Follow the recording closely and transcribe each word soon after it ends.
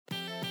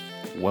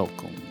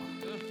Welcome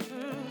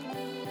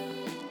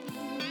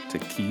to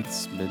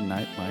Keith's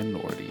Midnight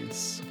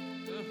Minorities.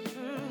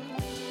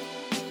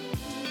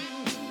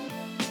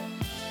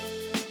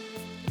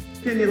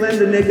 Can you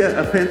lend a nigga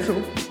a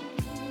pencil?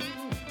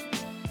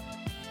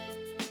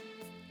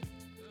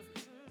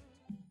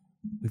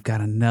 We've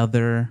got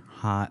another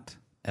hot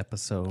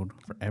episode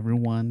for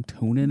everyone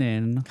tuning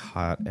in.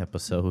 Hot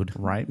episode.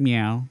 Right,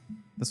 meow.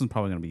 This one's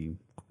probably going to be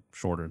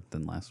shorter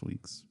than last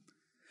week's.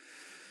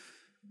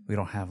 We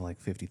don't have like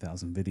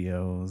 50,000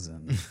 videos,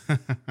 and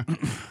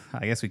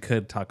I guess we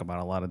could talk about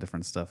a lot of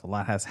different stuff. A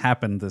lot has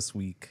happened this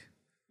week.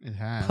 It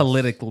has.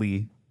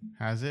 Politically.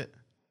 Has it?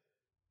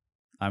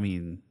 I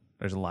mean,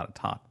 there's a lot of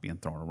talk being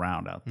thrown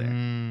around out there.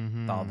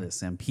 Mm-hmm. With all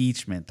this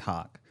impeachment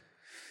talk.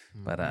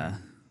 But I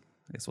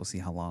guess we'll see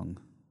how long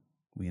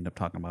we end up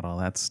talking about all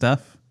that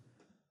stuff.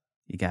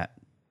 You got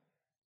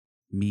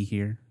me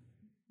here,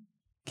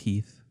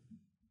 Keith,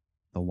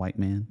 the white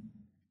man.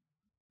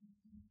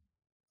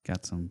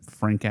 Got some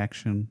Frank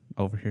action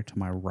over here to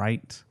my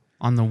right.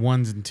 On the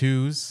ones and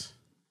twos.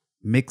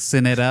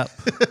 Mixing it up.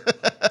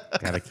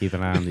 Gotta keep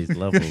an eye on these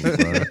levels,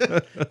 bro.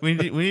 We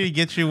need to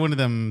get you one of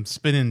them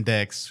spinning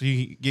decks.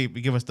 You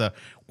give us the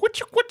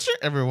whatcha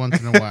every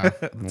once in a while.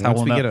 Once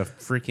we'll we know. get a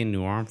freaking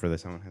new arm for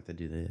this, I'm gonna have to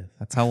do this.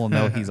 That's how we'll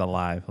know he's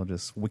alive. He'll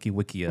just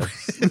wiki us.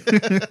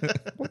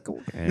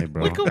 Hey,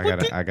 bro,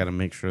 I gotta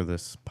make sure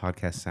this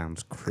podcast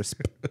sounds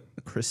crispy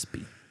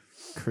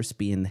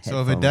in the headphones.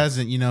 So if it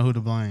doesn't, you know who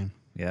to blame.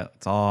 Yeah,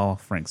 it's all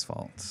Frank's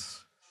fault.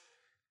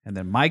 And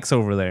then Mike's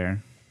over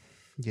there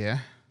Yeah.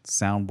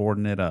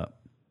 soundboarding it up.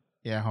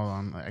 Yeah, hold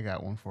on. I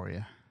got one for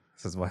you.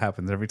 This is what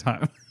happens every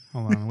time.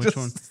 Hold on. Which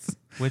one?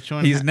 Which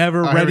one? He's never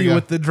Oh, here we ready go.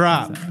 with the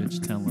drop.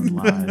 Bitch telling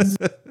lies.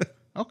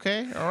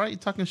 Okay. All right. You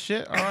talking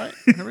shit? All right.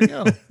 Here we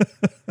go.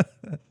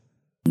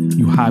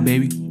 You high,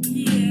 baby?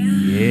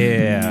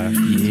 Yeah.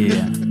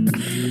 Yeah.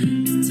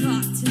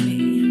 Talk to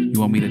me. You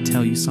want me to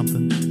tell you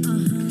something?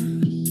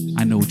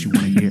 I know what you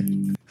want to hear.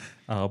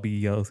 I'll be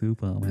your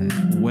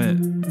Superman. Wet.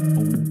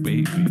 Oh,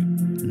 baby.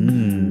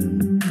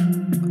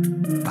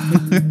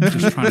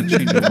 Just trying to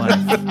change your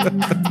life.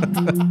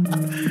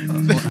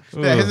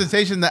 The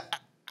hesitation that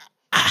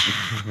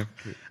I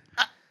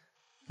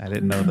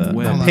didn't know the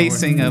Well,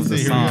 pacing of the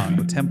see, here we song.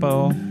 The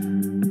tempo.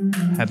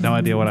 Had no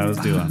idea what I was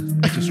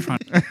doing. Just trying.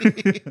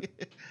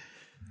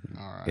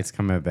 all right. It's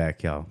coming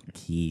back, y'all.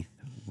 Keith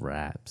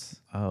raps.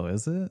 Oh,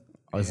 is it?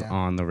 It's Yeah.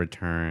 on the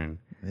return.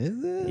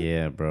 Is it?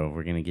 Yeah, bro.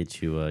 We're gonna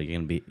get you.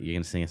 You're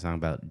gonna sing a song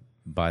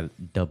by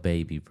the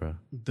baby, bro.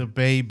 The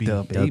baby.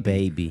 The The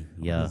baby.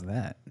 What Yeah. is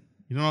that?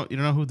 You don't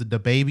know who the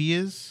baby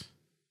is?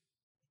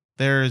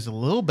 There's a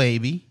little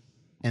baby,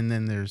 and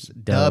then there's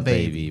The the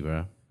baby.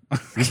 bro.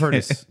 You've heard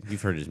his.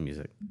 You've heard his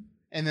music.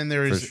 And then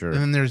there's For sure. and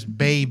then there's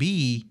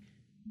Baby,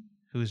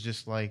 who's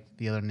just like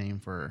the other name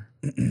for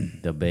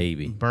The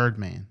baby.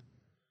 Birdman.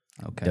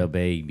 Okay. The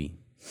baby.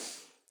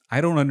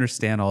 I don't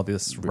understand all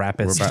this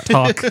rapist about-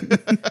 talk.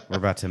 We're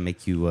about to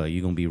make you.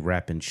 You're gonna be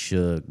rapping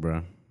Suge,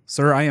 bro.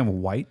 Sir, I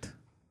am white.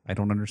 I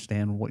don't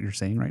understand what you're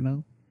saying right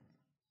now.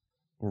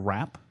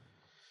 Rap?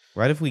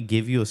 Right, if we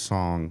give you a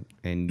song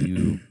and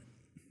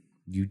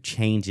you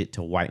change it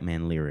to white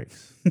man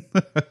lyrics,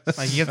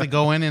 Like you have to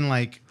go in and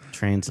like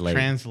translate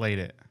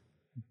it.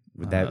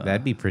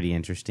 that'd be pretty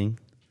interesting.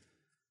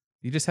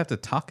 You just have to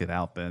talk it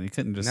out then. You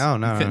couldn't just No,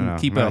 you couldn't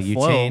keep no, it you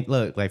afloat. change.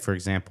 Look, like for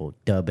example,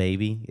 the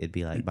baby. It'd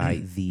be like by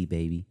the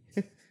baby.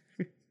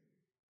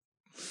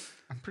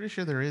 I'm pretty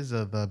sure there is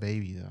a the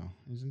baby though,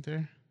 isn't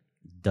there?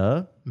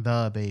 The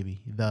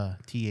Baby. The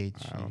TH.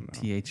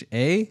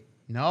 THA?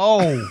 No.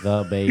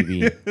 the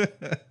baby.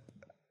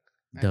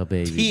 The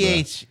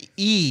baby.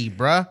 THE,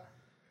 bruh.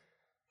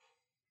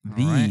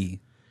 The. right.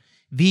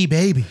 The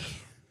baby.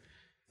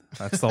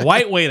 That's the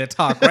white way to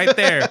talk right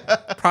there.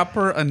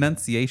 Proper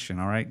enunciation,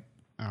 all right?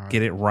 All right.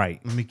 Get it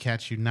right. Let me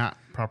catch you not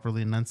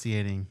properly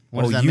enunciating.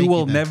 What does Oh, that you make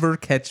will then? never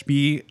catch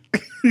me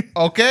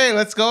Okay,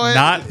 let's go ahead.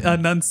 not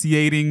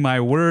enunciating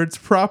my words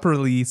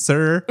properly,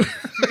 sir.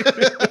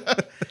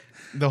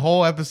 The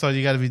whole episode,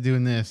 you got to be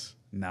doing this.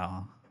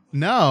 No.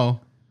 No.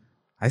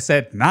 I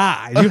said,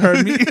 nah. You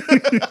heard me.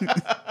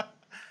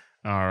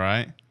 All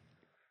right.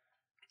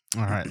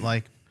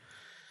 Like,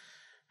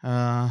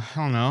 I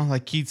don't know.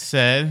 Like Keith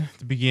said at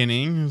the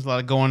beginning, there's a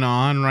lot going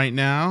on right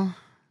now.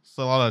 It's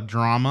a lot of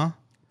drama.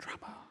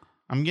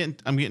 I'm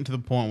getting to the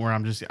point where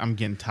I'm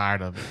getting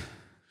tired of it.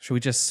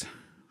 Should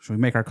we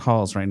make our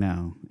calls right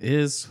now?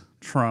 Is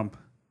Trump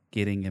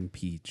getting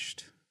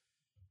impeached?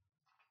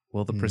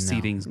 Will the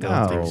proceedings go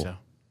No. through? So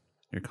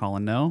You're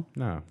calling no?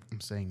 No,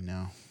 I'm saying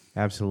no.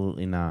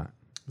 absolutely not.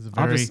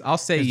 It's a I'll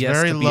say it's yes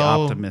very to be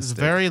low, optimistic. It's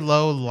very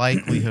low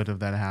likelihood of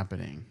that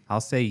happening.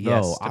 I'll say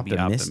yes No, to be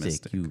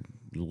optimistic. You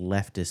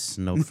leftist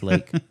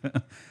snowflake.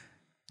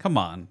 Come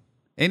on.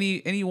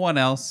 Anyone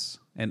else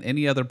and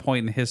any other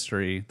point in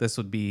history, this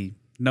would be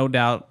no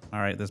doubt, all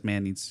right, this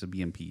man needs to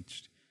be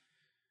impeached.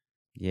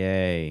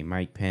 Yay,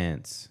 Mike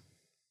Pence.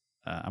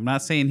 I'm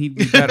not saying he'd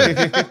be better.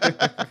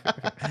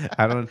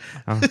 I don't.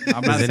 I'm Does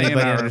not saying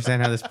anybody our,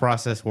 understand how this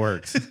process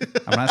works?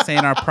 I'm not saying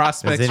our Does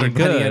prospects are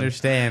anybody good.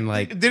 understand?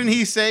 Like, Didn't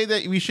he say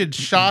that we should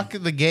shock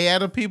the gay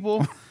out of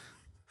people?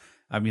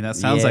 I mean, that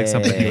sounds like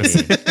something he was.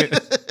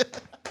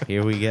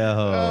 Here we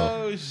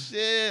go. Oh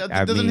shit!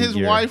 I Doesn't mean, his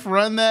you're- wife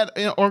run that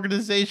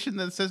organization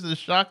that says to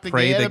shock the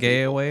Pray gay out the of gay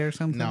people? away or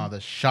something. No, the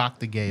shock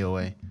the gay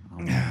away.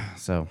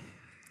 So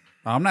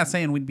I'm not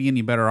saying we'd be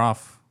any better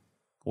off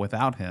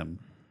without him.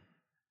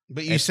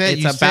 But you It's, said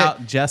it's you about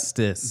said,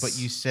 justice. but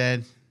you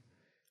said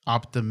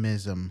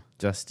optimism.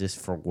 justice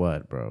for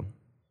what, bro?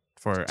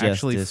 for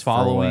actually Justice for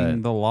following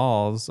what? the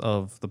laws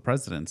of the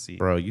presidency.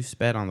 Bro, you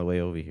sped on the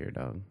way over here,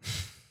 dog.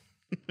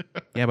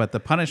 Yeah, but the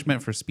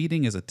punishment for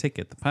speeding is a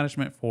ticket. The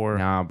punishment for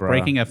Nah, bro.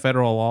 breaking a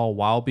federal law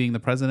while being the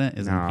president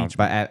is No, impeachment.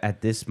 but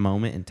at this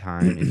moment in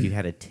time, if you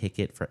had a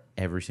ticket for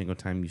every single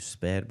time you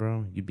sped,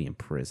 bro, you'd be in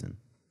prison.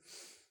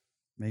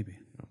 Maybe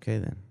Okay,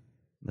 then.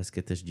 Let's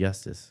get this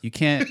justice. you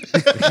can't.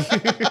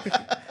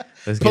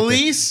 Let's get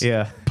Police? this-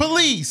 Yeah.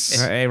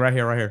 Police. Hey, right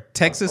here, right here.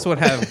 Texas would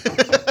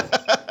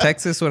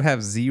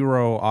have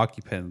zero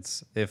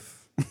occupants if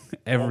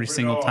every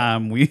single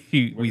time we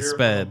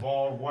sped.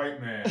 Bald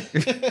white man.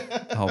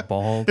 Oh,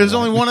 bald. There's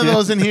only one of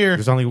those in here.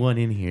 There's only one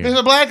in There's here.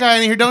 a black guy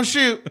in here. Don't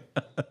shoot.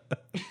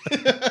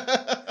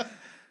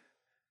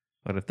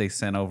 What if they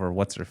sent over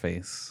what's her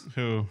face?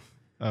 Who?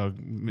 Oh,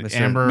 Mr.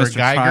 Amber Mr.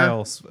 Geiger.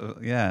 Trials,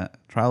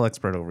 trial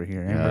expert over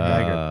here, Amber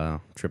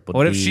Geiger. Triple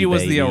What if D, she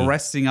was the baby.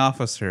 arresting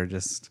officer?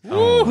 Just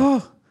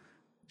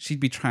she'd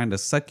be trying to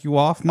suck you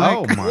off, Mike.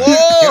 Oh my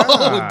Whoa,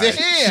 God.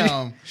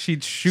 damn.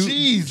 She'd shoot.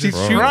 Jesus she'd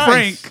shoot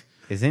Christ. Frank,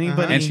 Is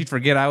anybody and she'd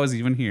forget I was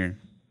even here.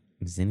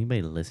 is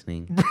anybody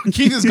listening?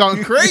 Keith has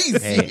gone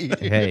crazy.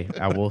 hey,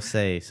 I will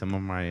say some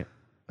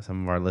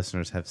of our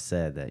listeners have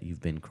said that you've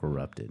been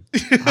corrupted.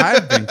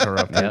 I've been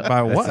corrupted Yep,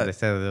 by that's what? they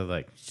said. They're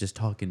like, he's just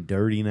talking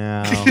dirty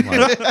now.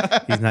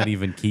 Like, he's not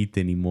even Keith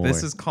anymore.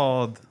 This is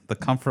called the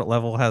comfort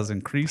level has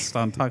increased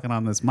on talking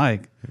on this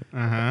mic.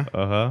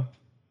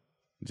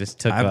 just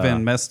took I've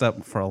been messed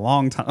up for a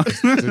long time.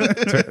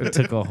 it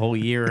took a whole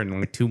year and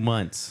like 2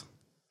 months.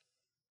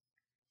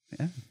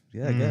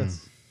 Yeah, I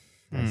guess.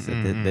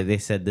 They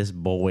said this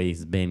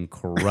boy's been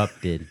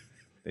corrupted.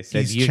 They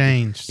said He's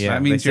changed. Yeah, That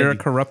they means said you're a you-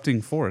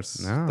 corrupting force.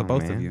 No, the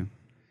both of man. you.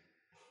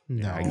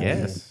 No. I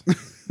guess.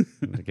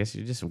 I guess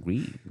you're just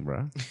weak,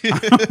 bro.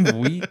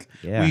 Weak,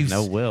 Yeah, We've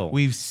no s- will.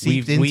 we've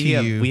seeped into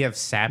you We have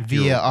sapped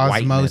via your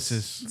whiteness.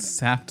 osmosis.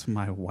 sapped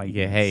my white.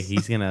 Yeah, hey,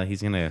 he's gonna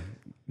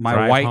My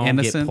drive white home,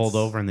 innocence. get pulled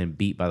over and then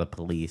beat by the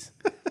police.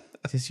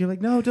 Just you're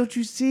like, no, don't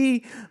you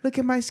see? Look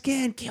at my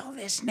skin. Kill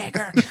this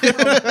nigger.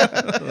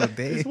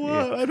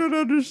 What? I don't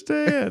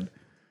understand.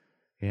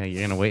 Yeah,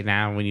 you're gonna wait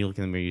now. When you look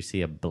in the mirror, you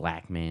see a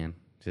black man.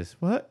 Just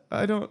what?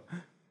 I don't.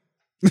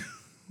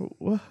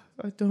 What?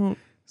 I don't.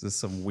 Is this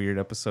some weird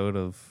episode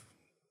of,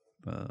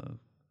 God,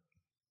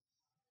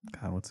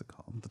 what's it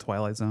called? The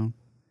Twilight Zone.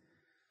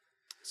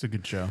 It's a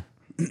good show.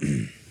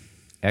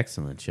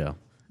 Excellent show.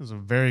 It was a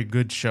very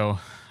good show.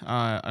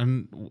 I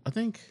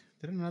think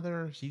did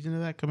another season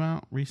of that come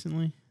out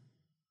recently?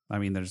 I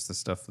mean, there's the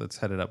stuff that's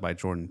headed up by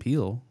Jordan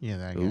Peele. Yeah,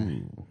 that guy.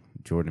 Ooh,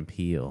 Jordan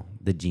Peele,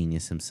 the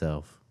genius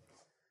himself.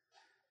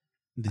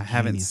 The I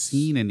haven't genius.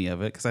 seen any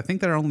of it because I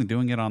think they're only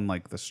doing it on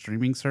like the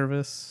streaming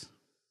service.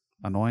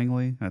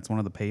 Annoyingly, and it's one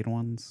of the paid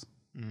ones,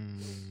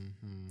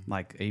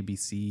 like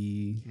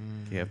ABC.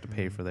 You have to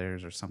pay for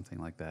theirs or something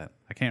like that.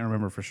 I can't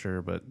remember for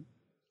sure, but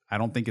I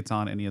don't think it's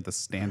on any of the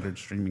standard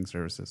streaming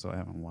services, so I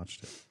haven't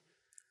watched it.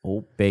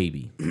 Oh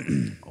baby,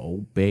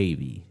 oh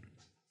baby.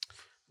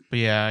 But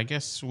yeah, I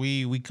guess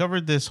we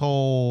covered this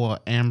whole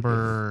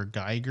Amber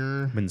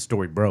Geiger When the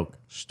story broke,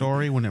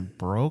 story when it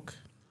broke.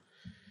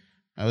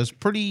 I was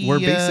pretty. We're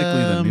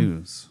basically the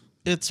news.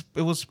 It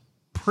was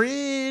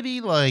pretty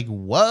like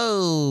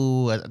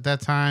whoa at that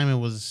time. It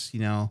was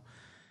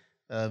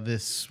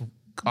this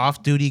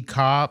off-duty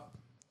cop.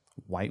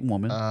 White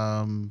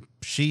woman.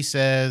 She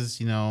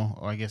says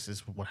or I guess this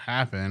is what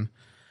happened.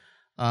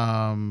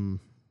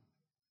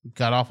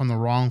 Got off on the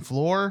wrong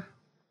floor.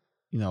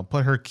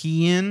 Put her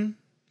key in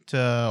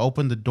to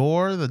open the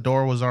door. The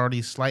door was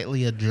already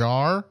slightly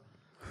ajar.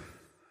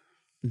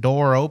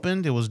 Door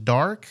opened. It was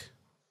dark.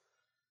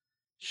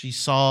 She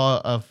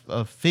saw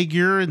a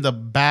figure in the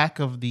back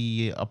of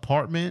the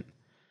apartment.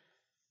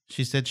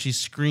 She said she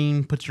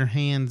screamed, "Put your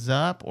hands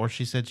up," or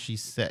she said she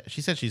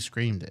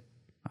screamed it.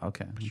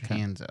 Okay. Put your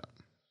hands up.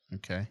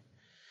 Okay.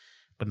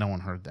 But no one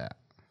heard that.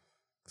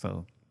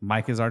 So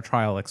Mike is our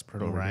trial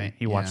expert over Right, here.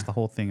 He watched yeah. the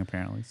whole thing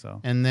apparently.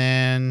 So And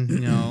then,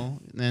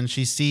 then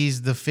she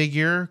sees the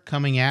figure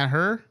coming at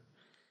her,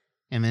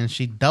 and then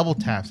she double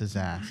taps his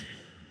ass.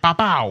 Pow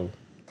pow.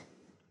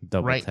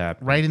 double Right, tap.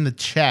 right in the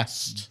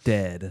chest.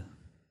 dead.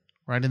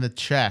 Right in the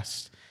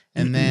chest.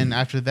 And then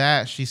after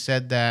that, she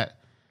said that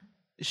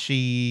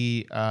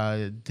she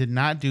did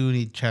not do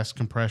any chest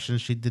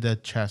compressions. She did a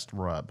chest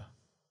rub.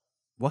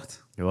 What?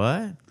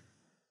 What?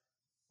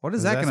 What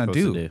is What's that gonna supposed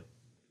do? to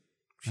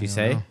She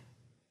say?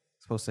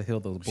 Supposed to heal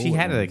those. She bullet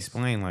had to wounds.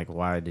 explain like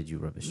why did you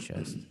rub his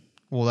chest?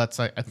 Well, that's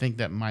like I think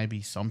that might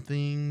be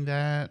something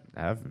that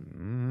I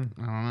don't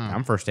know.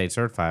 I'm first aid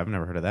certified. I've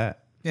never heard of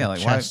that. Yeah, like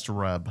why? Chest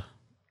rub.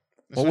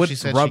 That's What would she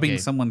said she rubbing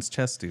gave. someone's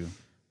chest do?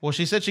 Well,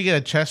 she said she get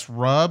a chest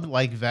rub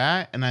like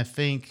that, and I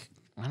think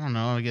I don't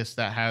know. I guess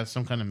that has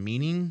some kind of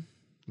meaning,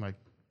 like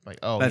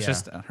oh, That's yeah.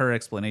 just her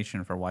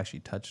explanation for why she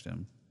touched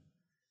him.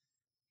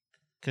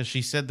 Because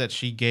she said that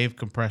she gave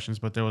compressions,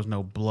 but there was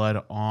no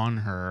blood on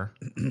her,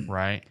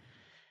 right?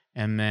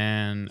 And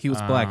then He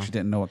was black. She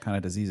didn't know what kind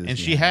of diseases. and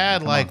he she had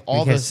Come like on.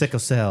 all He has the sickle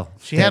cell.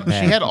 she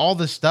had all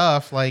the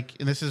stuff like,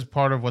 and this is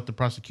part of what the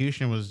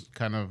prosecution was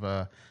kind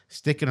of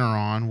sticking her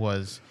on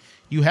was.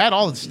 You had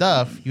all the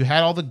stuff. You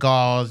had all the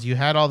gauze. You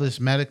had all this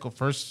medical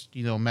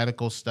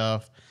medical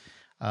stuff,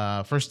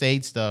 first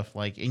aid stuff,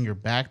 like in your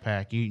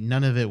backpack.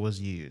 None of it was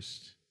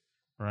used,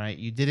 right?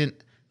 You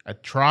didn't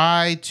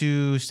try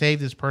to save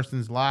this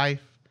person's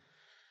life.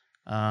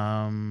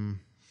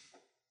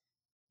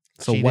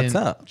 So She what's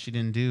didn't- up? She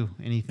didn't do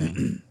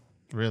anything,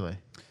 really.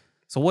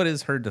 So what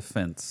is her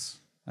defense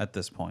at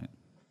this point?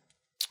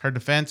 Her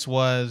defense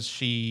was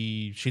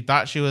she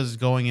thought she was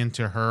going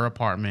into her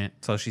apartment.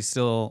 So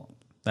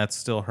that's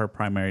still her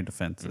primary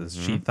defense. Is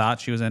she thought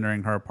she was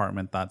entering her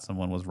apartment, thought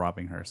someone was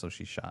robbing her, so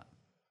she shot.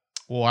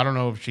 Well, I don't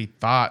know if she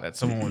thought that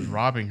someone was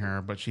robbing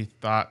her, but she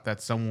thought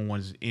that someone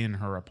was in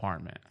her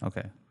apartment.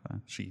 Okay,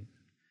 she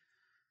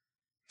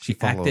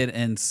followed- acted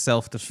in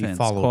self-defense. She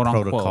followed quote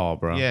protocol, unquote.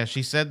 bro. Yeah,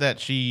 she said that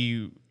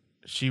she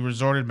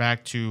resorted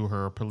back to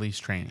her police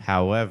training.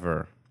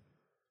 However,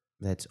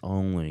 that's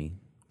only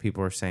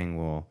people are saying.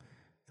 Well,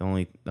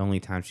 the only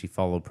time she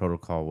followed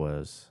protocol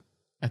was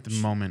At the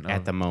moment.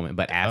 at the moment,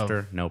 but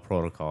after no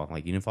protocol.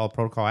 Like you didn't follow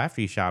protocol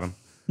after you shot him.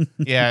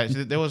 Yeah,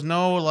 there was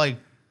no like.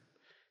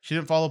 She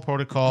didn't follow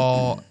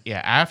protocol. Yeah,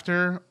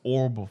 after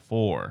or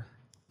before.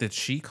 Did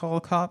she call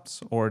the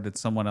cops, or did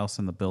someone else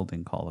in the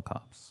building call the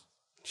cops?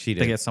 She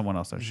They did. get someone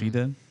else there. She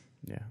did.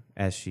 Yeah,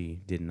 as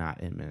she did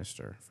not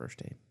administer first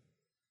aid.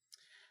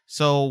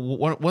 So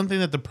one thing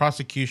that the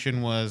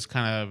prosecution was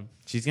kind of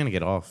She's gonna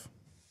get off.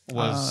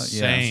 was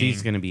yeah, saying.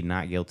 She's gonna be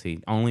not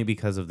guilty only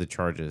because of the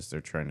charges they're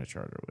trying to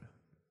charge her with.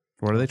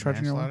 What are they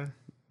charging her with? manslaughter.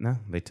 No,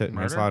 they took Murder?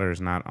 manslaughter is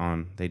not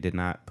on. They did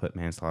not put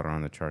manslaughter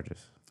on the charges.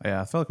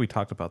 Yeah, I feel like we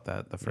talked about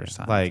that the first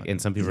time. Like, and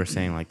some people are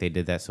saying like they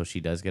did that so she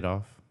does get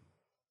off.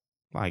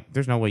 Like,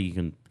 there's no way you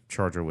can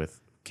charge her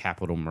with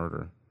capital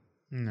murder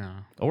No.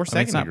 or I mean, it's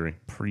second not degree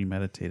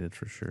premeditated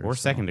for sure. or so.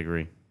 second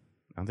degree. I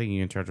don't think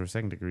you can charge her with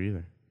second degree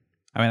either.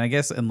 I mean, I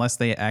guess unless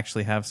they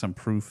actually have some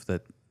proof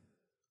that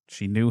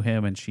she knew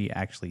him and she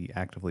actually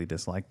actively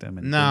disliked him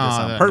and did this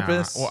on no.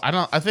 purpose. Well,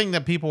 I think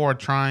that people are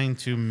trying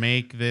to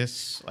make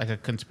this like a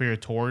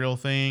conspiratorial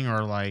thing,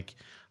 or like,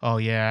 oh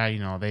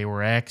yeah, they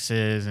were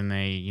exes and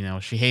they,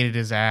 she hated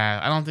his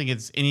ass. I don't think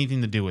it's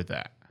anything to do with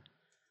that.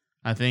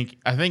 I think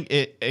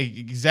it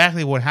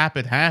exactly what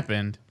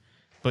happened,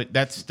 but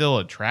that's still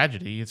a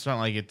tragedy. It's not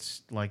like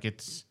it's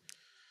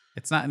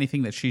It's not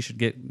anything that she should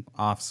get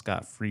off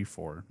scot-free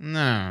for.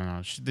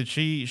 no.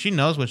 She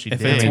knows what she If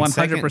did. it's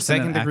 100%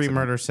 second an degree accident.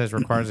 murder says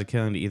requires the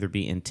killing to either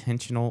be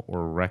intentional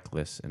or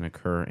reckless and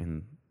occur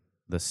in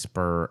the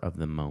spur of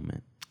the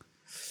moment.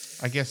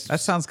 I guess That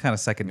sounds kind of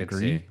second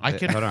degree. I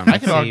could- Hold on, I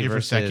let's could see argue for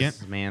versus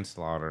second.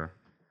 manslaughter.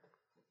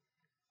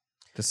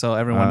 Just so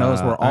everyone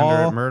knows, we're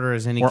Under all murder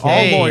is any we're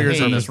killing all lawyers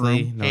in this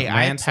room. No, Hey,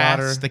 I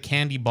manslaughter. passed the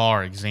candy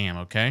bar exam.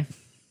 Okay.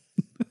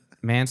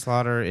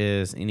 Manslaughter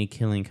is any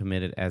killing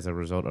committed as a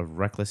result of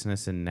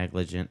recklessness and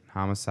negligent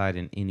homicide,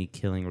 and any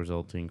killing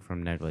resulting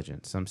from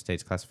negligence. Some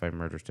states classify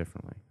murders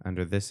differently.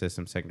 Under this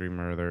system, secondary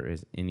murder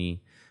is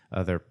any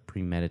other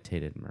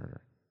premeditated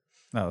murder.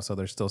 Oh, so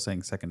they're still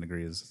saying second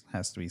degree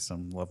has to be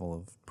some level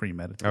of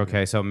premeditated.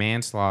 Okay, so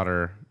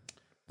manslaughter.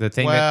 The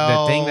thing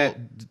Well- that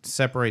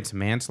separates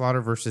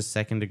manslaughter versus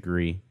second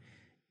degree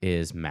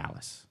is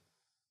malice.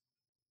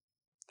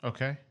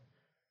 Okay.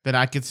 Then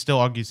I could still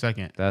argue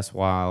second. That's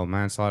while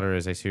manslaughter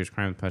is a serious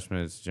crime, the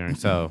punishment is generally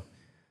so.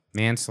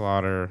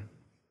 Manslaughter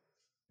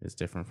is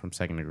different from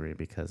second degree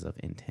because of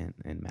intent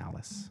and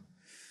malice.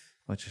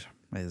 Which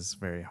is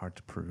very hard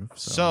to prove.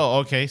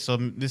 So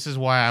this is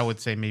why I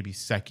would say maybe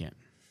second.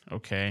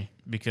 Okay,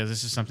 because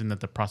this is something that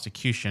the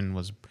prosecution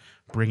was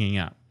bringing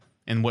up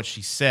and what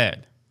she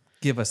said.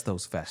 give us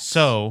those facts.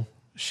 So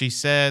she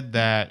said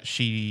that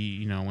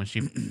she,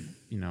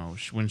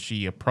 when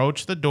she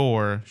approached the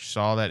door, she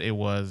saw that it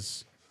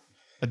was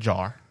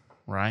ajar,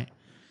 right?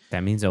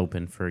 That means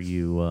open for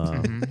you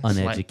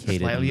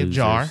uneducated Slightly losers.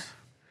 ajar.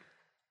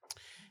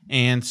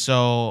 And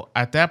so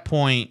at that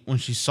point, when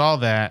she saw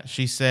that,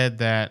 she said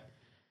that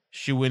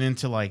she went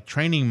into like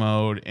training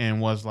mode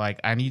and was like,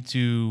 I need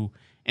to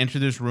enter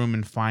this room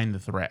and find the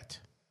threat.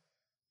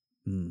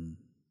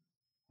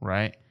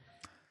 Right?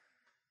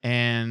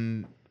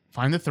 And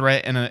find the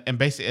threat and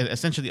basically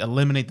essentially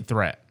eliminate the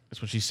threat.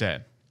 That's what she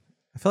said.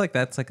 I feel like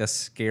that's like a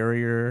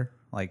scarier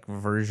like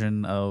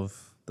version of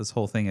this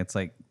whole thing. It's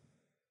like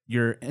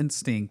your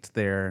instinct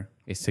there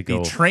Is to the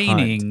go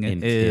training hunt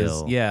and is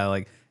kill. yeah,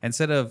 like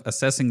instead of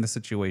assessing the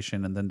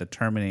situation and then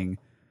determining,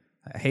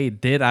 hey,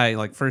 did I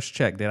like first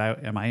check,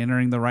 am I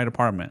entering the right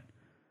apartment?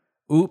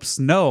 oops,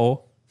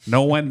 no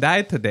one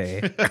died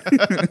today.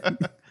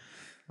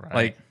 Right.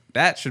 Like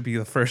that should be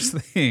the first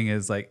thing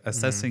is like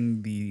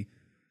assessing the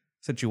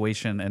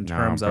situation in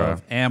terms bro.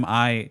 of am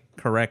I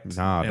correct in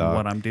dog.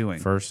 what I'm doing?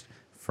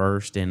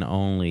 First and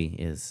only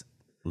is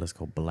let's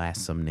go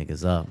blast some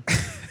niggas up.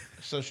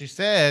 So she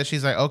says,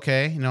 she's like,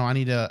 okay, I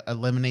need to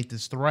eliminate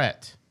this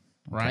threat,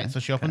 right? Okay, So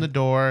she opened the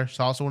door,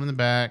 saw someone in the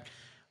back.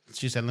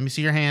 She said, let me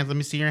see your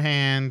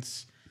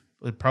hands.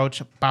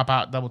 Approach, pop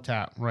out, double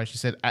tap, right? She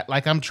said,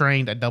 like I'm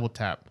trained, I double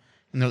tap.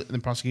 And the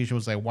prosecution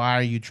was like, why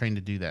are you trained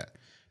to do that?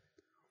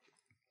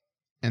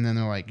 And then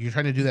they're like, you're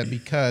trying to do that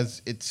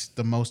because it's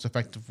the most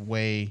effective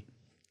way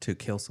To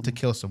kill someone. to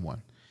kill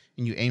someone.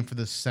 And you aim for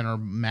the center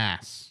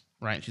mass,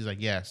 right? She's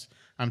like, yes,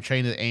 I'm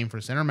trained to aim for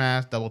center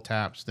mass, double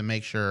taps to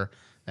make sure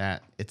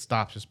that it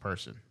stops this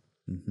person.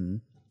 Mm-hmm.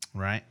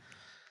 Right.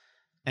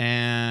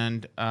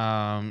 And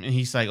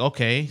he's like,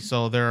 okay,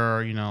 so there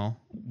are,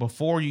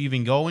 before you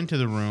even go into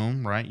the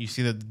room, right, you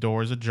see that the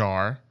door is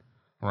ajar,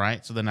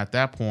 right? So then at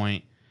that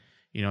point,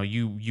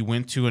 you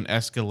went to an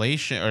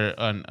escalation or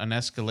an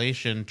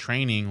escalation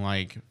training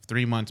like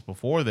 3 months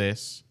before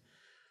this,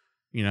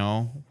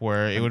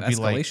 where it would be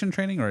like escalation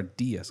training or a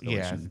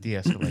de-escalation?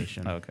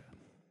 de-escalation. Okay.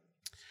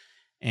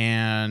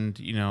 And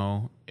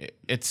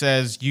it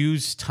says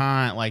use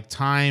time. Like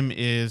time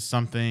is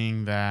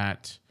something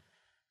that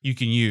you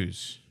can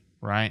use,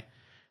 right?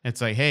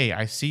 It's like, hey,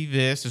 I see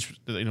this.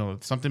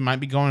 Something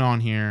might be going on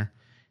here.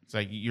 It's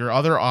like your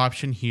other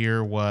option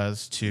here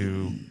was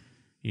to,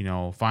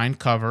 find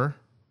cover,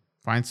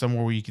 find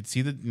somewhere where you could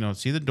see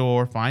the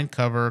door, find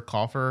cover,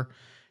 call for,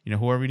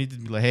 whoever you need to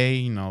be like,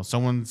 hey,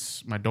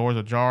 my door's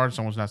ajar,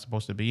 someone's not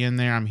supposed to be in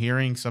there. I'm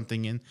hearing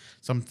something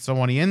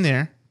somebody in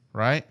there,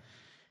 right?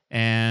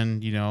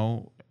 And,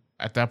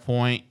 at that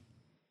point,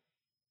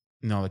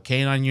 the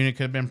K-9 unit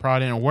could have been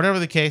brought in or whatever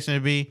the case may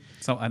be.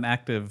 So an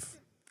active,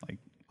 like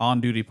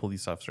on-duty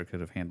police officer could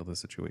have handled the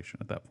situation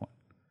at that point.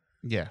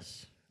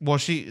 Yes. Well,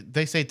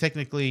 they say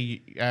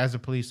technically as a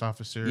police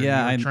officer,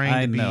 Yeah, you're trained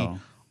I to know. be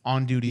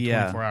on duty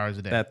 24 hours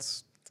a day.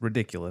 That's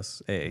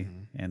ridiculous, A.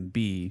 And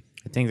B,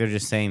 I think they're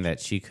just saying that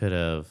she could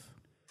have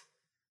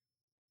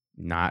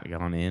not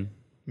gone in.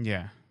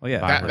 yeah. well,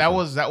 yeah, That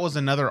was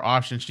another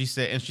option. She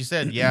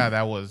said, yeah,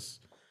 that was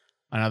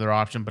another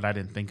option, but I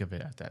didn't think of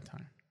it at that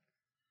time.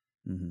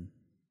 Mm-hmm.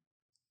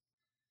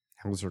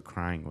 How was her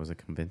crying? Was it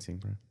convincing,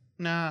 bro?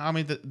 Nah, I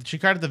mean, she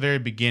cried at the very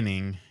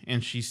beginning,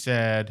 and she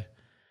said,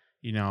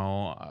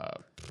 I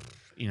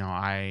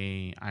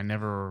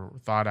never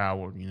thought I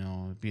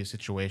would, be a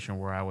situation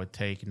where I would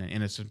take an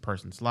innocent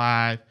person's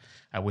life.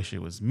 I wish it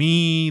was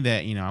me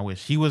that, I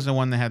wish he was the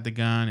one that had the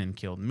gun and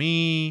killed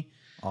me.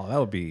 Oh, that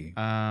would be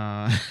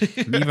An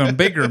an even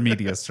bigger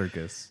media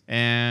circus.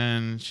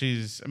 And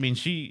she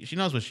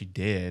knows what she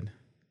did.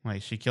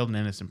 Like, she killed an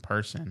innocent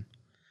person.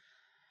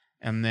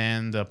 And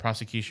then the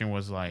prosecution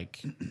was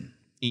like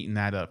eating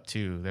that up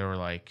too. They were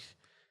like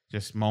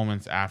just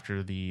moments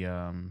after the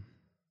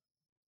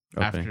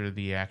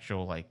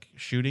actual like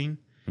shooting.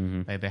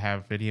 Mm-hmm. They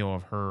have video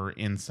of her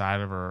inside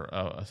of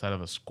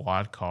a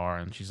squad car,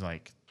 and she's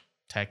like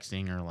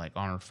texting or like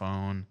on her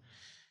phone,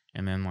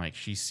 and then like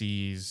she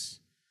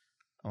sees,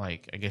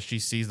 like I guess she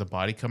sees the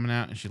body coming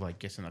out, and she like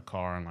gets in the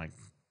car and like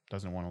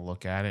doesn't want to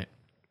look at it.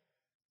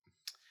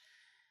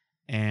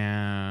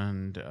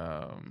 And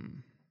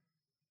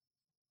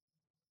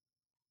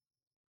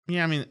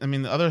yeah, I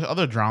mean the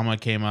other drama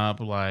came up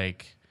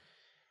like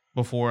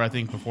before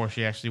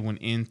she actually went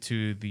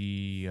into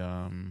the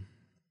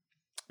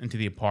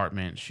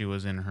apartment. She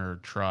was in her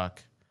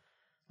truck,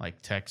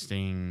 like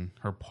texting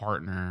her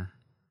partner,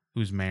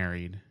 who's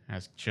married,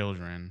 has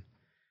children,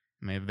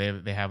 and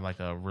they have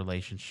like a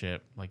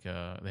relationship, like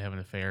they have an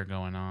affair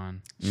going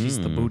on. She's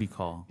the booty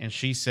call. And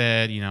she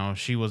said,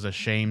 she was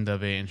ashamed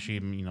of it, and she,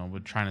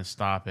 was trying to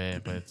stop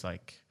it, but it's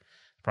like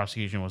the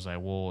prosecution was like,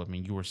 well, I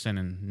mean, you were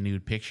sending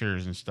nude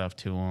pictures and stuff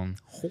to him.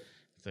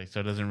 It's like, so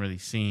it doesn't really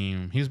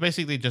seem. He was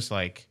basically just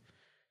like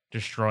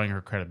destroying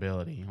her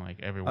credibility, like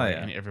everywhere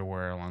and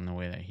everywhere along the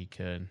way that he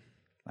could.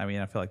 I mean,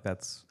 I feel like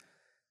that's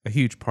a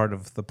huge part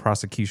of the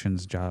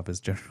prosecution's job is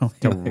generally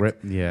To like,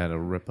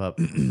 rip up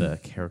the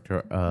character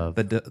of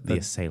the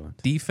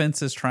assailant.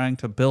 defense is trying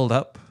to build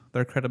up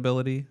their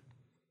credibility,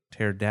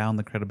 tear down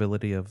the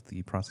credibility of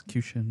the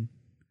prosecution.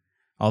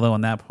 Although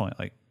on that point,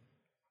 like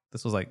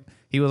this was like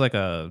he was like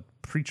a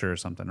preacher or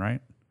something,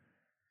 right?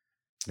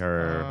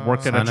 Or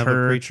Worked at son a of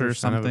church preacher, or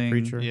son of a something.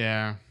 preacher.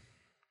 Yeah,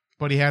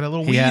 but he had a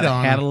little He weed had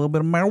on. a him. little bit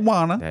of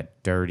marijuana.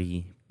 That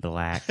dirty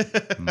black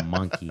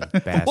monkey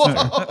bastard.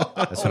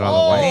 That's what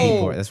all the white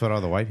people. That's what all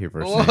the white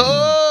people are saying.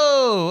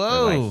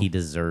 Whoa! They're like, he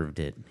deserved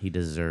it. He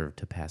deserved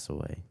to pass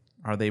away.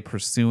 Are they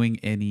pursuing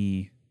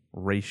any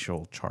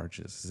racial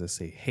charges? Is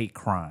this a hate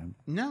crime?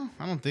 No,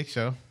 I don't think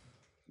so.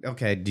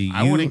 Okay, do you?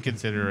 I wouldn't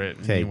consider it.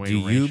 Okay, Anyway do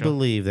you racial.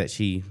 believe that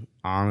she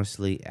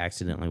honestly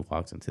accidentally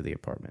walked into the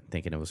apartment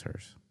thinking it was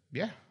hers?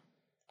 Yeah,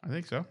 I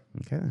think so.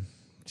 Okay, then.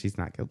 She's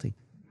not guilty.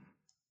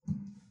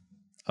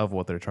 Of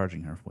what they're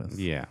charging her with.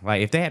 Yeah,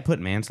 like if they had put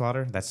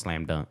manslaughter, that's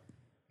slam dunk.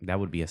 That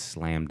would be a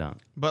slam dunk.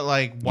 But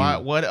like, why?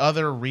 What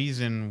other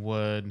reason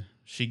would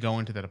she go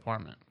into that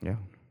apartment Yeah.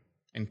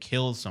 and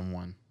kill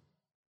someone?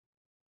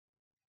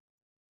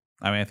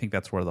 I mean, I think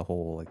that's where the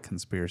whole like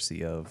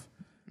conspiracy of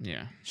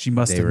Yeah. she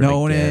must They have were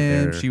known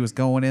him. together. She was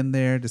going in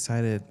there,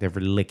 decided They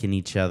were licking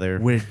each other.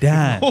 we're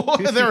done,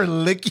 They were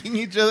licking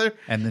each other.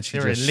 and then she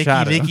They were just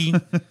shot him.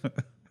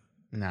 licky.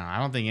 No, I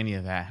don't think any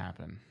of that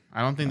happened.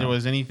 I don't think there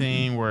was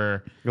anything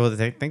where, Well,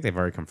 they think they've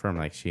already confirmed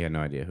like she had no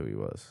idea who he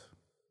was.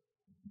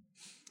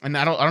 and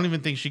I don't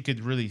even think she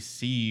could really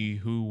see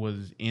who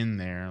was in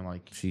there.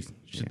 Like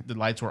the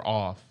lights were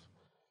off.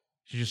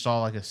 She just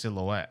saw like a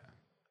silhouette.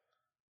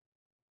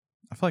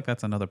 I feel like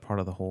that's another part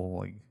of the whole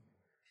like.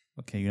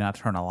 Okay, you not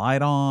turn a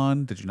light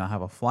on? Did you not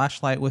have a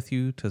flashlight with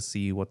you to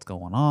see what's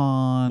going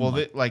on? Well,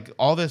 like,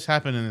 all this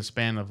happened in the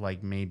span of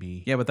like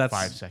maybe yeah, but that's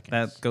 5 seconds.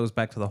 That goes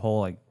back to the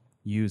whole like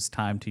use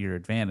time to your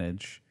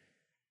advantage.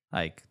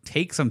 Like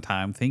take some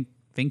time, think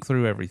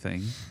through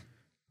everything,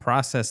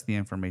 process the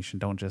information.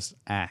 Don't just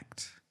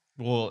act.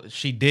 Well,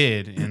 she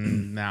did,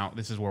 and now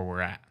this is where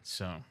we're at.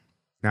 So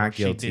Not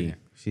she guilty.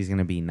 didn't. She's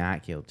gonna be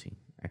not guilty.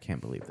 I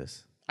can't believe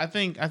this. I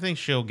think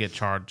she'll get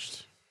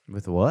charged.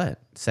 With what?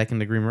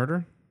 2nd-degree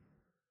murder?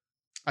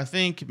 I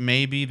think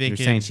maybe they You're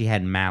can. saying she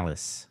had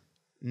malice.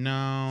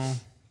 No.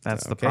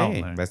 That's the Okay,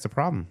 problem. there. That's the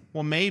problem.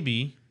 Well,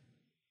 maybe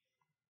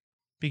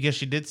because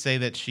she did say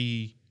that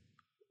she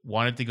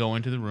wanted to go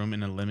into the room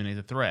and eliminate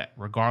the threat,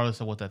 regardless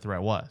of what that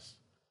threat was.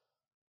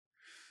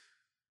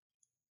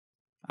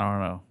 I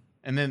don't know.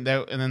 And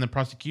then the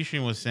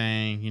prosecution was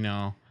saying, you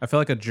know, I feel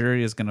like a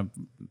jury is gonna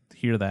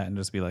hear that and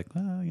just be like,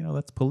 well,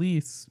 that's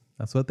police.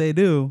 That's what they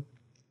do.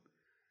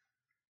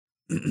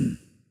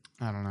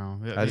 I don't know.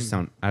 I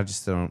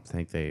just don't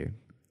think they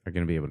are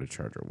going to be able to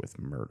charge her with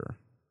murder.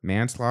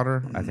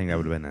 Manslaughter, I think that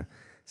would have been a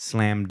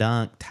slam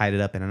dunk, tied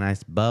it up in a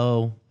nice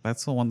bow.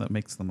 That's the one that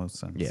makes the most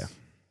sense. Yeah.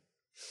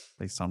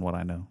 Based on what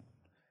I know.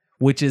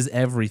 Which is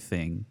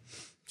everything.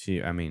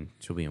 She'll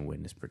be in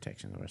witness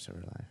protection the rest of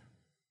her life.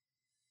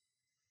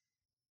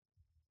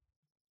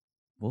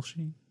 Will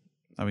she?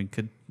 I mean,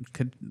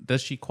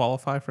 does she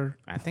qualify for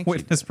I think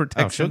witness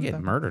protection? Oh, she'll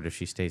get murdered if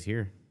she stays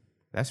here.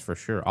 That's for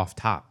sure. Off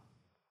top.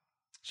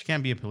 she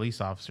can't be a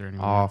police officer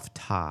anymore. Off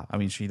top. I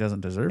mean, she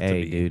doesn't deserve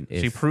Hey, to be. dude,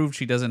 she if- proved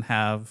she doesn't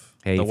have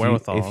Hey, the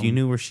wherewithal. if you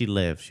knew where she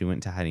lived, she went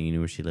into hiding, you knew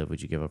where she lived,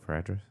 would you give up her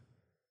address?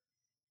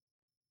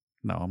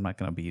 No, I'm not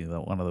going to be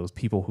one of those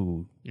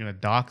people You're gonna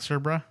dox her,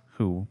 bruh?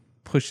 who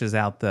pushes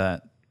out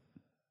that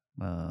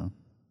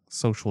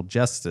social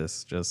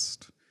justice.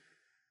 Just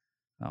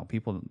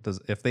people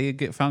if they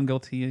get found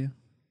guilty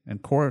in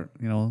court,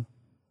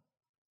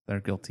 they're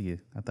guilty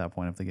at that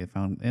point. If they get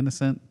found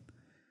innocent,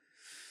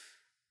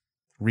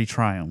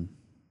 retry them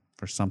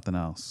for something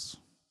else.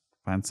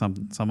 Find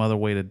some other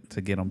way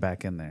to get them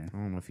back in there. I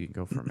don't know if you can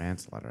go for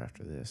manslaughter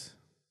after this.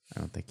 I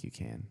don't think you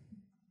can.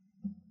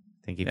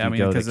 I think if Yeah, you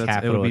go to it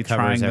capital, would be it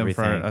covers trying them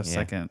everything. for a Yeah.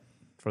 second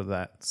for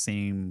that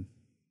same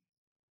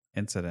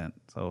incident.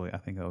 So I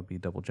think that would be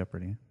double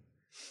jeopardy.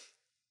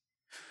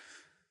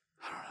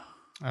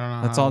 I don't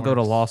know. Let's how all it go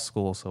to works. law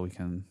school so we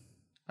can.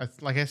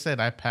 Like I said,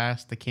 I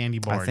passed the candy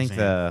bar. I think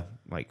exam.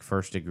 the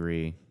first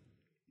degree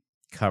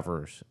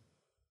covers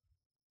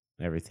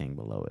everything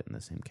below it in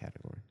the same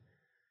category.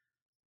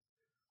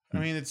 I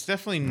mean, it's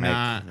definitely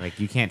not. Like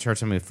you can't charge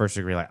somebody with first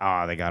degree like,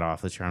 they got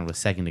off. Let's charge them with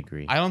 2nd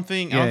degree. I don't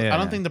think. Yeah, I don't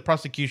yeah. think the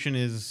prosecution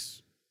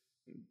is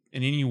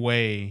in any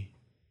way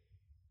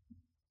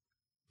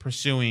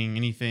pursuing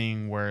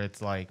anything where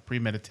it's like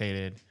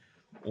premeditated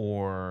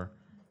or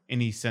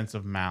any sense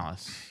of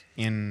malice.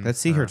 Let's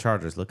see her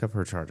charges. Look up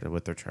her charges.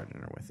 What they're charging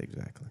her with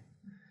exactly.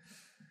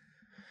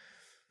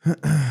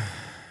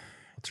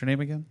 What's her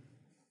name again?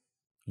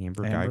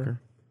 Amber Amber?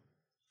 Geiger.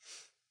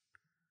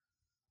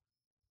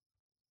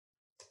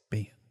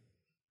 Bam.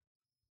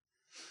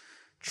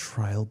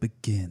 Trial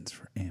begins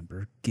for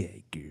Amber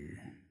Geiger.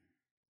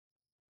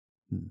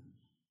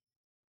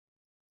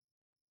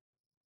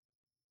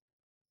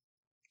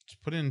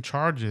 Just put in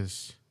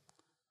charges.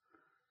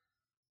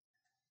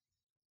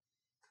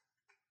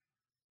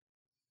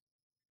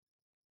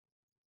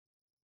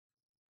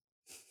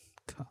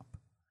 Cop.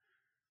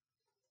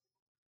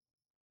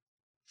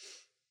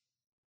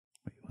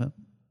 Wait, what?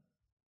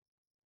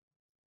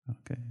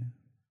 Okay.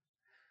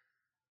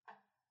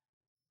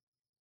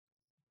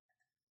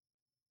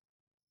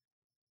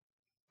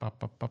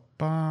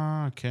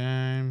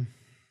 Okay.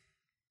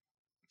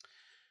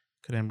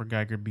 Could Amber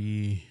Geiger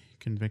be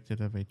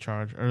convicted of a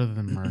charge other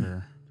than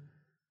murder?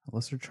 A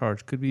lesser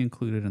charge could be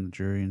included in the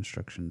jury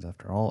instructions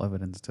after all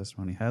evidence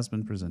testimony has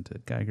been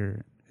presented.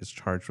 Geiger is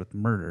charged with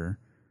murder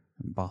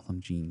in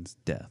Botham Jean's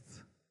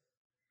death.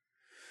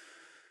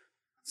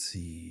 Let's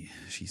see.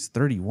 She's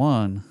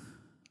 31.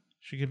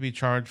 She could be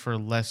charged for a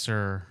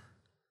lesser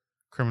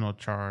criminal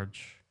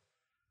charge.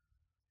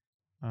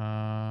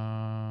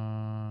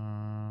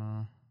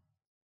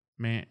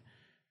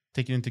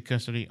 Taken into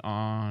custody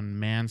on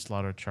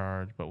manslaughter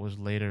charge, but was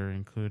later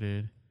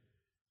included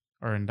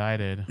or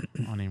indicted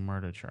on a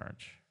murder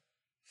charge.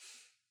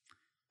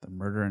 The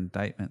murder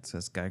indictment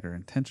says Geiger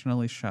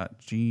intentionally shot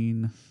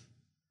Gene,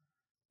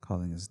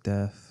 causing his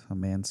death. A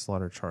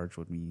manslaughter charge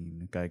would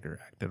mean Geiger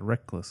acted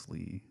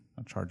recklessly.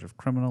 A charge of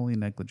criminally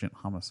negligent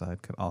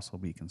homicide could also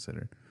be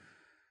considered.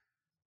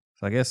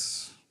 So I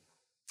guess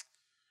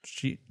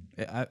she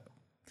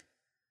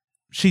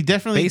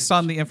definitely, based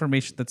on the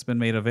information that's been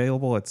made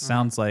available, it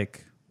sounds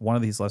like one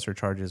of these lesser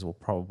charges will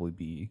probably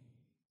be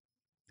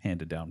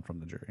handed down from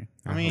the jury.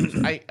 I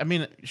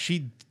mean,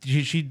 she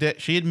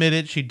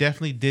admitted she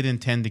definitely did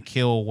intend to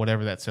kill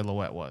whatever that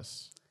silhouette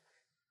was.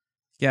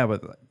 Yeah,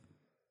 but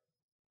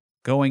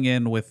going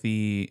in with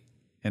the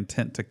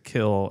intent to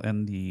kill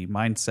and the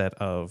mindset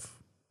of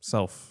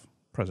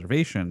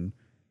self-preservation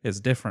is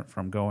different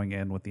from going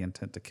in with the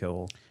intent to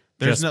kill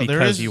just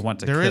because you want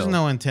to kill. There is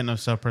no intent of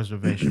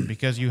self-preservation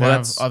because you Well, have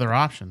that's- other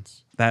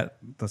options. That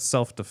the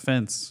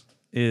self-defense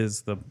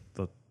is the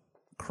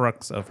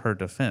crux of her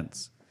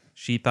defense.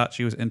 She thought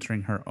she was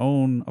entering her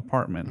own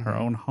apartment, her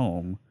own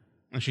home,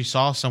 And she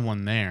saw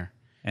someone there.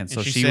 and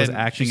so she she was said-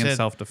 acting she in said-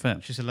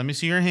 self-defense. She said, "Let me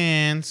see your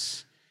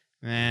hands."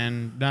 And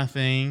then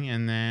nothing,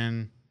 and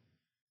then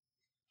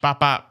bop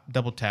bop,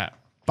 double tap.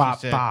 Bop,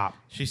 she said, bop.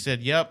 She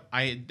said, "Yep,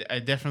 I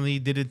definitely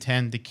did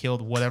intend to kill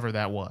whatever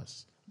that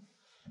was."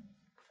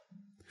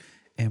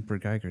 Amber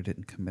Geiger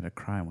didn't commit a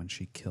crime when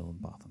she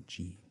killed Botham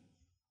Jean.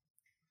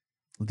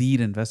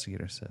 Lead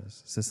investigator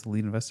says. Is this the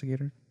lead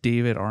investigator?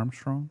 David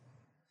Armstrong?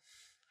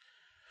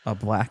 A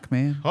black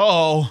man?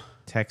 Oh,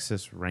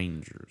 Texas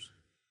Rangers.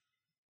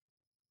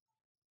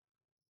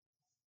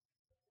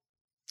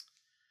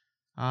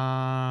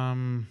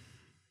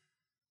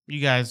 you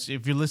guys,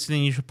 if you're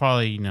listening, you should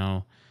probably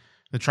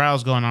the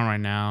trial's going on right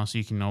now, so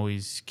you can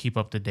always keep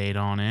up to date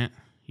on it.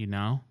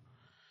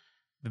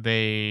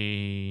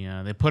 They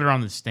put her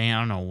on the stand.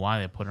 I don't know why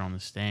they put her on the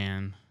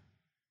stand.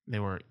 They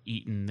were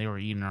eating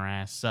her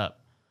ass up.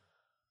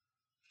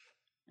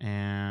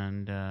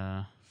 And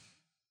but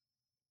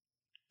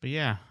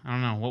yeah, I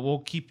don't know. We'll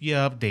keep you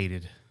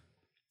updated.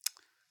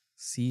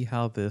 See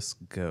how this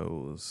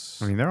goes.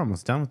 I mean, they're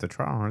almost done with the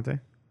trial, aren't they?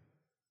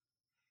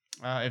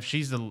 If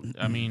she's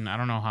I mean, I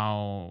don't know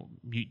how.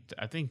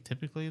 I think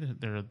typically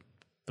they're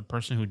the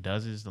person who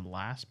does is the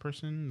last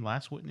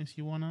witness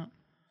you want up.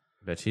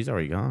 But she's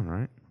already gone,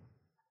 right?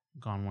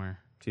 Gone where?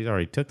 She's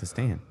already took the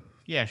stand.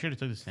 Yeah, she should have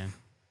took the stand.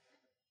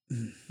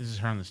 This is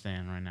her on the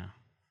stand right now.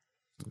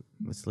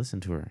 Let's listen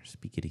to her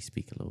speakity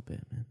speak a little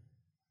bit, man.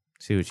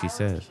 See what she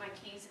says. I would keep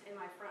my keys in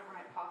my front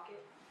right pocket.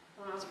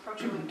 When I was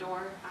approaching the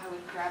door, I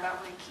would grab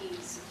out my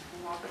keys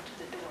and walk up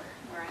to the door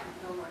where I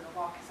know where the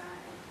lock is at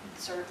and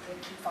insert the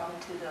key fob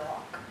into the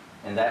lock.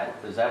 And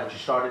is that what you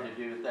started to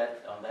do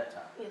on that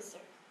time? Yes, sir.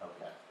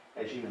 Okay.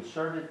 As you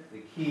inserted the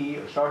key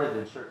or started to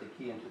insert the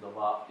key into the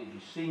lock, did you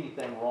see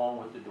anything wrong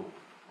with the door?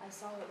 I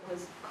saw it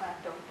was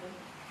cracked open.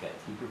 Okay,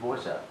 keep your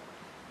voice up.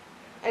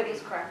 It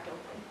was cracked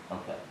open.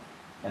 Okay.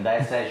 And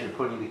that's as you're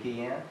putting the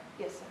key in?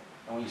 Yes, sir.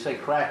 And when you say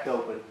cracked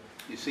open,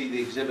 you see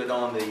the exhibit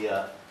on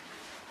the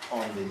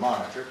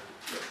monitor?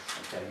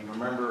 Okay, you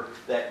remember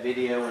that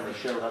video when they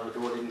showed how the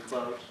door didn't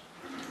close?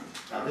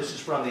 Now this is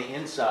from the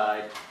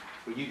inside.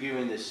 Were you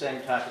viewing the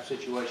same type of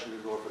situation,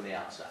 the door from the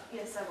outside?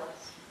 Yes, I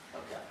was.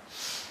 Okay.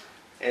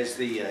 As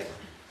the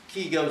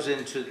key goes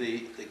into the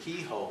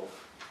keyhole,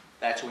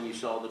 that's when you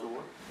saw the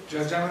door?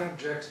 Judge, I'm going to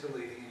object to the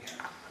leading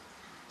again.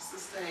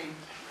 Sustained.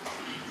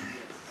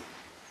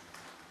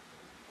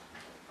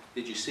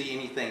 Did you see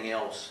anything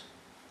else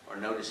or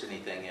notice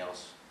anything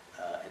else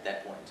at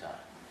that point in time?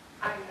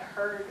 I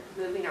heard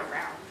moving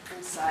around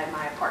inside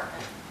my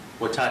apartment.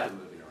 What type of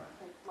moving around?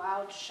 Like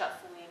loud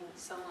shuffling,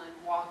 someone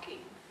walking.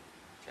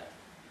 Okay.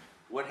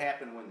 What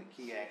happened when the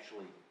key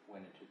actually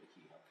went into the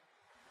keyhole?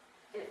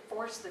 It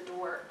forced the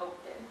door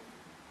open.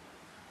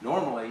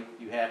 Normally,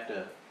 you have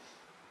to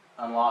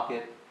unlock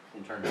it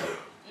and turn it over.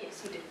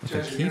 Yes, you did.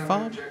 Judge, key again, I'm fob?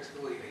 going to object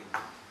to the leading.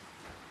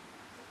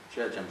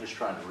 Judge, I'm just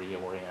trying to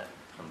reorient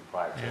from the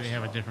prior Maybe they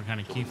have a testimony different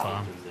kind of so key we can get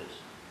fob. through this.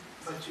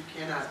 But you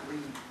cannot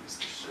lead,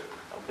 Mr. Sugar.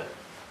 Okay.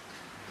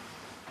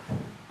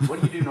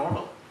 What do you do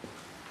normally?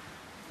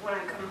 When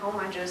I come home,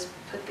 I just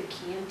put the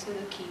key into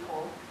the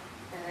keyhole,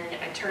 and then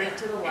I turn it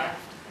to the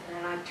left, and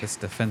then I This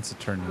defense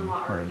attorney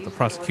unlock or use the door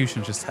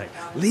prosecution's to just go like,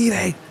 down.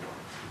 lead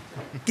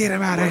get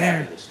him out of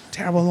here.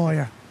 Terrible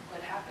lawyer.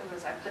 What happened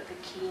was I put the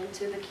key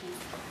into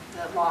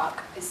the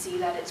lock. I see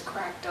that it's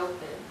cracked open,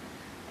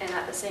 and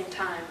at the same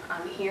time,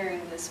 I'm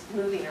hearing this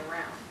moving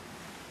around.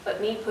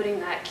 But me putting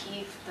the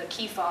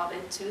key fob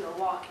into the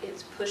lock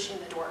is pushing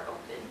the door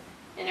open,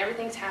 and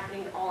everything's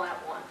happening all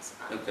at once.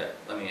 Okay,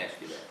 let me ask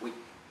you that.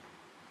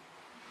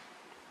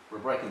 We're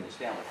breaking this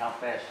down, but how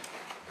fast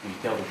can you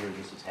tell the jury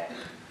this is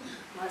happening?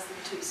 Less than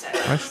 2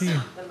 seconds. Why's she-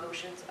 The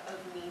motions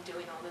of me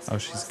doing all this. Oh, in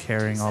she's less than 2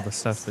 carrying all the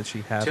seconds. stuff that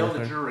she had Tell with the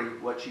her. jury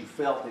what you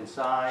felt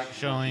inside. what you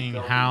Showing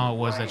felt in how your it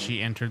was that brain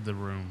she entered the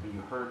room. When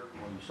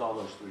you saw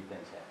those three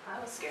things happen. I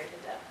was scared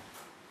to death.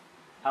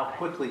 How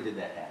quickly did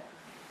that happen?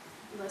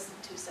 Less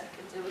than 2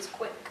 seconds. It was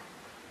quick.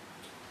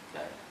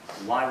 Okay.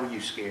 Why were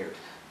you scared?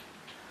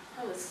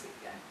 I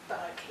thought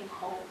I came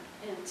home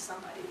and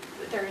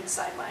they're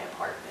inside my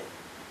apartment.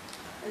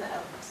 And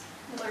that was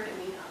alerted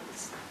me on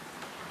this.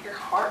 Your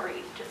heart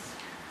rate just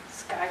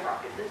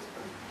skyrocketed. This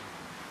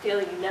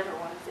feeling you never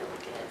want to feel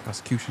again.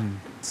 Prosecution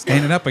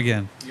standing up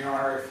again. Your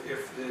Honor,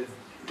 if the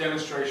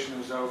demonstration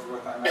is over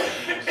with, I'm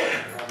asking this,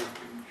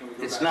 can we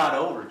go It's back? not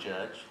over,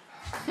 Judge.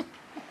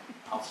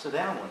 I'll sit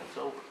down when it's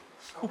over.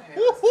 Okay,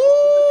 let's go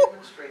to the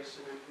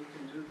demonstration and we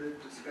can do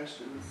the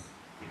discussions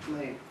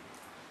later.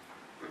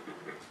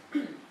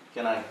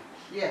 Can I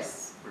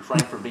Yes, refrain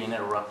from being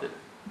interrupted?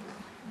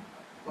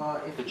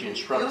 well, if Could you he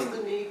instruct feels him?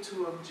 the need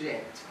to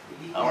object,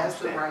 he I has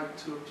the understand. right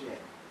to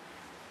object.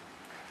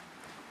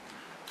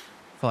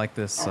 I feel like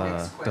this Our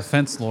next question,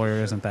 defense Mr. lawyer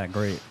Sherman. isn't that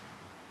great.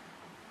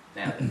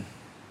 Now,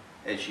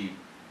 as you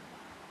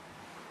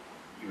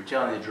were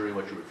telling the jury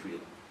what you were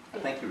feeling, I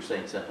think you were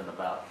saying something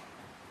about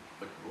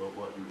what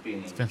you were feeling.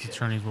 in your Defense chest.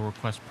 attorneys will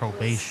request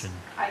probation.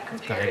 I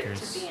compared it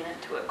Geiger's to being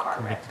into a car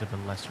wreck. Convicted of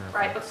a lesser offense.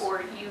 Right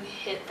before you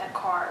hit that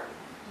car,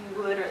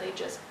 you literally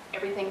just,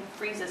 everything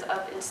freezes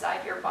up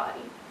inside your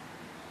body.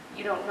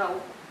 You don't know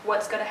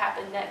what's going to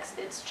happen next.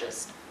 It's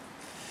just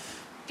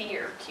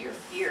fear, pure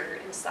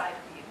fear inside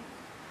of you.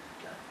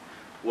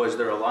 Was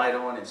there a light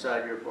on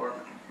inside your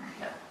apartment?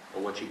 No,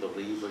 Or what you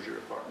believe was your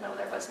apartment? no,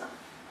 there was not.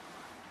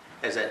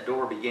 As that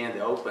door began to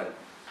open,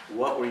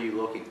 what were you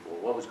looking for?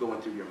 What was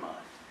going through your mind?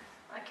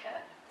 My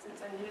cat, since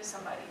I knew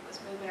somebody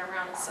was moving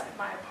around inside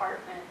my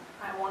apartment,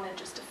 I wanted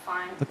just to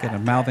find Look that at her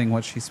mouthing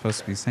what she's supposed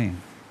to be saying.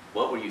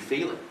 What were you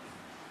feeling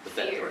with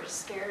that fear, threat?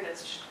 scared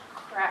as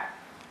crap.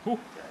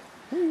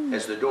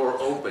 As the door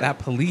opened, That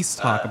police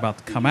talk about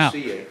to did come you out.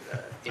 see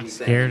anything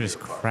Scared in as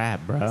your apartment?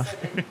 crap, bro.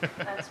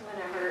 That's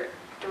whenever,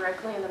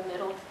 directly in the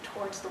middle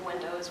towards the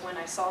window is when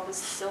I saw this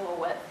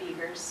silhouette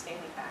figure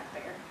standing back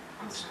there.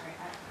 I'm sorry.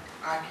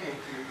 I can't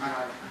hear you,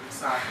 I'm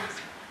sorry.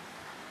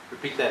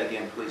 Repeat that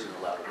again, please, in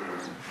a louder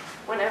voice.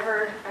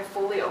 Whenever I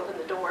fully opened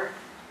the door,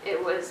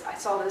 I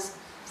saw this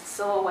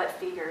silhouette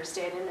figure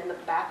standing in the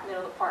back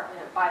middle of the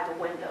apartment by the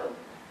window.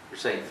 You're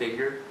saying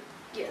figure?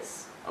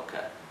 Yes.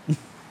 Okay.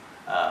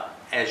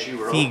 As you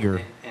were Figure.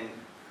 opening, and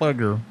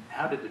Plugger.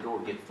 how did the door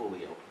get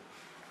fully open?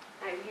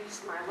 I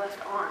used my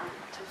left arm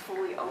to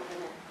fully open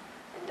it.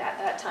 And at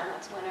that time,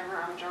 that's whenever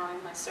I'm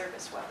drawing my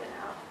service weapon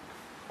out.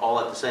 All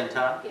at the same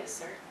time? Yes,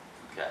 sir.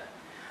 Okay.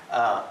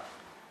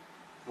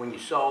 When you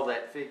saw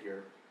that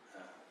figure,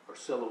 or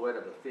silhouette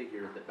of a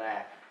figure at the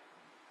back,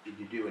 did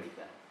you do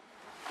anything?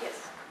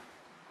 Yes.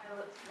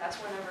 That's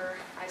whenever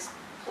I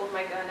pulled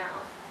my gun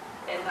out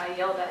and I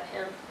yelled at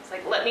him. It's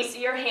like, let me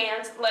see your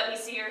hands, let me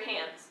see your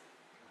hands.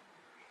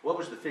 What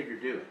was the figure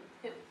doing?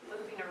 It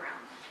moving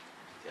around.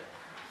 Okay.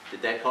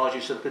 Did that cause you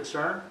some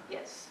concern?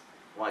 Yes.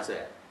 Why is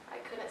that? I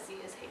couldn't see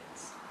his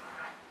hands.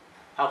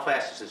 How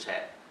fast is this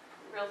happen?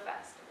 Real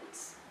fast.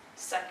 It's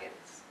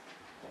seconds.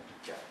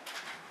 Okay.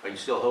 Are you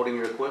still holding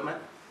your equipment?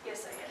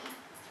 Yes,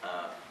 I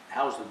am.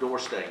 How's the door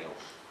staying open?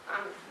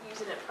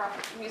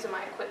 I'm using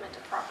my equipment to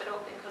prop it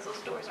open because those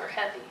doors are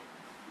heavy.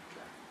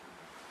 Okay.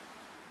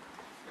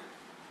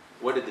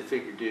 What did the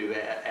figure do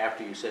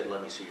after you said,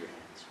 let me see your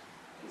hands?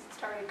 He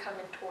started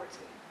coming towards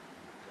me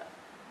Okay.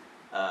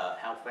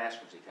 How fast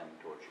was he coming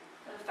towards you?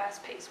 at a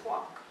fast-paced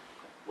walk.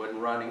 Wasn't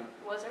running?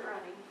 Wasn't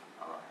running.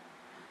 All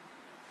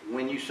right.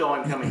 When you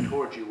saw him coming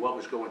towards you, what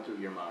was going through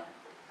your mind?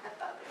 I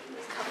thought that he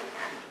was coming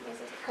at me.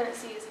 Since I couldn't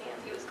see his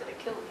hands, he was going to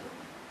kill me.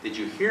 Did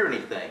you hear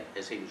anything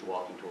as he was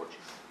walking towards you?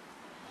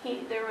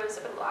 There was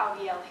a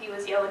loud yell. He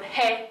was yelling,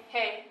 hey,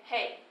 hey,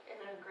 hey,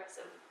 in an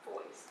aggressive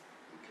voice.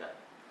 Okay.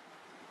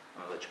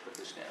 I'm gonna let you put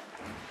this down.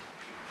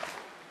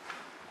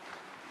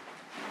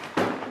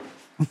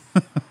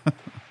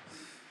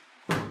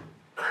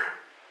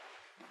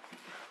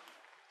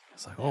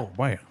 It's like, oh,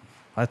 wow.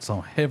 That's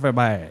some heavy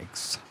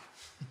bags.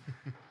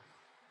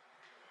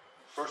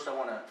 First, I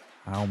want to.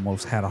 I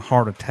almost had a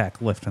heart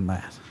attack lifting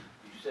that.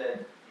 You said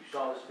you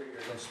saw this figure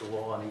against the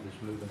wall and he was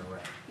moving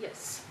around.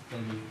 Yes. Can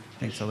you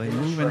Think so just they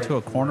move illustrate into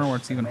a for corner us where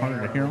it's even the harder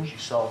manner to hear in which them?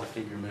 You saw the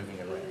figure moving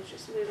He around. was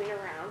just moving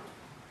around,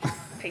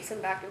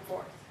 pacing back and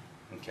forth.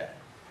 Okay.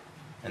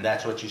 And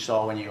that's what you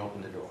saw when you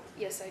opened the door.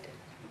 Yes, I did.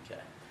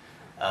 Okay.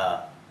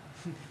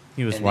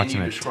 He was And then watching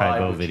you a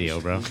describe Tybo what video,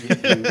 you- bro.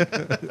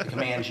 the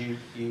commands you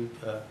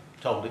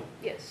told him.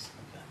 Yes.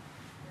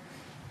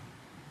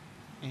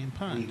 Okay. And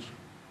punch.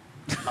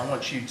 I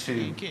want you to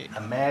And kick.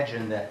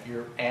 imagine that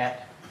you're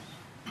at.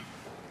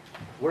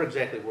 Where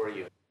exactly were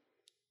you?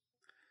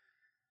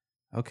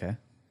 Okay.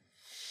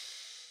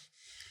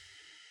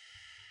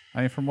 I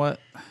mean, from what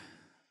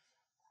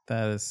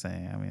that is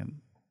saying, I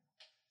mean,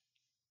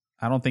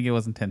 I don't think it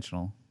was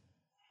intentional,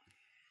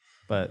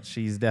 but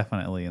she's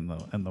definitely in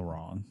the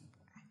wrong.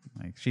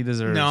 Like, she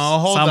deserves No,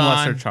 hold some on.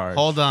 lesser charge.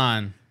 Hold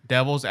on.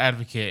 Devil's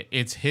advocate.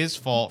 It's his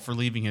fault for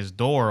leaving his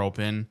door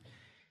open.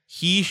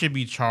 He should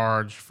be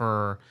charged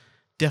for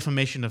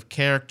defamation of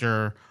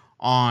character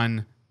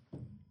on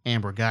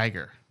Amber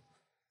Geiger.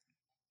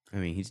 I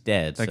mean, he's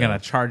dead. They're so. gonna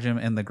charge him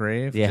in the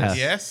grave. Yeah.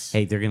 Yes.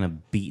 Hey, they're gonna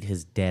beat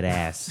his dead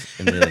ass.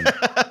 And then,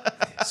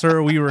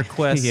 Sir, we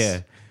request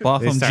yeah.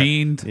 Botham They start-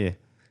 Jean Yeah.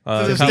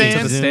 To the come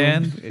to the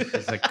stand? stand. It's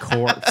just a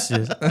corpse.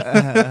 Just,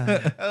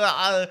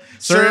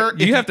 Sir,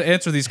 you have to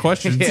answer these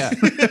questions. yeah.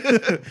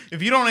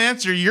 If you don't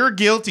answer, you're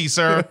guilty,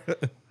 sir.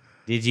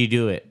 Did you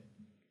do it?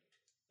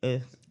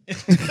 He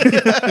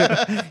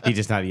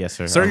just nodded yes,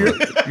 sir. Sir,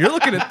 you're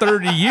looking at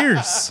 30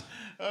 years.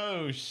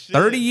 Oh shit.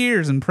 30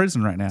 years in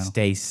prison right now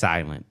Stay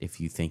silent if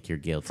you think you're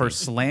guilty. for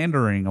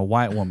slandering a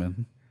white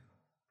woman.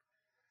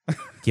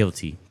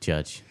 Guilty,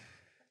 Judge.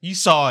 You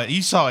saw it.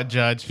 You saw it,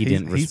 Judge. He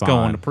didn't He's respond.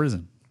 going to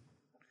prison.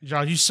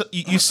 Judge,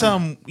 you saw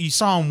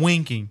him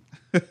winking.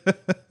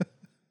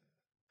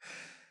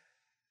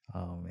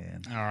 Oh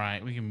man. All right,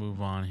 we can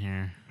move on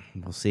here.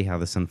 We'll see how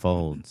this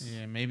unfolds.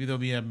 Yeah, maybe there'll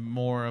be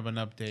more of an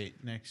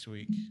update next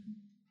week.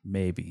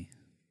 Maybe.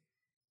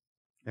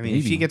 I mean,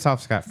 if she gets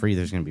off scot-free,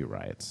 there's going to be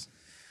riots.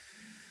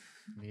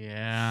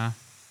 Yeah.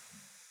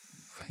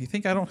 You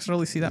think I don't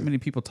really see that many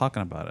people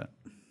talking about it?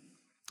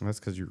 That's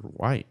because you're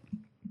white.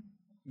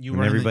 You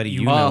And run everybody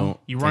you you know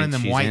you run in thinks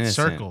them she's white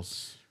innocent.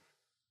 circles.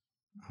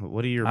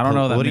 What do your I don't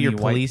know that what do your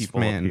many white people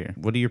up policeman here.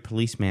 what do your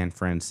policeman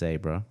friends say,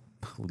 bro?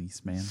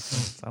 Policeman.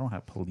 I don't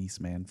have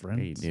policeman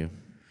friends. Yeah, you do.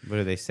 What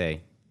do they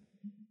say?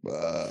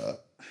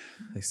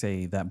 They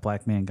say that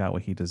black man got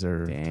what he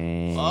deserved.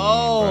 Dang.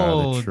 Oh,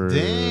 bro, the truth.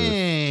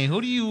 dang. Who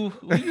are you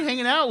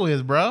hanging out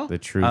with, bro? The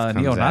truth comes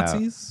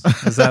Neo-Nazis?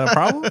 Is that a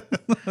problem?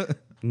 out.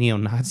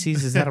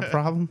 Neo-Nazis? Is that a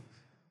problem?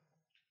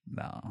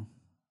 No.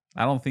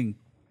 I don't think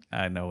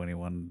I know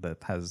anyone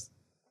that has...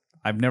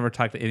 I've never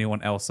talked to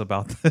anyone else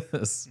about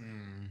this.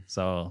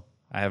 So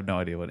I have no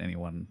idea what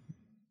anyone...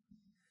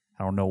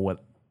 I don't know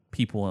what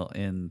people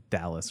in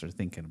Dallas are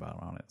thinking about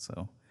on it.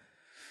 So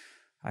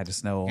I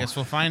just know... Guess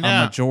we'll find a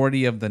out.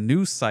 majority of the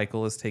news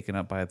cycle is taken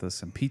up by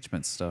this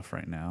impeachment stuff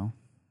right now.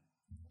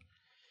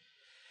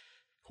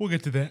 We'll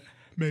get to that,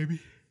 maybe.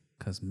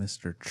 Because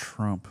Mr.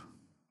 Trump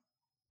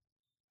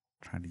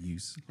trying to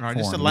use All right,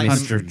 just to foreign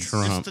lighten countries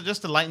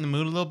just to lighten the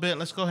mood a little bit,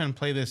 let's go ahead and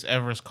play this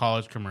Everest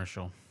College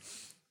commercial.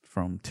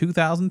 from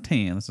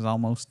 2010. This is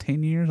almost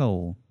 10 years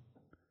old.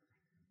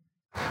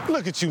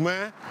 Look at you,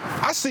 man.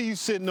 I see you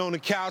sitting on the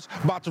couch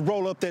about to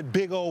roll up that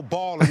big old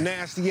ball of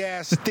nasty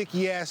ass,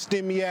 sticky ass,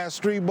 stimmy ass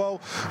Strebo.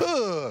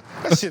 Ugh,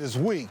 that shit is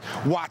weak.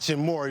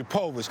 Watching Maury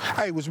Povich.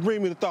 Hey, which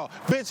bring me to thought.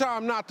 Bitch,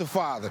 I'm not the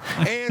father.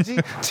 Angie,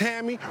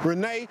 Tammy,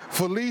 Renee,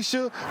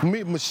 Felicia,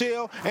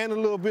 Michelle, and the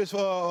little bitch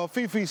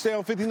Fifi,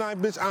 759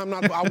 bitch. I'm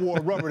not. I wore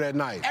rubber that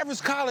night.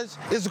 Everest College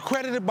is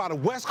accredited by the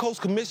West Coast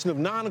Commission of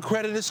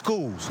Non-Accredited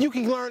Schools. You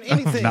can learn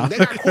anything. They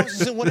got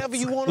courses in whatever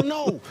you want to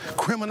know.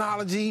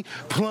 Criminology,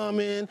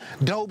 plumbing,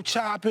 dope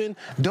chopping,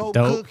 dope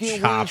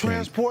cooking, weed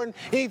transporting,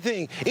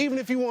 anything. Even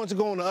if you want to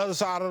go on the other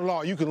side of the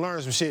law, you can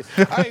learn some shit.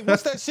 Hey,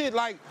 what's that shit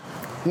like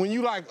when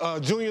you like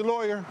junior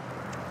lawyer?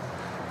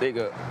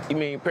 Nigga, you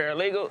mean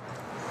paralegal?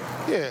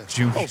 Yeah.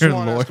 Junior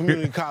smart lawyer. ass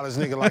community college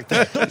nigga like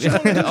that. Don't you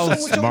want to do Oh, something with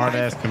your smart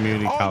life? ass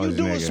community All college you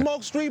do nigga. is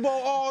smoke Strebo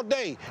all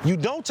day. You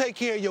don't take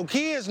care of your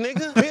kids,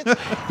 nigga.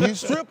 Bitch, you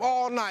strip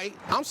all night.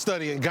 I'm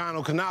studying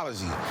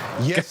gyneconology.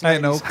 Yes,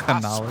 ladies,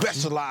 I Gyneconology.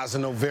 specialize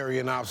in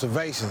ovarian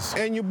observations.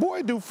 And your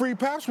boy do free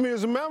pap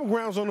smears and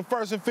mammograms on the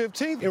 1st and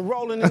 15th.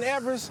 Enrolling in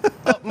Everest,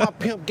 up my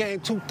pimp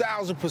game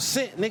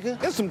 2,000%, nigga.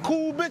 There's some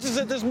cool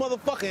bitches at this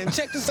motherfucker, and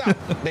check this out.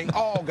 They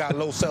all got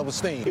low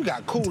self-esteem. You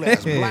got cool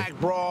ass black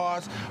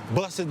bras,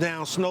 busted down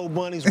snow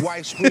bunnies,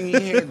 white stringy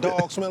hair,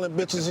 dog smelling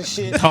bitches and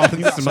shit. Dog You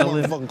got some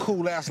smelling. motherfucking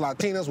cool ass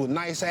Latinas with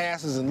nice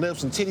asses and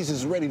lips and titties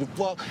is ready to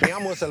fuck. Y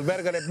amo es el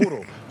verga de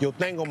puro. Yo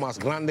tengo más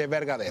grande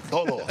verga de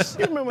todos.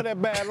 You remember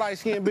that bad light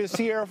skinned bitch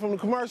Sierra from the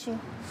commercial?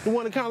 The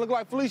one that kind of looked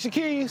like Felicia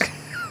Keys?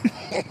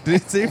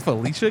 Did it say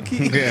Felicia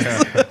Keys?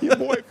 Yeah. Your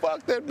boy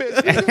fucked that bitch.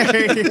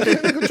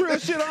 Nigga, real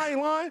shit, I ain't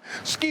lying.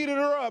 Skeeted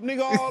her up,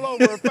 nigga, all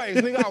over her face.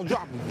 Nigga, I was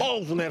dropping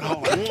balls on that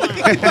hoe.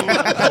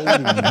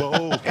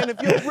 And if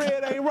your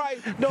bread ain't right,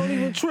 don't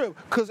even trip.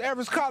 Cause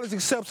Everest College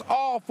accepts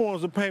all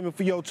forms of payment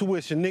for your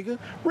tuition, nigga.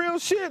 Real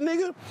shit,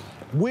 nigga.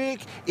 WIC,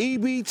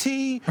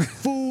 EBT,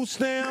 food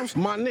stamps.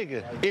 My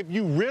nigga, if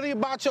you really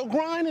about your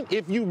grinding,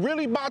 if you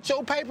really about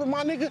your paper,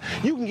 my nigga,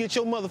 you can get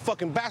your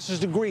motherfucking bachelor's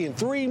degree in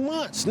 3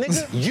 months,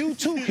 nigga. You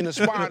too can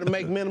aspire to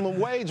make minimum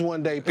wage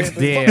one day, pimpin'.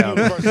 Damn.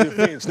 Fuck University of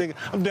Phoenix, nigga.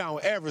 I'm down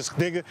with Everest,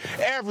 nigga.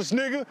 Everest,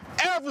 nigga.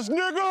 Everest,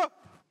 nigga.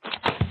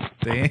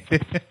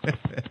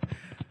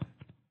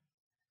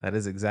 That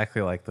is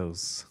exactly like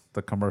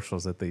the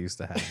commercials that they used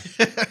to have.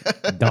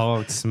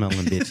 Dog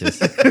smelling bitches.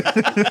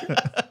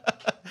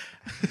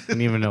 I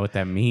don't even know what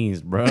that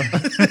means, bro.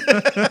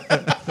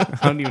 I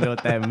don't even know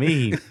what that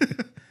means.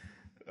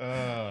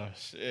 Oh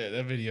shit,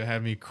 that video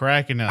had me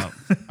cracking up.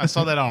 I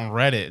saw that on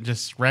Reddit.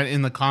 Just right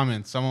in the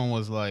comments, someone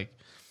was like,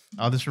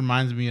 "Oh, this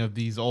reminds me of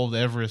these old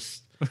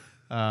Everest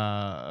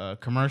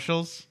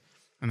commercials."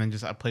 And then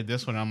I played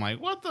this one. And I'm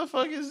like, "What the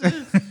fuck is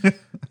this?"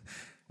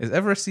 Is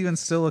Everest even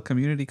still a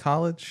community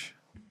college?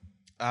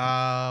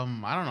 I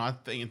don't know. I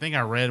think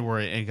I read where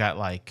it got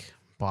like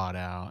bought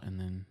out, and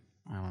then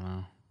I don't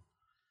know.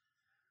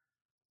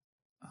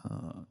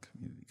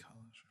 Community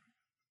college.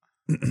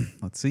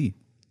 Let's see.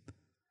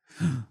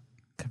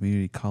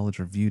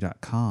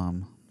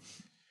 CommunityCollegeReview.com.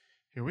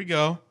 Here we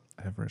go.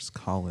 Everest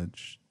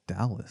College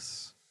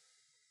Dallas.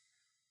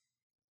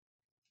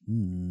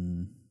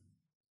 Not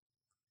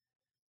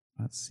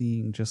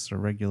seeing just a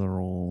regular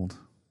old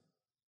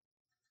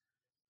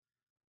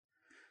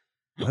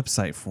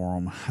website for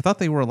them. I thought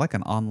they were like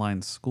an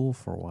online school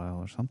for a while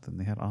or something.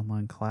 They had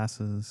online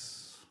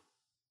classes.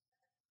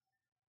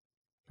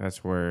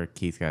 That's where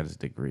Keith got his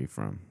degree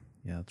from.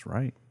 Yeah, that's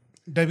right.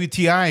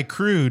 WTI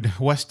Crude,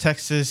 West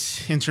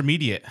Texas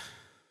Intermediate.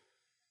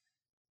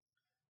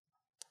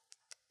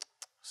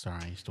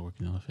 Sorry, I used to work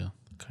in the oil field.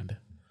 Kind of.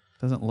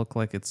 Doesn't look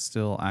like it's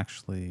still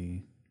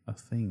actually a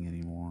thing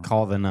anymore.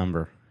 Call the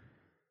number.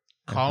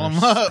 Call them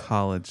Everest up.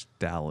 College,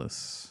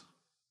 Dallas.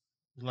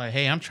 Like,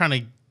 hey, I'm trying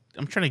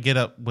to get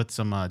up with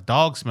some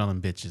dog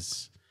smelling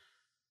bitches.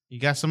 You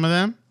got some of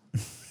them?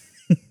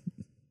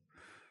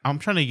 I'm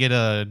trying to get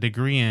a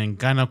degree in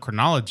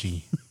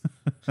gynecologgy.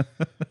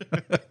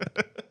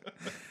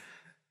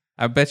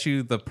 I bet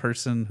you the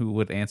person who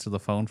would answer the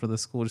phone for the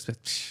school just be,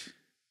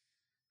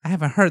 I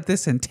haven't heard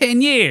this in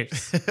 10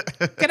 years.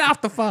 Get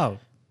off the phone.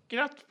 Get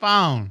off the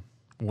phone.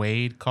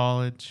 Wade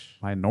College.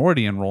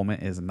 Minority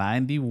enrollment is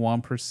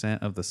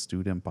 91% of the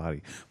student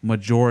body.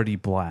 Majority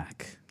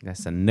black.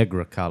 That's a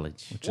Negro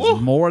college. Which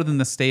is more than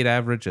the state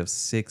average of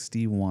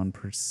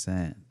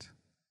 61%.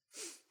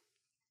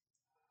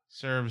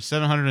 Serves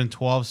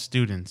 712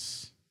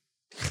 students.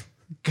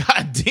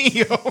 God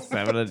damn.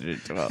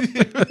 712.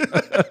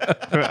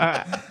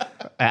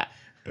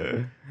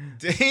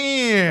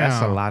 Damn.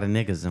 That's a lot of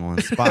niggas in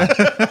one spot.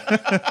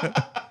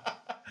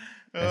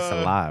 That's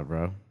a lot,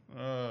 bro.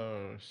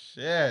 Oh,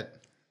 shit.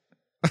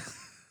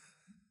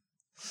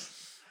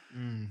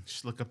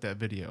 Just look up that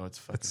video. It's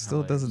fucking It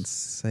still hilarious. doesn't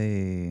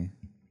say.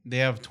 They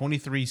have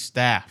 23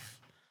 staff.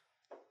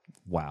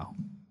 Wow.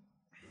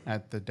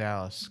 At the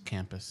Dallas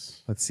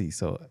campus. Let's see.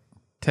 So,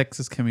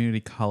 Texas Community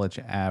College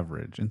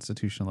average,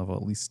 institution level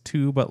at least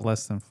 2, but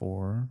less than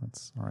 4.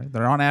 That's all right.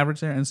 They're on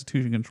average there.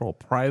 Institution control,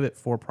 private,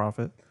 for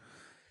profit.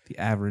 The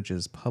average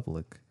is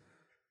public.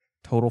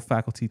 Total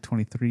faculty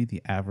 23.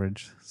 The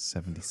average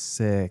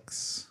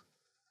 76.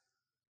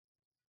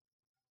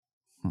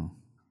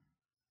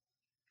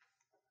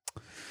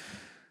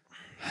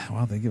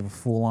 Well, they give a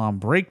full-on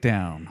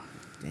breakdown.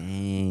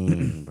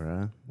 Dang,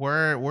 bro.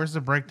 Where's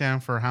the breakdown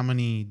for how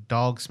many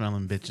dog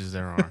smelling bitches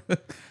there are?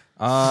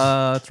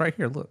 It's right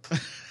here. Look.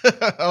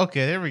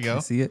 Okay, there we go.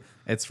 You see it?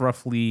 It's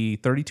roughly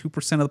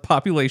 32% of the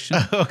population.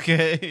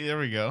 Okay, there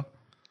we go.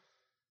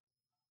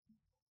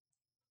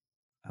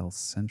 El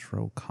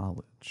Centro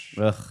College.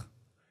 Ugh.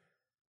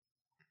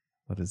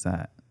 What is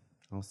that?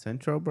 El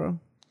Centro, bro?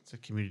 It's a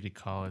community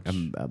college.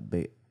 A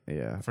bit,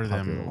 yeah. For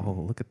them. Oh,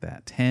 look at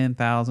that.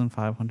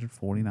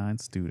 10,549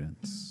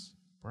 students.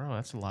 Bro,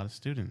 that's a lot of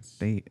students.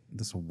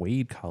 This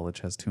Wade College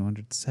has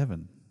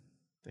 207.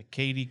 The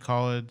Katy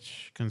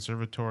College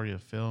Conservatory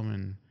of Film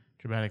and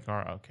Dramatic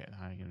Art. Okay,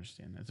 I can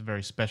understand that. It's a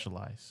very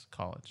specialized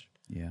college.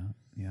 Yeah.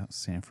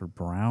 Sanford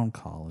Brown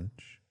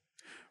College.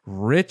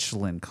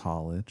 Richland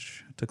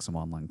College. I took some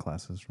online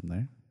classes from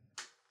there.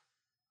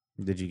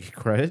 Did you get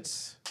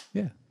credits?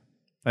 Yeah.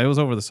 It was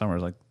over the summer,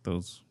 like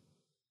those,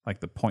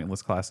 like the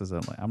pointless classes.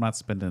 I'm not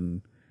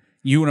spending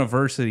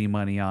university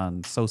money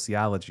on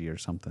sociology or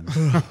something.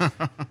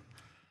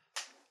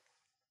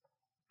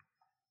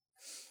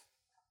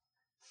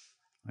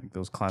 Like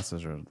those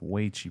classes are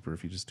way cheaper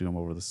if you just do them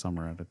over the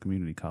summer at a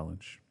community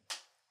college.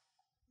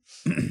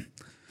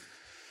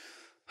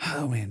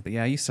 Oh man, but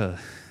yeah,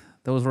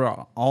 those were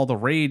all the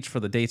rage for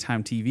the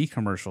daytime TV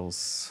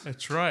commercials.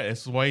 That's right.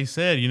 That's why he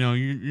said,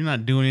 you're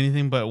not doing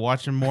anything but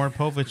watching Maury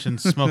Povich and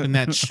smoking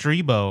that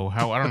Strebo.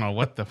 I don't know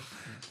what the.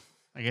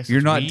 I guess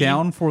You're not weed?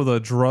 down for the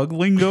drug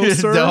lingo,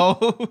 sir. No.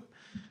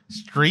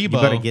 Strebo. You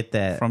better get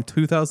that from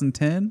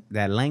 2010.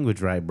 That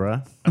language right,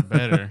 bro. I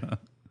better.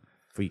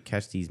 Before you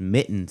catch these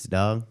mittens,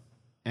 dog.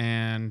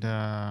 And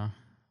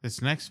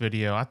this next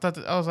video, I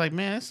was like,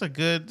 man, it's a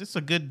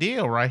good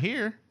deal right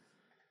here.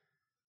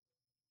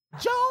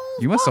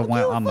 You must have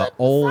went on the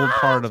old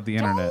part of the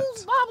internet.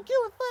 Barbecue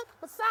and foot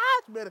massage.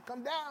 You better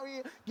come down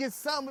here, get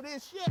some of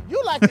this shit.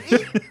 You like to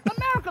eat.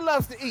 America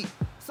loves to eat.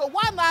 So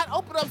why not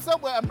open up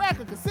somewhere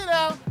America can sit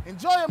down,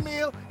 enjoy a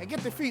meal, and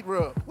get their feet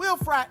rubbed? We'll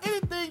fry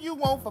anything you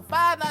want for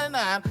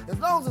 $5.99. As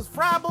long as it's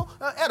friable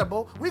or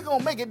edible, we're going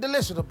to make it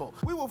deliciable.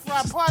 We will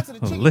fry parts of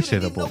the chicken you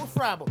didn't even know was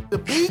friable. The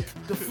beak,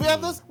 the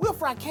feathers, we'll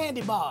fry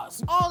candy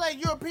bars. All that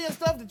European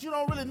stuff that you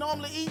don't really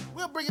normally eat,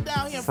 we'll bring it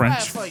down here and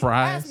French fry it for you.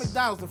 fries. Ask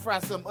McDonald's to fry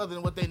something other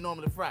than what they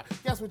normally fry.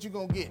 Guess what you're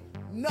going to get?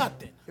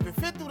 Nothing. If it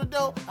fit through the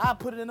dough, I'll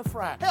put it in the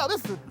fryer. Hell,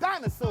 this is a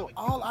dinosaur.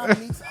 All our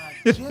meats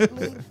are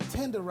gently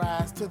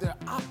tenderized to their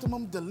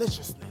optimum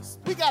deliciousness.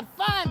 We got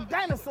fine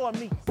dinosaur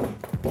meat.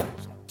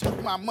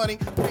 Took my money,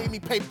 made me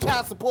pay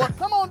child support.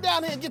 Come on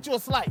down here and get you a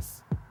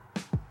slice.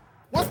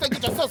 Once they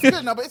get your social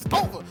security number, it's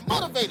over.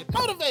 Motivated.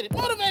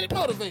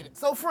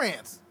 So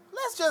friends,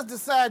 let's just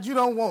decide you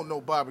don't want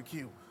no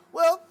barbecue.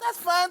 Well, that's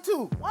fine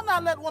too. Why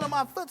not let one of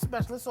my foot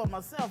specialists or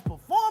myself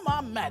perform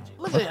our magic?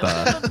 Look at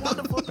that. Look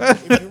wonderful.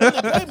 If you really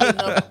pay me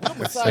enough, we'll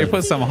massage They your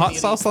put feet some with hot me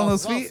and sauce on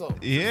these those feet? also.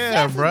 Yeah,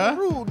 That's bruh. the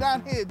rule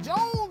down here,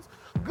 Jones.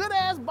 good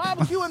ass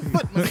barbecue and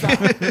foot massage.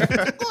 Go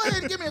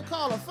ahead and give me a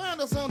call or find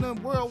us on the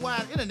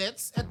worldwide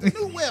internets at the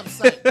new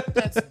website.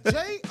 That's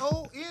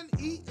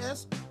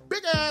JONES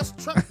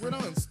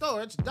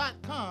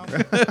bigasstruckrentalstorage.com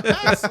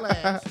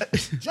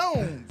 /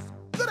 Jones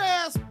good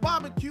ass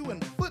barbecue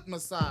and foot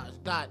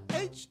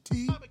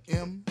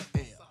massage.html.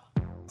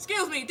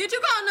 Excuse me, did you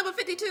call number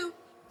 52?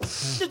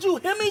 Did you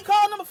hear me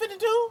call number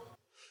 52?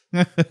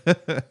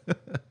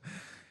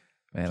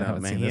 Man, I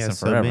haven't Man, seen he this in has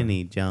so forever.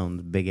 many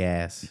Jones big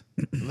ass.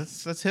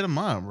 Let's hit him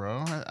up,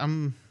 bro.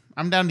 I'm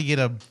down to get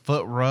a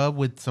foot rub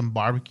with some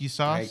barbecue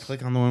sauce. Hey,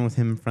 click on the one with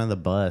him in front of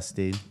the bus,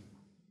 dude.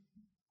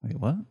 Wait,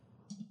 what?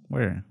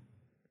 Where?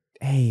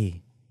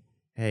 Hey,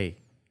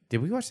 did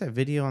we watch that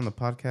video on the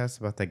podcast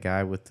about that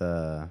guy with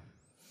the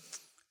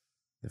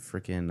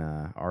freaking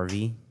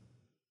RV?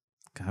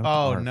 Guy with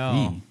Oh, the no.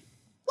 RV.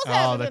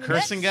 Oh, the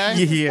cursing guy?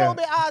 Yeah.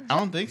 I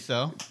don't think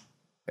so.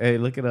 Hey,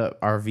 look it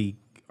up. RV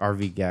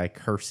guy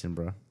cursing,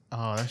 bro.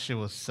 Oh, that shit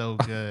was so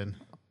good.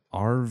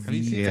 RV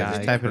Yeah, guy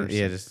just type it. cursing.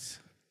 Yeah, just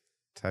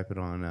type it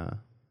on.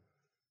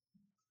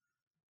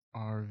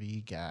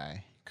 RV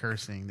guy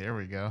cursing. There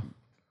we go.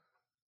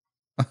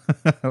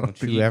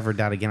 Don't you ever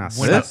doubt again? I'll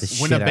slap the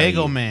shit out of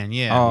Winnebago you. man.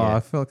 Yeah. Oh, Yeah. I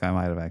feel like I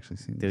might have actually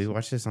seen Did this. we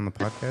watch this on the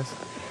podcast?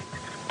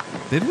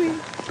 Did we?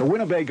 The I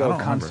Winnebago don't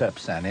remember.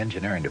 Concepts and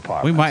Engineering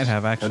Department. We might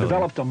have, actually.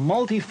 Developed a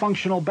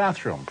multifunctional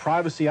bathroom.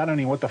 Privacy, I don't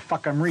even know what the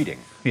fuck I'm reading.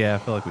 Yeah, I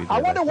feel like we did. I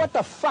wonder actually. what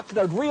the fuck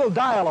the real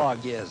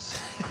dialogue is.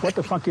 What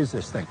the fuck is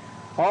this thing?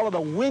 All of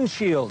the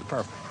windshield,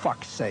 for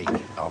fuck's sake.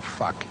 Oh,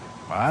 fuck.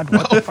 What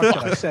the fuck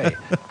did I say?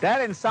 That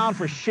didn't sound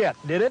for shit,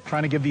 did it?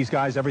 Trying to give these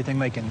guys everything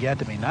they can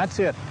get. I mean, that's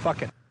it.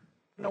 Fuck it. I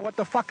don't know what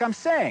the fuck I'm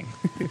saying.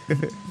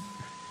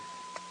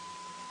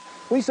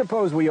 We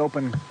suppose we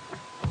open...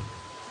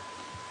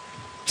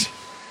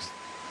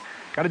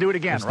 Got to do it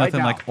again, There's right nothing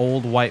now. like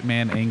old white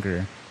man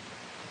anger.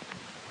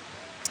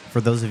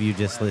 For those of you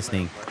just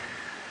listening,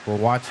 we're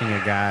watching a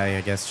guy,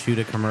 I guess, shoot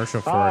a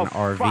commercial for Oh, an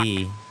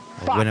RV,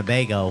 fuck. a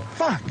Winnebago,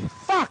 Fuck!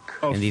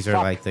 and these are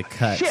fuck. like the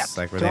cuts, Shit.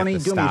 like where Tony, they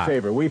have to do me a stop.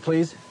 favor, will you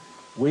please?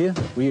 Will you?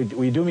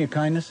 Will you do me a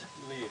kindness?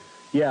 Leave.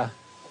 Yeah.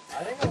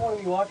 I think I want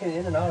to be walking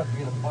in and out if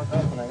you're going to fuck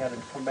up and I got to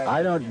come back.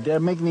 I don't.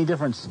 That make any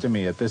difference to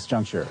me at this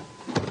juncture.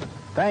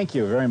 Thank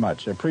you very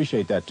much. I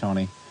appreciate that,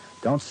 Tony.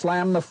 Don't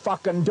slam the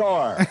fucking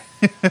door.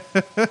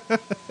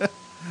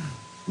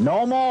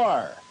 No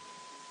more.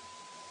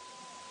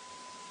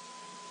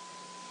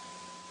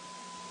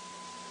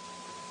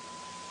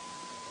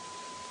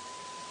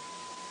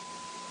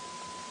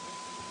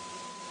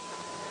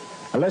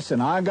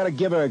 Listen, I've got to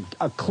give a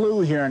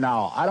clue here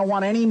now. I don't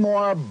want any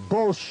more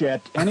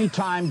bullshit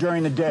anytime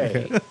during the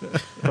day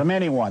from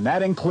anyone.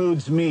 That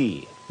includes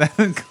me. That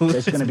includes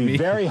It's going to be me.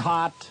 very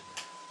hot.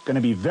 Going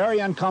to be very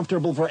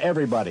uncomfortable for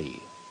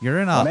everybody. You're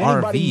in From a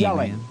anybody RV,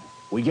 yelling. man.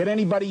 We get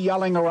anybody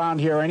yelling around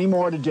here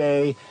anymore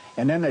today,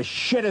 and then the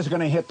shit is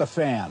going to hit the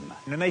fan.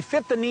 And they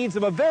fit the needs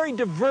of a very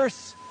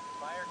diverse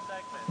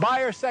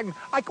buyer segment.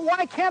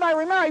 Why can't I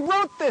remember? I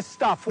wrote this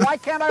stuff. Why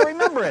can't I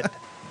remember it?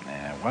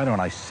 Man, why don't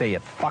I say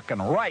it fucking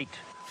right?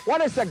 What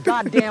does the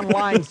goddamn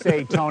line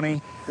say,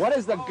 Tony? What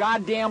is the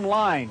goddamn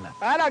line?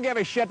 I don't give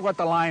a shit what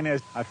the line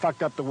is. I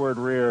fucked up the word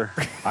rear.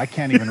 I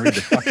can't even read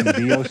the fucking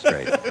BO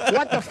straight.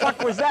 What the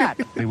fuck was that?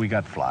 We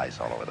got flies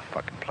all over the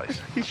fucking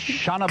place.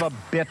 Son of a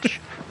bitch.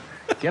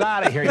 Get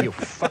out of here, you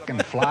fucking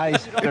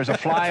flies. There's a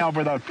fly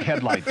over the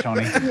headlight,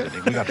 Tony.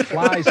 We got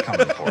flies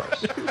coming for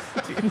us.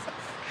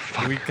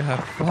 We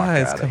got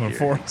flies outta coming here.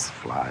 for us.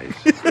 Flies.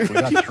 We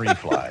got 3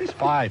 flies,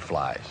 5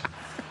 flies.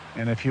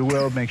 And if you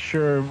will, make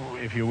sure,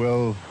 if you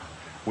will,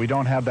 we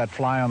don't have that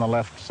fly on the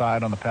left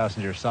side on the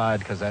passenger side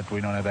because we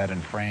don't have that in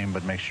frame,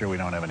 but make sure we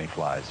don't have any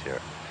flies here.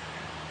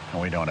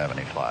 And we don't have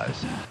any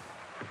flies.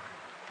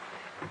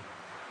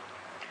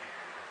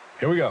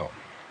 Here we go.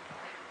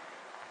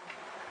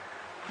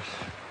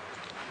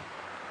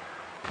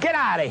 Get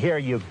out of here,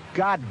 you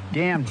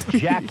goddamn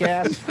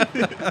jackass.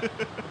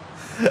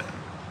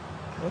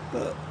 What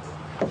the?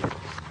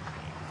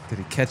 Did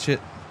he catch it?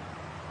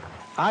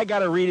 I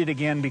gotta read it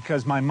again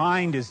because my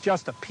mind is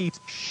just a piece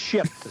of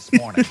shit this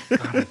morning.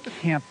 God, I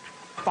can't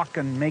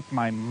fucking make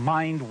my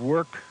mind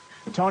work.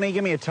 Tony,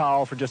 give me a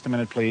towel for just a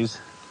minute, please.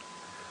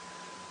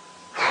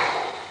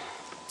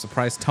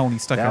 Surprised Tony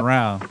stuck That-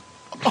 around.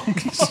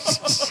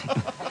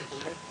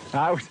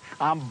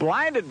 I'm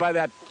blinded by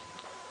that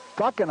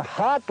fucking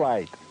hot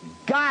light.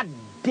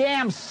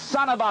 Goddamn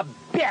son of a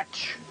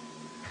bitch!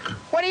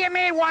 What do you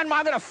mean one?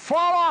 I'm gonna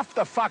fall off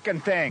the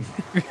fucking thing.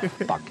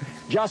 Fuck.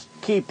 Just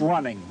keep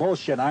running.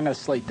 Bullshit. I'm gonna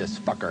slate this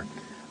fucker.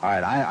 All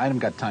right, I haven't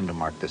got time to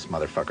mark this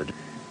motherfucker.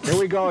 Here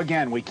we go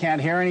again. We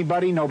can't hear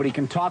anybody. Nobody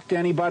can talk to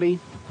anybody.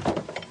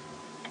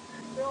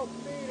 Still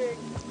feeding.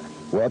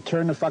 Well,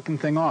 turn the fucking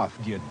thing off,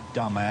 you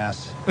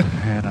dumbass.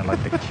 Man, I'd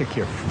like to kick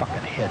your fucking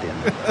head in.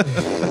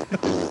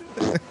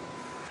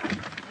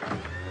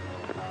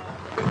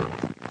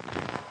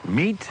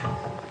 Meet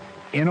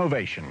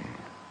innovation.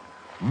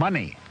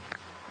 Money.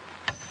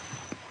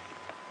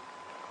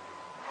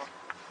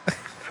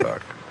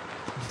 Fuck.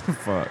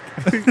 Fuck.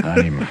 Not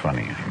even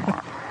funny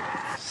anymore.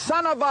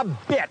 son of a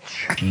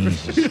bitch.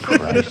 Jesus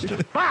Christ.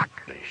 Fuck.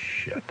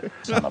 Shit.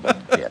 Son of a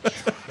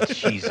bitch.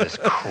 Jesus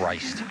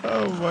Christ.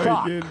 Oh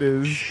my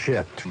goodness.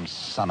 Shit.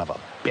 Son of a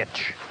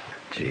bitch.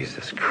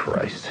 Jesus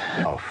Christ.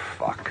 Oh,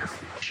 fuck.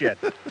 Shit.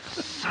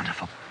 Son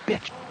of a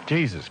bitch.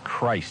 Jesus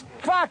Christ.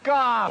 Fuck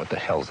off! What the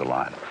hell's the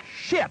line?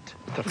 Shit!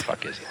 What the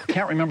fuck is it?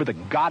 Can't remember the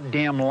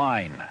goddamn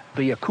line.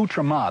 The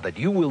accoutrement that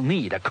you will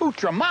need.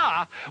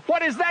 Accoutrement?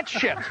 What is that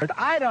shit?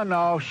 I don't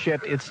know,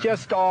 shit. It's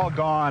just all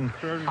gone.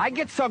 I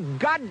get so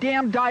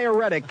goddamn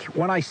diuretic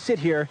when I sit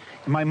here,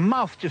 and my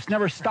mouth just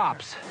never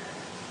stops.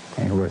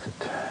 Ain't worth it.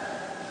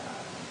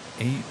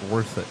 Ain't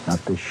worth it. Not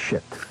this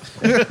shit.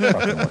 Ain't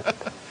fucking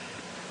worth it.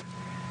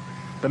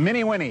 The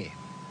Mini Winnie,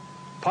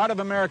 part of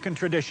American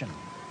tradition,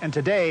 and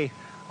today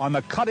on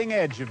the cutting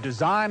edge of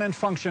design and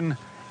function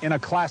in a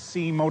Class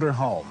C motor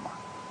home.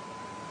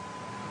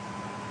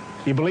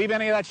 You believe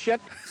any of that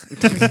shit?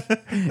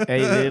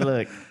 Hey,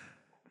 look.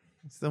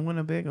 It's the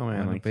Winnebago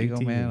Man on Winnebago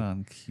QTV. Man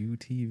on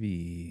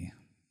QTV.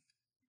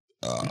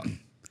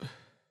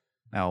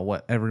 Now,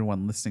 what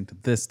everyone listening to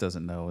this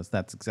doesn't know is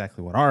that's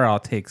exactly what our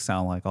outtakes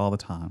sound like all the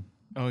time.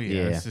 Oh,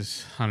 yeah. This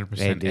is 100%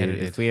 Hey, dude,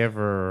 edited. if we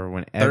ever,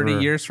 whenever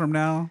 30 years from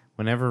now,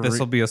 whenever this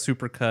will be a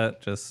super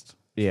cut. Just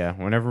yeah,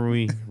 whenever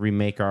we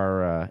remake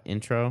our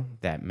intro,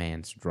 that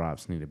man's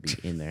drops need to be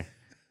in there.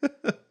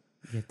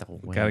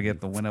 Gotta get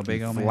the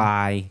Winnebago Man.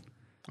 Fly.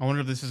 I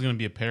wonder if this is going to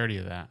be a parody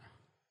of that.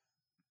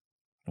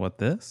 What,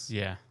 this?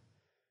 Yeah.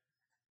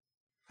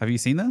 Have you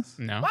seen this?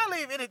 No. Why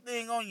leave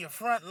anything on your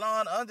front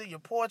lawn, under your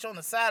porch, on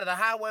the side of the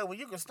highway when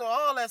you can store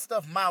all that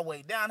stuff my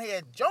way down here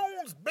at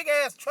Jones Big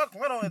Ass Truck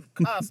Rental and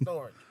Car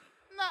Storage?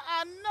 Now,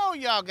 I know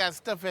y'all got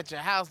stuff at your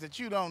house that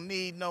you don't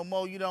need no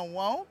more, you don't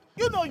want.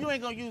 You know you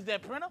ain't gonna use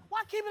that printer.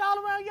 Why keep it all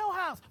around your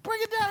house? Bring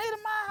it down here to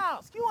my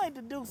house. You ain't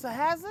the Dukes of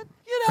Hazzard.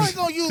 You know you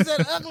gonna use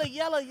that ugly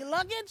yellow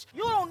luggage.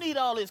 You don't need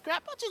all this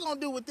crap. What you gonna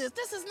do with this?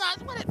 This is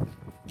not what it.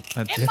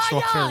 A In my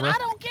dishwasher yard, rack? I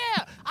don't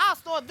care. I'll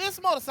store this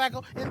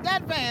motorcycle in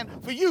that van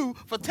for you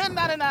for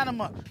 $10.99 a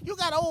month. You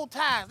got old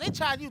tires. They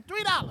charge you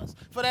 $3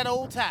 for that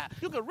old tire.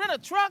 You can rent a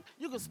truck.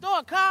 You can store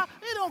a car.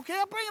 They don't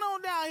care. Bring it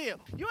on down here.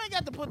 You ain't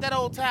got to put that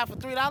old tire for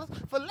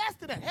 $3. For less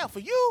than that. Hell, for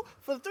you,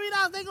 for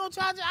 $3 they gonna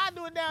charge you. I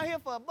do it down here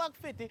for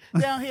 $1.50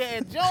 down here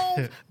at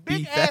Jones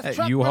Big Ass that,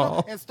 Truck U-Haul.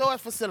 Rental and Storage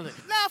Facility.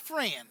 Now,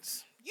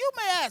 friends, you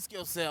may ask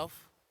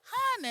yourself, how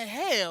in the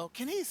hell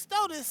can he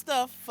store this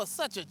stuff for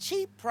such a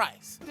cheap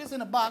price? This in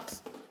a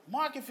box,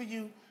 mark it for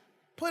you,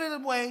 put it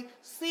away,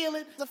 seal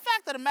it. The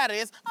fact of the matter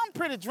is, I'm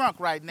pretty drunk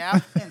right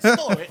now and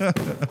store it.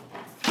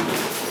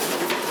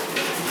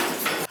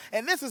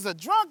 And this is a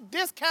drunk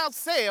discount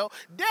sale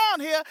down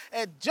here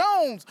at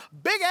Jones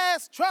Big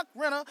Ass Truck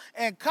Rental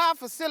and Car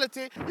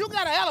Facility. You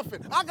got an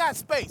elephant, I got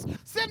space.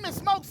 Send me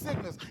smoke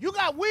signals. You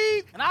got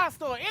weed, and I'll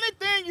store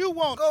anything you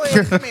want. Go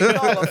ahead and give me a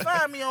call or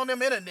find me on them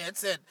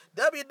internets at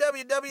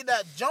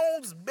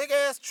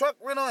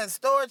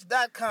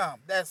www.jonesbigasstruckrentalstorage.com.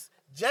 That's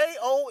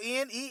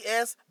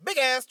JONES Big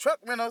Ass Truck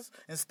Rentals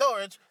and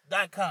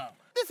Storage.com.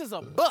 This is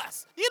a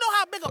bus. You know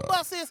how big a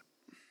bus is?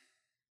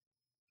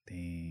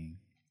 Dang.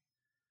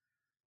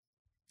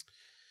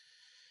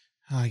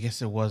 Oh, I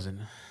guess it wasn't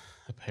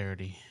a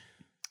parody.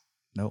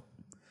 Nope.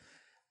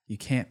 You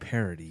can't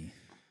parody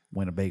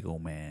Winnebago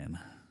Man.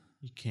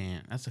 You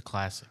can't. That's a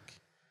classic.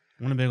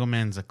 Winnebago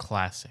Man's a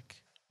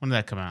classic. When did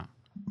that come out?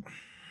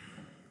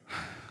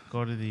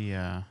 Go to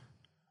the...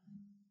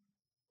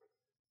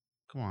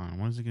 Come on.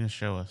 When is it going to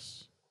show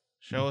us?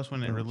 Show us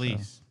when it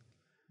released.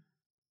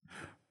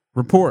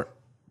 Report.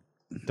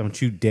 Don't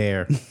you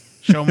dare.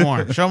 Show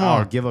more. Show more.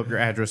 I'll give up your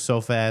address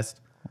so fast.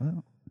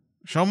 Well,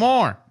 show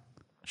more.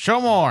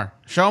 Show more.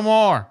 Show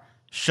more.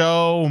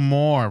 Show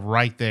more.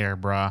 Right there,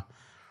 bruh.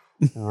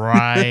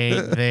 Right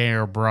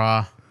there,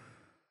 bruh.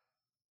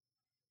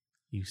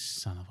 You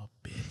son of a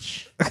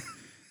bitch.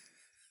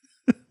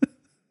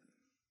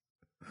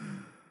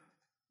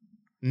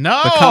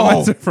 No. the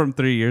comments are from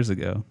 3 years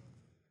ago.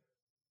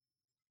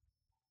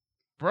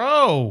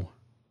 Bro.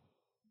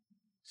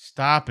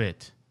 Stop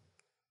it.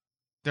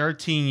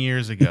 13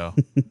 years ago.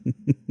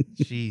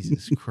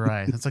 Jesus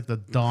Christ. That's like the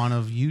dawn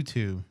of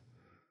YouTube.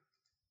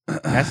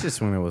 That's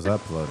just when it was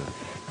uploaded.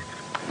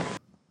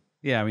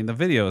 Yeah, I mean, the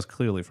video is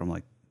clearly from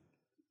like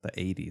the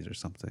 80s or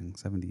something,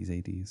 70s,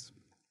 80s.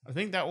 I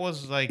think that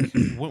was like,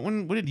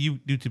 when did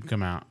YouTube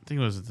come out? I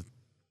think it was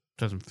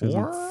 2004?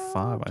 2005,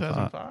 I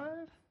thought. 2005?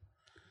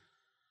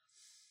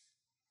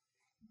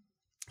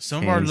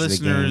 Some of our Changed the game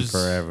listeners,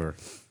 forever.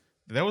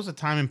 there was a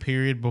time and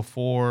period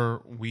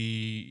before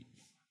we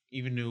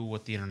even knew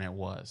what the internet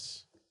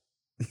was.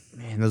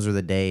 Man, those were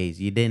the days.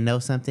 You didn't know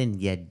something,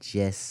 you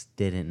just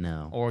didn't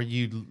know. Or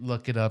you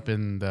look it up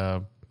in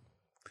the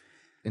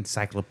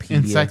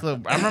encyclopedia. I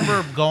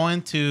remember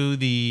going to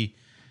the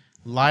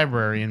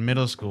library in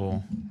middle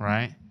school,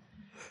 right?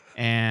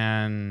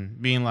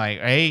 And being like,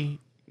 "Hey,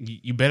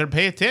 you better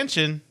pay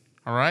attention,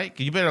 all right?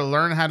 You better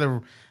learn how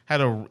to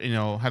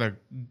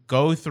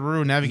go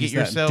through, navigate Use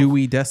that yourself.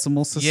 Dewey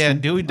Decimal System. Yeah,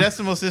 Dewey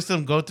Decimal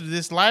System. Go through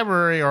this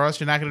library, or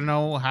else you're not going to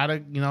know how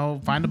to,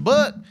 find a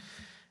book."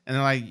 And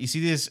they're like, you see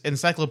this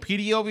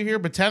encyclopedia over here,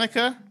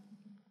 Britannica?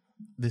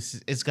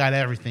 It's got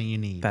everything you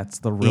need. That's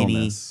the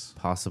realness.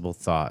 Any possible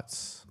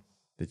thoughts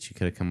that you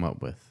could have come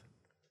up with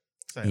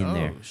It's like, in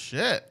there.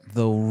 Shit.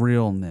 The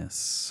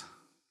realness.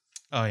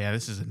 Oh, yeah,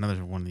 this is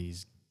another one of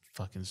these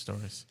fucking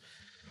stories.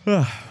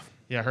 Yeah,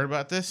 I heard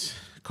about this.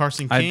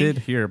 Carson King. I did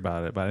hear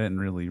about it, but I didn't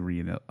really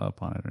read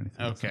up on it or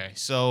anything. Okay,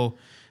 so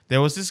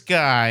there was this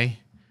guy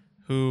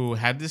who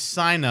had this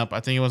sign up. I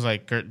think it was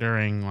like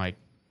during like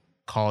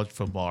college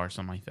football or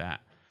something like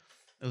that.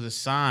 It was a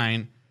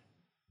sign,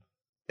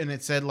 and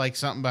it said like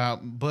something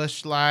about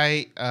Busch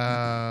Light.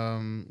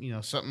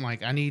 Something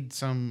like I need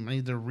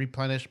to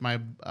replenish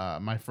my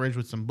my fridge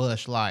with some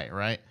Busch Light,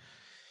 right?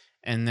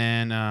 And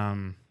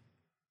then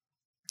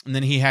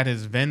he had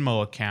his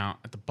Venmo account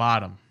at the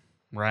bottom,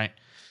 right?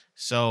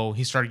 So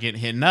he started getting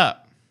hit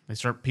up.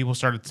 People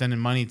started sending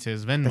money to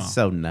his Venmo. That's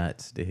so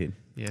nuts, dude.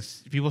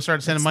 Yes, people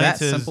started sending It's money that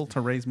to simple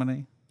to raise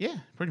money. Yeah,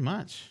 pretty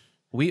much.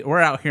 We're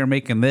out here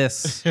making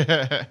this,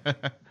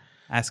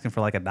 asking for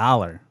like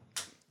 $1.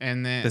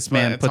 And then this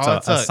man puts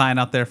a sign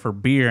out there for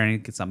beer and he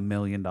gets $1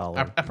 million.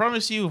 I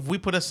promise you, if we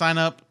put a sign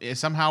up, if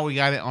somehow we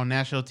got it on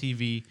national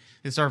TV,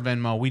 it's our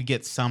Venmo, we'd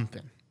get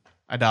something,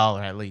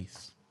 $1 at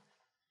least,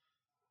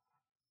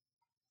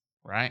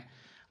 right?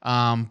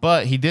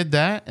 But he did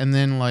that, and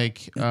then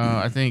like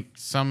I think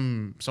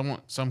some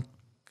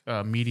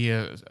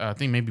media, I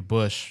think maybe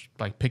Bush,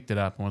 like picked it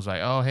up and was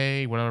like, "Oh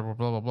hey, whatever,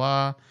 blah blah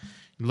blah."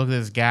 You look at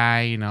this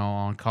guy,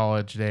 on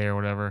College Day or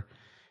whatever,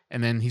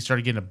 and then he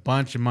started getting a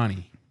bunch of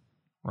money,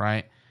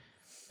 right?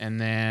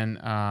 And then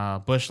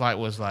Busch Light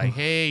was like,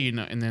 "Hey,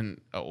 and then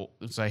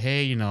it's like,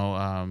 hey,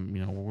 a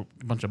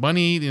bunch of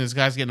money. This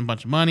guy's getting a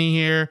bunch of money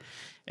here,"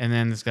 and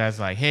then this guy's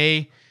like,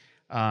 "Hey,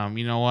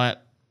 you know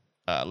what?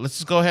 Let's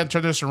just go ahead and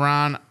turn this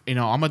around. I'm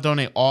gonna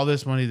donate all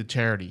this money to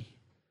charity,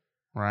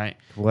 right?"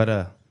 What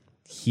a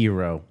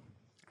hero.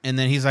 And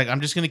then he's like,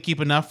 "I'm just gonna keep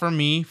enough for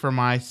me for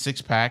my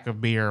 6-pack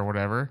of beer or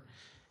whatever,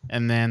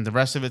 and then the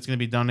rest of it's gonna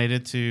be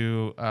donated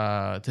to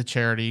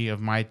charity of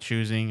my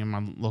choosing in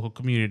my local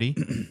community,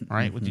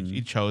 right?" Which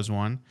he chose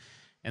one.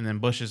 And then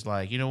Bush is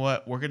like, "You know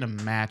what? We're gonna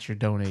match your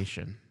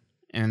donation,"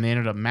 and they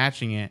ended up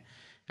matching it.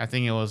 I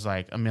think it was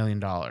like $1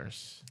 million.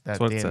 That's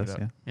what it says.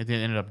 It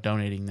ended up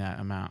donating that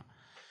amount.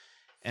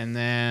 And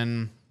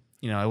then,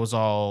 it was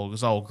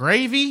all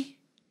gravy,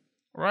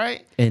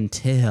 right?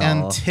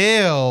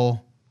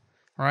 Until,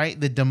 right,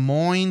 the Des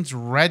Moines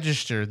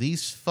Register,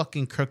 these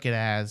fucking crooked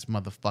ass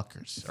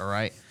motherfuckers, all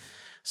right?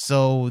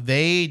 So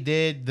they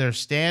did their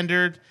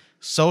standard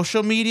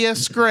social media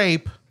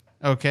scrape,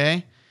 okay?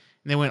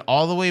 And they went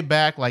all the way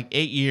back like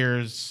 8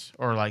 years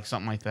or like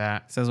something like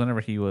that. It says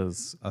whenever he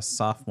was a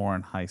sophomore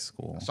in high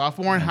school.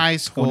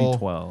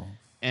 2012.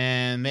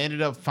 And they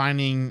ended up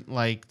finding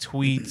like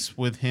tweets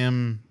with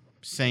him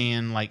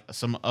saying like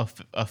some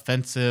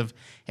offensive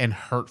and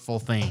hurtful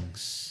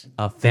things.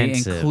 They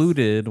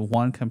included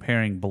one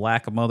comparing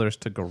black mothers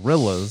to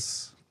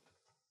gorillas.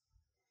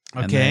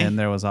 Okay. And then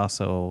there was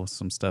also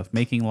some stuff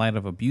making light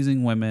of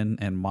abusing women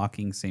and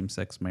mocking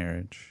same-sex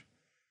marriage.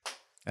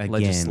 Again,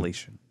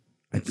 legislation.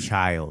 A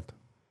child.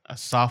 A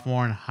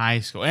sophomore in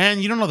high school.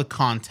 And you don't know the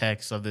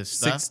context of this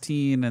stuff.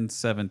 16 and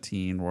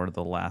 17 were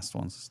the last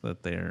ones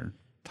that they're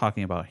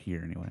talking about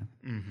here anyway.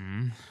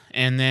 Mm-hmm.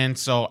 And then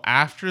so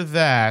after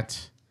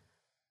that,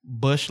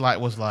 Busch Light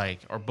was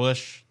like, or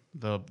Busch,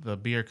 the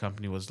beer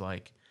company was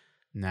like,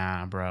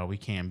 "Nah, bro, we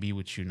can't be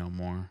with you no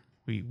more.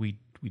 We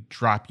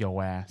drop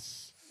your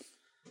ass.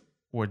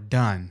 We're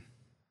done."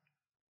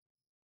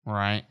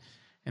 Right?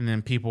 And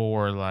then people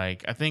were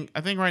like, I think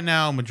right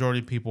now a majority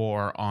of people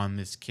are on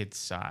this kid's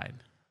side.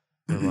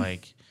 They're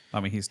like,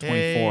 I mean, he's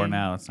 24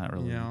 now. It's not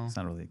really it's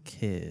not really a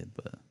kid,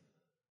 but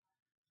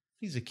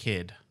he's a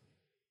kid.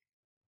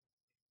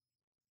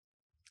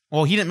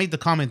 Well, he didn't make the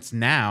comments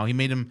now. He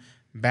made them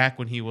back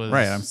when he was...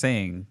 Right, I'm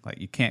saying, like,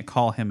 you can't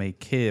call him a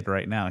kid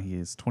right now. He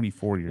is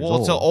 24 years old.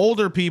 Well, to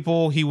older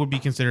people, he would be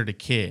considered a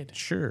kid.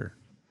 Sure.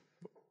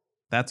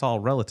 That's all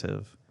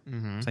relative.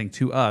 Mm-hmm. I'm saying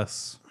to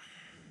us,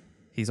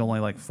 he's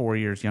only like 4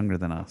 years younger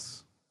than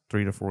us.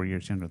 3 to 4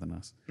 years younger than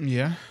us.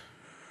 Yeah.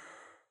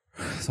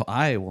 So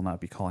I will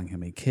not be calling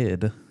him a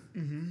kid.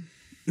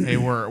 Mm-hmm. Hey,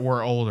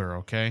 we're older,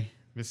 okay?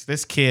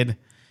 This kid,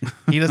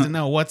 he doesn't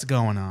know what's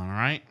going on, all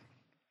right?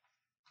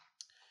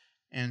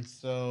 And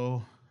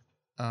so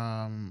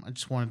I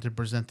just wanted to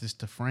present this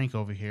to Frank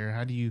over here.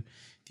 How do you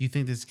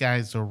think this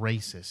guy's a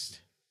racist?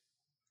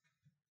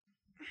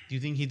 Do you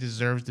think he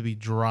deserves to be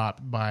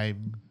dropped by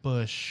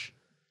Bush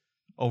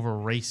over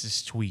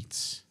racist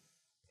tweets?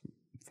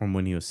 From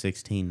when he was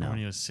 16, no. When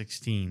he was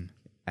 16.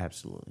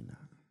 Absolutely not.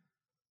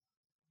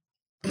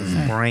 His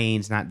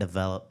brain's not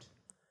developed.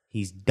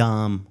 He's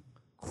dumb,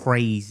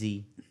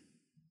 crazy.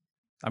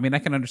 I mean, I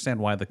can understand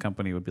why the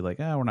company would be like,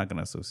 we're not going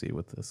to associate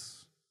with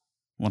this.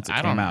 Once it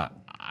came out.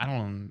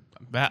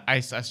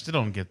 I still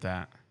don't get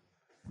that.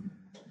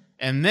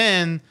 And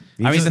then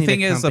I mean, the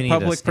thing is, the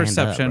public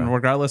perception,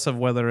 regardless of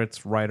whether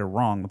it's right or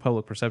wrong, the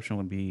public perception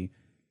would be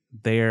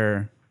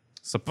they're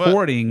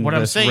supporting what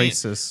this I'm saying,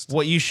 racist.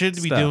 What you should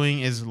be stuff. doing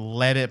is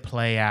let it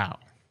play out.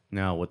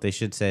 No, what they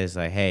should say is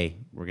like, hey,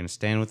 we're going to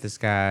stand with this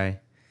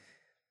guy.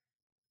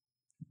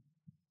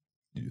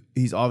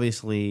 He's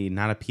obviously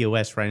not a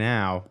POS right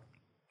now.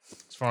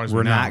 As far as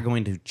we're we know. not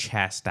going to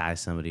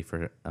chastise somebody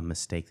for a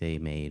mistake they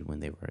made when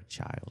they were a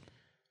child.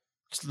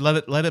 Just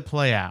let it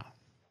play out.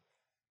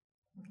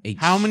 A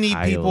How many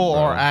child, people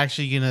bro. are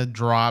actually gonna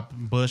drop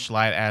Busch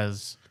Light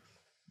as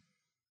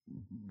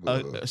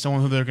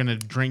someone who they're gonna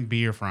drink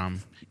beer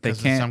from? They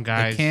 'Cause can't. Some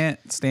guys, They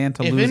can't stand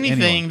to if lose.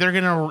 anything,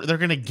 anyone. they're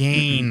gonna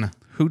gain.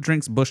 Who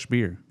drinks Busch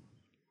beer?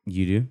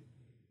 You do?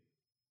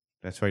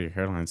 That's why your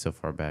hairline's so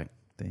far back.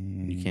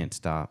 Dang. You can't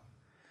stop.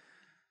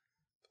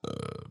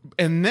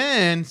 And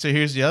then, so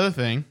here's the other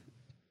thing: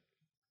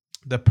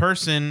 the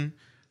person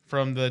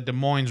from the Des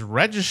Moines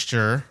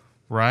Register,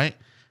 right,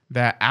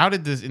 that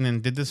outed this and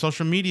then did the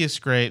social media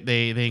scrape.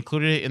 They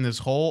included it in this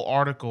whole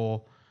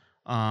article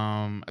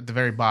at the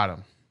very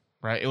bottom,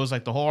 right? It was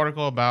like the whole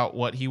article about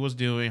what he was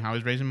doing, how he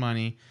was raising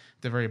money.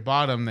 At the very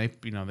bottom, they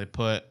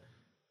put,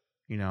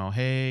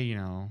 hey,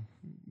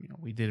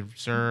 we did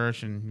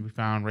research and we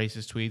found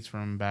racist tweets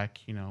from back,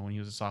 when he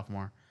was a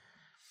sophomore.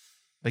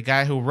 The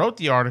guy who wrote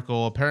the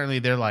article, apparently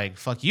they're like,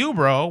 fuck you,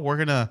 bro. We're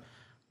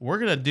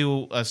gonna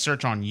do a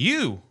search on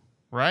you,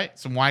 right?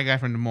 Some white guy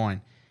from Des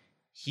Moines.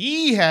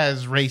 He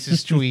has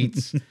racist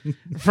tweets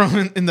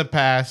from in the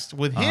past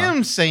with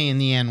him saying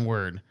the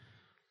N-word.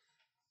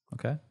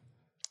 Okay.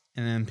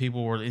 And then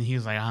and he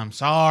was like, I'm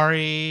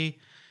sorry.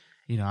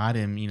 I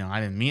didn't mean,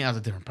 I was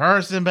a different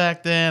person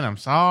back then. I'm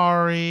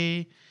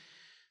sorry.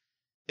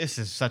 This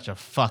is such a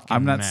fucking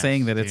I'm not mess,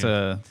 saying that it's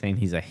dude. Saying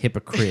he's a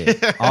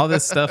hypocrite. All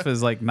this stuff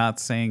is like not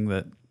saying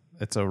that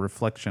it's a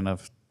reflection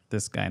of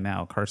this guy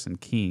now, Carson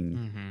King.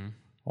 Mm-hmm.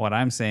 What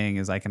I'm saying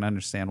is I can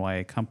understand why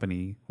a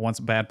company,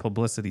 once bad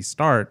publicity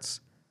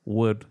starts,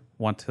 would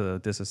want to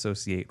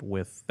disassociate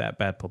with that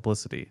bad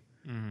publicity.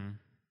 Mm-hmm.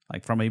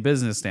 Like from a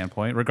business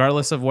standpoint,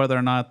 regardless of whether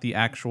or not the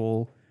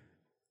actual,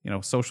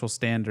 social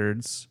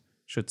standards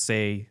should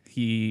say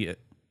he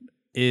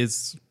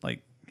is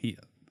like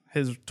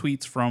his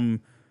tweets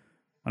from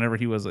whenever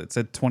he was, it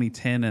said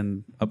 2010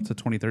 and up to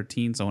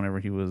 2013. So whenever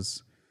he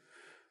was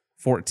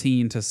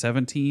 14 to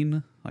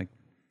 17, like,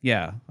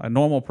 yeah, a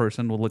normal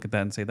person will look at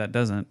that and say that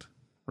doesn't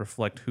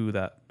reflect who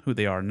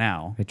they are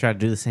now. They try to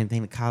do the same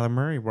thing to Kyler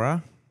Murray,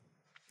 bro.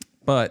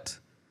 But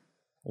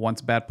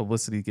once bad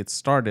publicity gets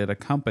started, a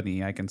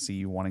company, I can see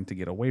you wanting to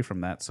get away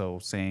from that. So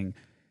saying,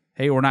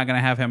 hey, we're not going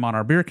to have him on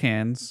our beer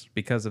cans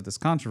because of this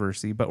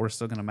controversy, but we're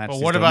still going to match But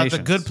these what about the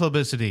donations. good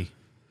publicity?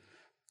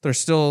 They're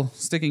still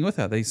sticking with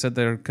that. They said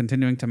they're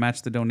continuing to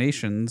match the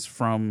donations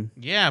from.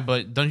 Yeah,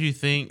 but don't you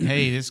think,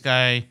 hey, this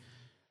guy,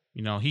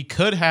 he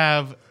could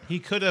have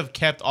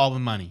kept all the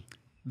money.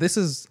 This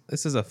is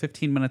a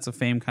 15 minutes of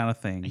fame kind of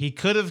thing. He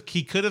could have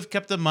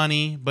kept the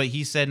money, but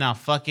he said, "Now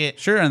fuck it,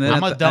 Sure, and then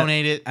I'm gonna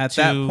donate it." At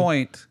to that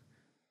point,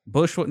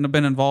 Bush wouldn't have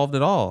been involved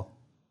at all.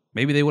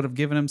 Maybe they would have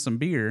given him some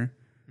beer,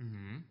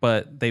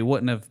 but they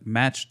wouldn't have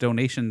matched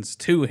donations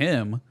to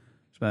him.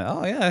 Like,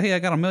 oh yeah, hey, I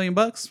got $1 million.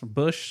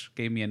 Bush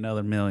gave me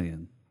another $1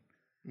 million.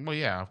 Well,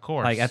 yeah, of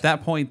course. Like at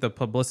that point, the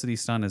publicity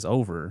stunt is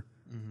over.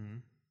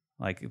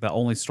 Like the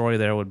only story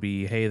there would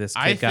be, hey, this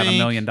kid got $1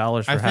 million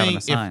for having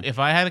a sign. If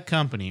I had a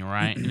company,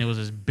 right, and it was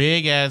as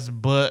big as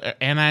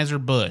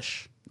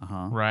Anheuser-Busch,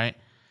 right,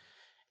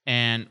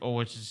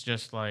 which is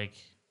just like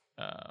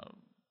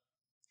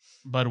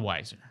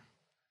Budweiser,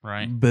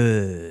 right?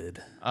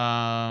 Bud.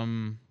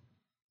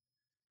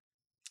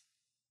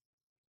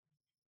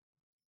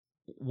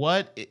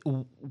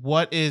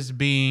 What is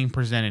being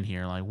presented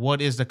here? Like,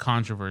 what is the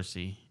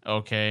controversy?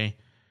 Okay.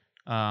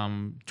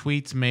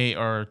 Tweets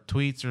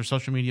or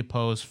social media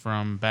posts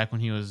from back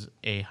when he was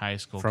a high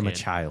school From kid. a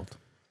child.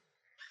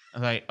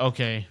 Like,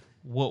 okay,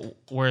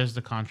 where is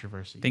the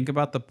controversy? Think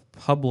about the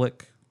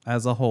public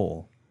as a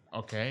whole.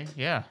 Okay,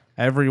 yeah.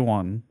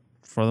 Everyone,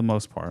 for the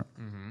most part,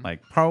 Mhm.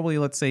 like probably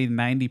let's say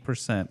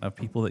 90% of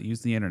people that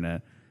use the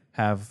internet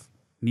have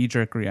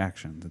knee-jerk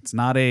reactions. It's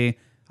not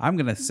I'm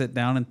going to sit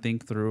down and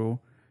think through,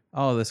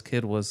 oh, this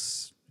kid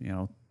was,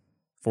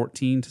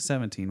 14 to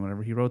 17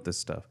 whenever he wrote this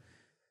stuff.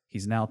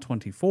 He's now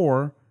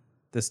 24.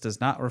 This does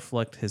not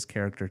reflect his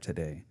character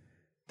today.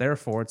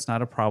 Therefore, it's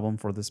not a problem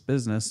for this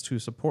business to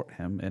support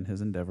him in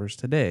his endeavors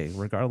today,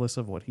 regardless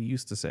of what he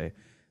used to say.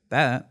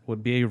 That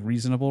would be a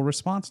reasonable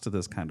response to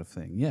this kind of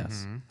thing.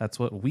 Yes, that's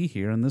what we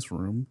here in this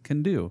room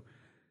can do.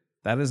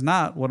 That is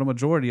not what a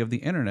majority of the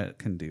internet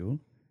can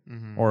do,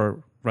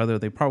 or rather,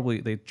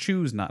 they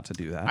choose not to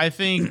do that. I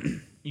think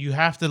you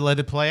have to let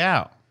it play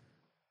out.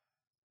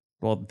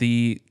 Well,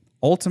 the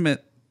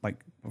ultimate,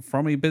 like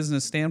from a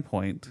business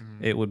standpoint,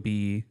 it would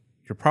be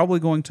you're probably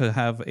going to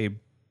have a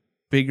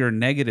bigger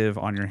negative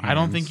on your hands. I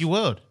don't think you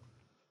would.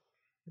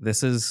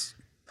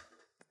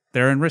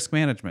 They're in risk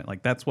management.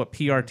 Like that's what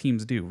PR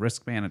teams do,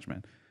 risk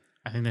management.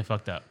 I think they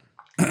fucked up.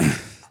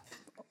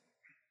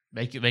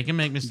 They can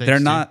make mistakes. They're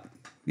too. not.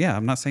 Yeah,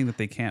 I'm not saying that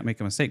they can't make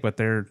a mistake, but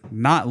they're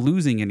not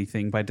losing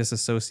anything by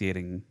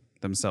disassociating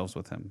themselves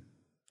with him.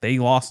 They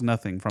lost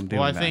nothing from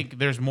doing that. Well, I think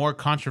there's more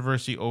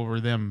controversy over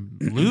them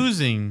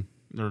losing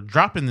or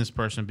dropping this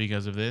person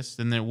because of this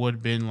than it would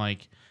have been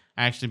like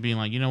actually being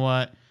like, you know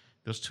what,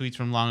 those tweets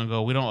from long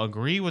ago, we don't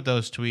agree with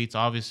those tweets.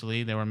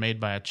 Obviously, they were made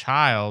by a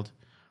child,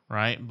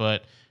 right?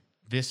 But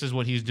this is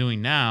what he's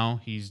doing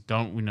now. He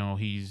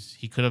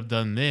could have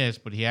done this,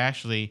 but he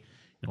actually,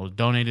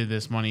 donated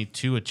this money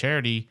to a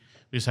charity.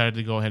 We decided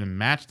to go ahead and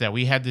match that.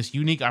 We had this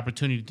unique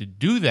opportunity to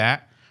do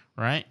that,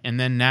 right? And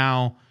then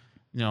now,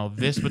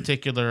 this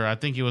particular, I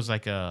think it was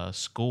like a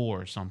school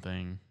or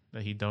something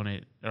that he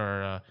donated,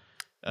 or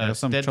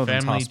some Stead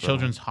children's Family hospital.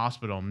 Children's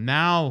Hospital.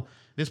 Now,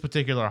 this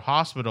particular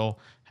hospital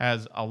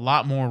has a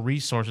lot more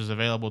resources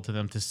available to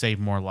them to save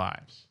more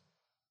lives.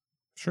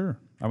 Sure.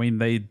 I mean,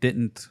 they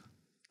didn't.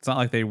 It's not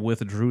like they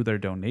withdrew their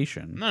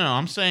donation. No,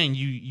 I'm saying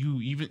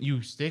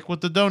you stick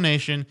with the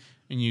donation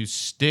and you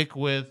stick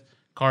with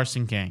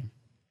Carson Kane.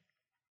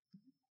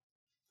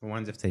 The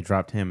ones if they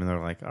dropped him and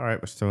they're like, all right,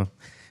 we're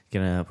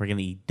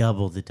gonna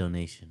double the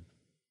donation.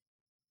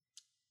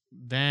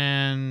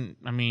 Then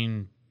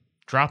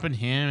dropping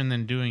him and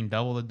then doing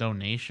double the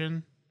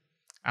donation.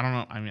 I don't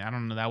know. I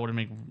don't know. That wouldn't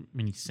make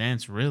any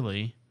sense,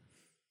 really.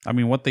 I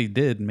mean, what they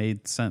did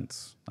made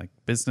sense, like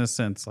business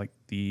sense, like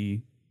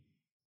the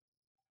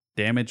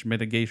damage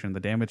mitigation, the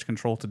damage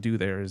control to do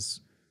there is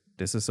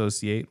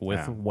disassociate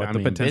with what the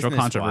potential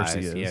controversy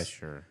is. Yeah,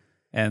 sure.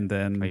 And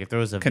then like if there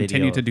was a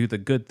continue video to do the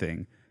good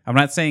thing. I'm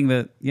not saying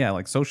that,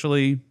 like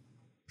socially,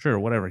 sure,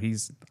 whatever.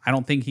 I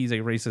don't think he's a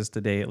racist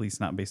today, at least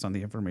not based on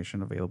the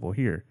information available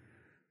here.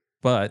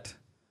 But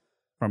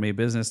from a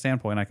business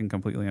standpoint, I can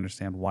completely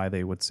understand why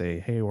they would say,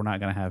 hey, we're not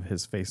going to have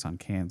his face on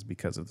cans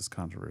because of this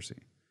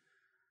controversy.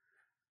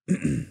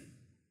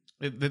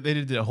 They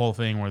did the whole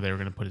thing where they were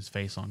going to put his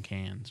face on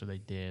cans, or they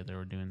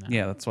were doing that.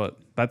 Yeah,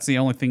 that's the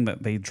only thing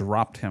that they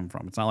dropped him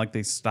from. It's not like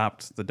they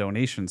stopped the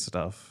donation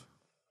stuff.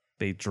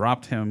 They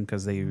dropped him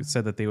because they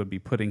said that they would be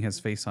putting his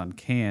face on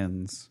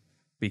cans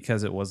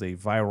because it was a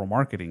viral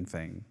marketing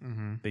thing.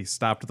 Mm-hmm. They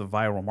stopped the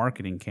viral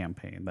marketing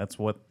campaign. That's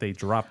what they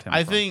dropped him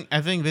I from.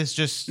 think this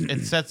just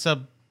it sets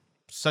up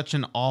such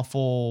an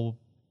awful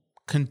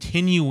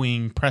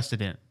continuing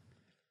precedent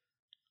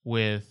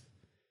with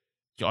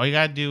all you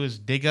gotta do is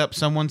dig up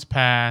someone's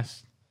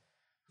past,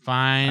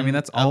 find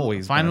that's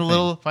always find been a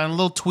a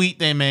little tweet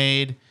they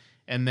made,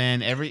 and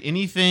then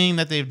anything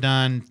that they've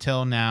done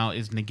till now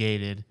is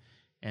negated.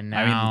 And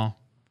now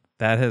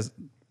that has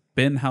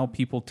been how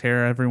people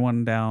tear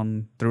everyone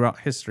down throughout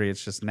history.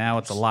 It's just now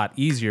it's a lot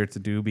easier to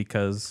do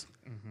because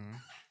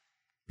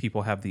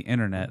people have the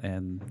internet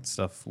and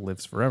stuff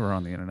lives forever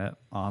on the internet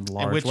on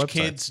large which websites.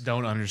 kids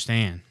don't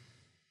understand.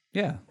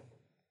 Yeah.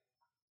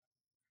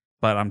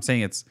 But I'm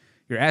saying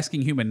you're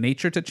asking human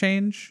nature to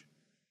change,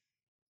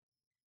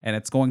 and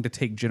it's going to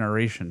take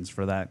generations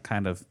for that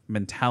kind of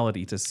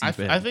mentality to seep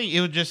in. I think it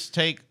would just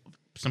take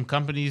some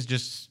companies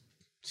just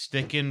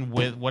sticking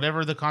with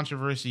whatever the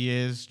controversy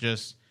is,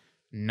 just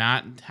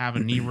not have a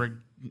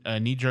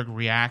knee-jerk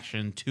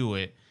reaction to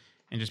it,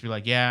 and just be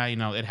like, yeah,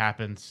 it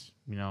happens.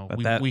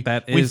 But we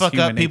is fuck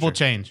human up, people nature.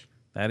 change.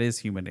 That is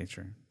human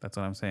nature. That's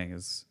what I'm saying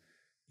is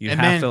you and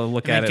have then, to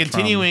look and at then it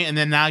continuing, and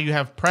then now you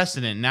have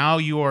precedent. Now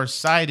you are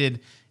cited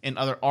in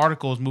other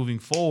articles moving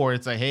forward.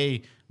 It's like,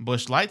 hey,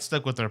 Bush Light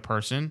stuck with their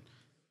person.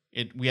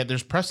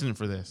 There's precedent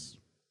for this.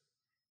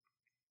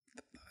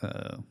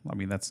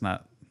 That's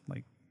not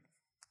like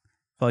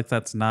I feel like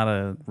that's not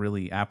a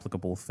really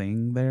applicable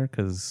thing there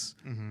because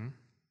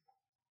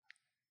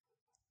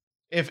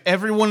if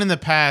everyone in the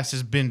past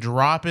has been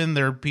dropping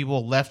their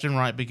people left and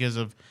right because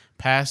of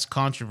past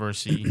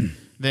controversy,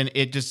 then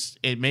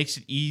it makes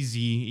it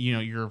easy.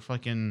 You're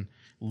fucking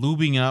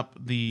lubing up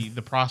the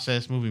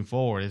process moving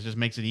forward. It just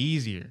makes it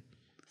easier.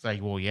 It's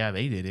like, well, yeah,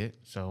 they did it.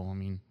 So,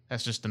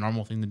 that's just the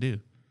normal thing to do.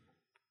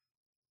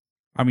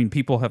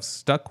 People have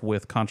stuck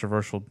with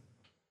controversial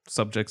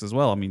subjects as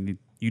well.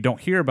 You don't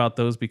hear about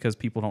those because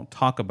people don't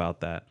talk about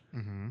that.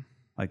 Mm-hmm.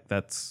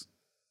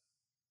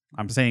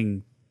 I'm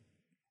saying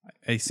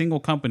a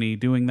single company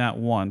doing that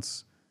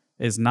once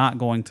is not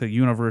going to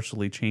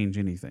universally change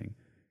anything.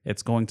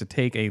 It's going to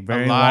take a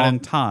very long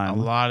time.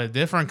 A lot of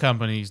different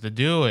companies to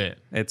do it.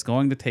 It's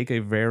going to take a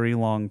very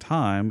long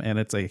time, and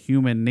it's a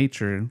human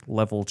nature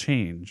level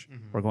change.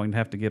 Mm-hmm. We're going to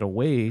have to get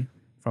away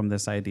from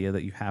this idea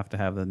that you have to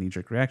have the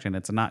knee-jerk reaction.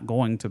 It's not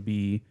going to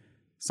be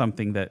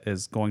something that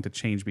is going to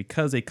change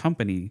because a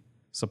company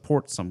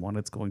supports someone.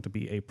 It's going to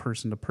be a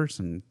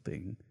person-to-person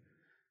thing.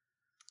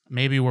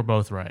 Maybe we're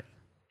both right.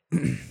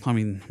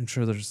 I'm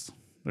sure there's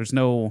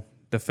no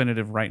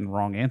definitive right and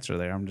wrong answer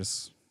there.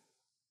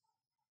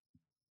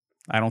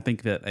 I don't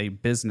think that a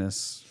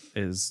business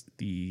is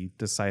the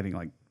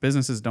deciding,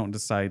 businesses don't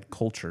decide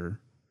culture.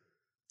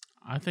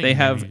 I think they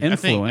have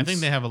influence. I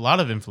think they have a lot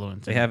of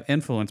influence. They have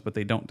influence, but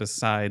they don't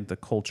decide the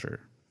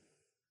culture.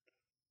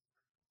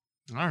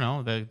 I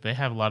don't know. They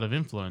have a lot of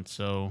influence,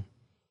 so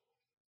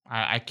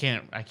I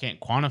can't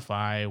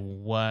quantify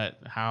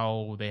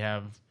how they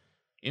have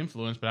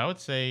influence, but I would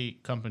say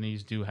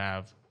companies do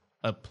have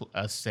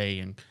a say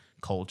in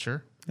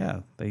culture. Yeah,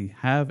 they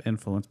have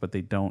influence, but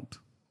they don't.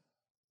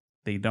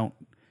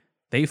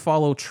 They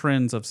follow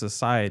trends of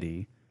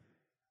society,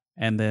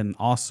 and then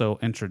also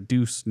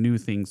introduce new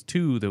things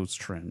to those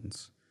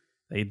trends.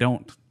 They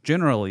don't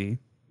generally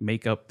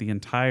make up the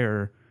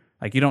entire,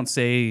 like you don't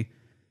say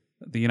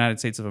the United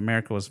States of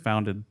America was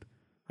founded,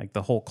 like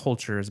the whole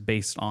culture is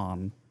based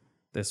on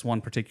this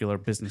one particular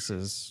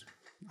business's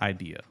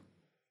idea.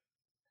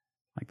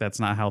 Like that's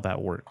not how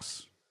that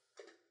works.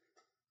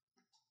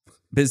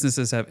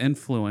 Businesses have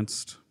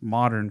influenced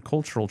modern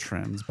cultural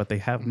trends, but they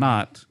have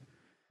not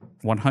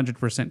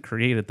 100%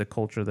 created the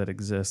culture that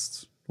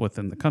exists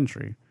within the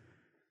country.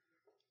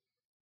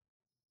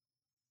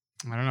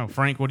 I don't know.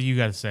 Frank, what do you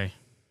got to say?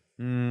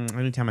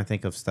 Anytime I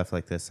think of stuff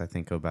like this, I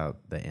think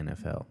about the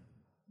NFL.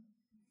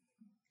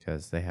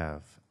 Because they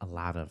have a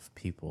lot of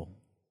people.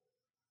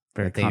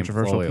 Very that they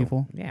controversial employ.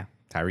 people? Yeah.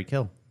 Tyreek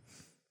Hill.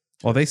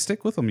 Well, they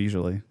stick with them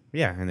usually.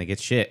 Yeah, and they get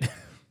shit.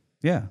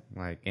 Yeah.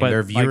 And But,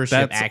 their like, viewership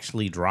that's-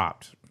 actually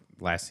dropped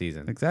last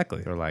season.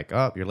 Exactly. They're like,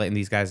 oh, you're letting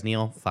these guys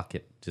kneel? Fuck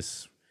it.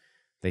 Just,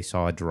 they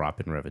saw a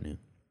drop in revenue.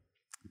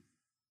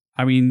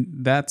 I mean,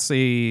 that's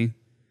a,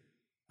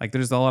 like,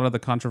 there's a lot of the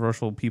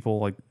controversial people,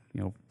 like, you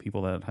know,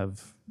 people that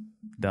have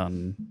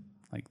done,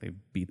 like, they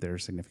beat their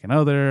significant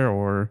other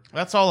or.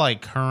 That's all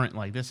like current,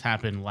 like this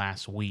happened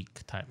last week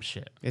type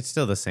shit. It's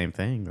still the same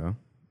thing, though.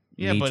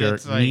 Yeah, but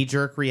it's like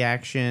knee-jerk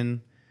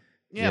reaction.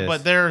 Yeah,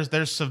 but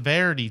there's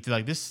severity to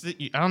like this.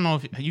 I don't know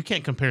if you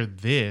can't compare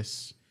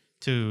this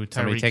to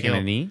Somebody Tyreek taking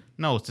Hill. a knee?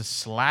 No, it's just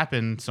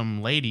slapping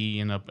some lady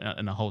in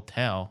a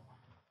hotel.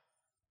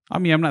 I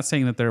mean, I'm not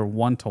saying that they're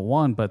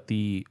one-to-one, but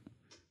the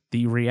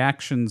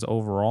reactions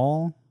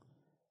overall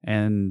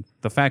and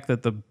the fact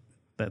that the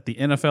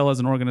NFL as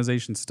an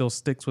organization still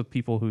sticks with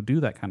people who do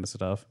that kind of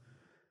stuff,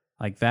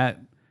 like that,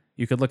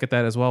 you could look at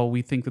that as well.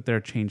 We think that they're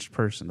a changed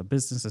person. The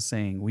business is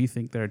saying we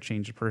think they're a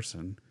changed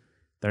person.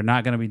 They're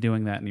not going to be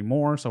doing that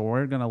anymore, so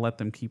we're going to let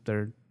them keep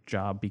their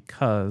job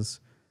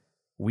because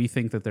we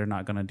think that they're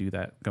not going to do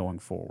that going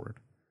forward.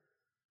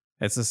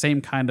 It's the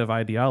same kind of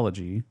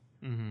ideology.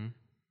 Mm-hmm.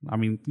 I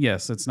mean,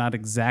 yes, it's not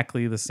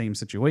exactly the same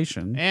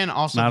situation. And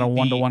also not a the-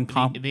 one-to-one the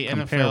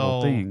comparable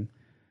NFL thing.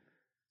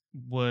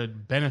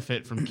 Would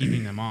benefit from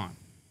keeping them on.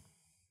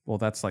 Well,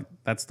 that's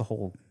the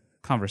whole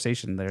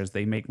conversation there is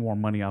they make more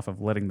money off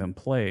of letting them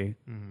play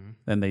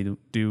than they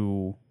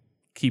do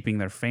keeping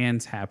their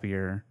fans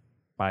happier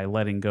by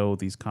letting go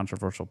these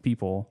controversial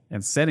people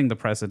and setting the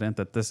precedent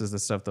that this is the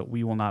stuff that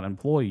we will not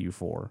employ you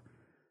for.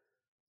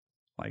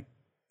 Like,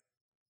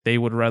 they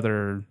would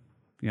rather,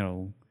 you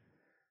know,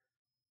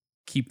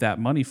 keep that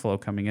money flow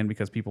coming in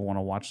because people want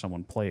to watch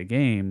someone play a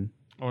game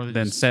than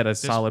this- set a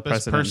this- solid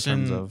this precedent in terms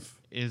person of.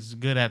 is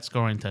good at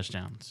scoring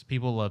touchdowns.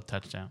 People love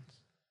touchdowns.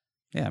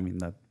 Yeah, I mean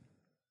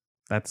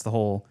that's the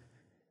whole.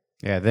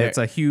 Yeah, it's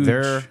a huge.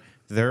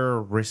 Their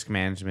risk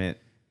management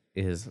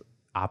is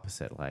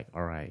opposite. Like,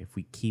 all right, if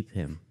we keep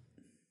him,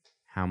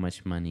 how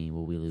much money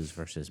will we lose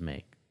versus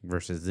make?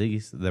 Versus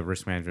the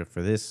risk management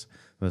for this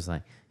was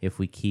like, if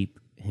we keep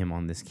him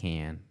on this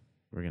can,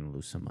 we're gonna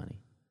lose some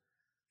money.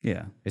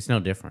 Yeah, it's no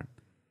different.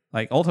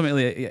 Like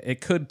ultimately,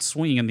 it could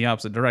swing in the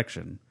opposite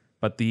direction,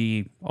 but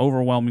the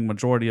overwhelming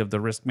majority of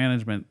the risk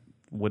management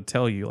would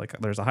tell you like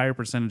there's a higher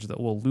percentage that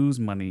will lose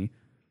money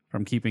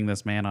from keeping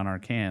this man on our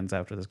cans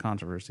after this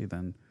controversy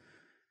than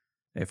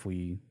if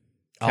we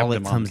kept All it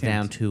him on comes cans.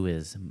 down to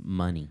is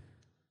money.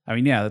 I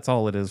mean, yeah, that's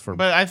all it is for.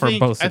 But I for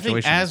think both I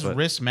situations. think as but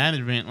risk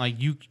management, like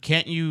you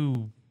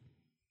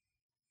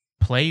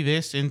play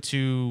this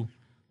into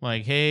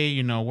like, hey,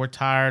 you know, we're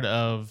tired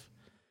of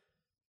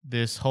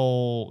this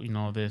whole, you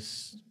know,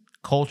 this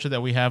culture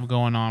that we have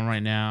going on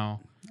right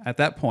now. At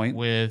that point,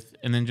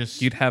 and then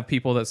just you'd have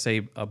people that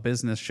say a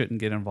business shouldn't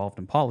get involved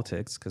in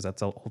politics because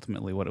that's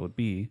ultimately what it would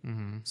be,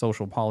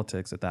 social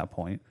politics at that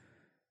point.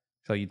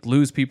 So you'd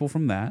lose people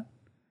from that.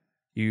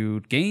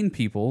 You'd gain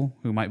people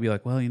who might be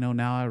like, well, you know,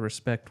 now I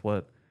respect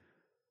what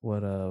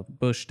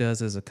Bush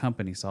does as a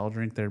company, so I'll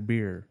drink their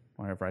beer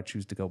whenever I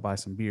choose to go buy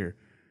some beer.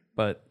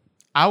 But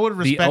I would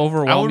respect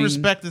overwhelming. I would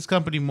respect this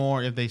company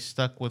more if they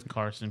stuck with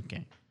Carson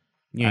King.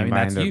 You ain't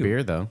buying their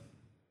beer though.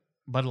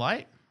 Bud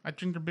Light, I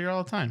drink their beer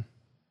all the time.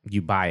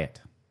 You buy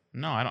it.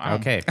 No, I don't.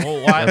 Okay.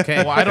 Well, why? Okay.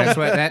 Well, I don't. That's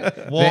what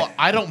that- well, that-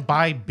 I don't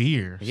buy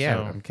beer.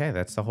 Yeah. So. Okay.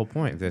 That's the whole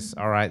point.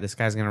 All right. This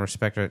guy's gonna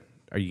respect it.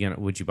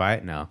 Would you buy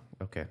it? No.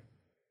 Okay.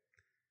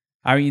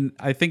 I mean,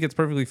 I think it's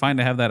perfectly fine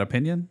to have that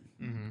opinion,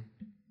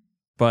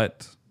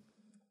 but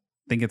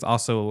I think it's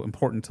also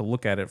important to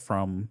look at it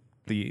from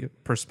the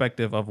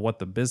perspective of what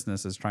the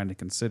business is trying to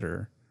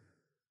consider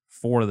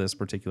for this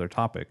particular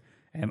topic.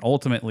 And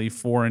ultimately,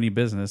 for any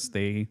business,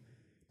 the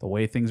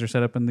way things are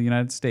set up in the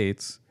United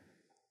States,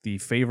 the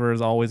favor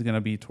is always going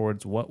to be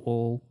towards what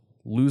will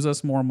lose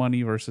us more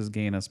money versus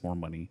gain us more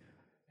money.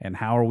 And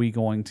how are we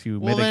going to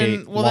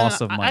mitigate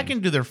loss of money? I can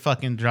do their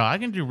fucking job. I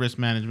can do risk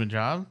management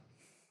job.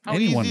 How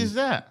easy is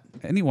that?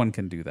 Anyone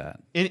can do that.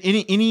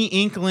 Any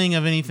inkling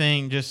of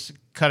anything, just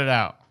cut it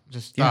out.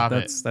 Just stop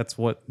it. That's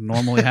what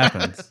normally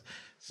happens.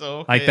 So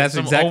okay, like that's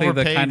some exactly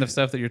the kind of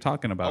stuff that you're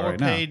talking about right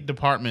now. Overpaid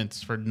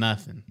departments for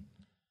nothing.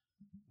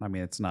 I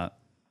mean, it's not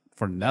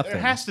for nothing.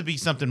 There has to be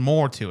something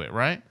more to it,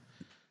 right?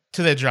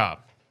 To their job.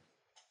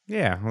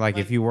 Yeah, like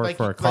if you work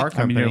for a car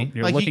company,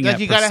 you're looking at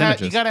you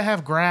percentages. gotta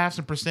have graphs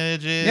and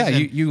percentages. Yeah,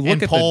 and, you look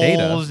and at the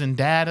data. polls and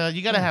data.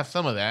 You gotta have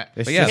some of that.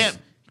 It's But just-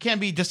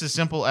 can't be just as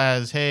simple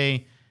as,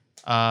 hey,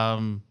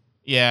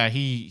 yeah,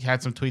 he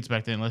had some tweets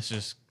back then. Let's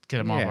just get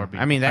him off our beat.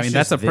 I mean, that's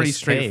that's a just pretty this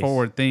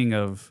straightforward thing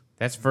of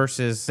that's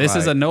versus this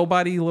is like- a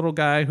nobody little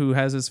guy who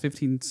has his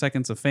 15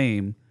 seconds of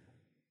fame.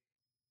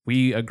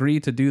 We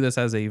agreed to do this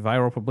as a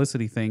viral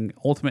publicity thing.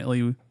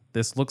 Ultimately,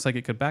 this looks like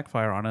it could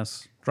backfire on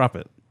us. Drop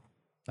it.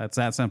 That's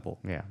that simple.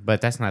 Yeah, but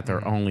that's not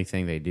their only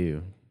thing they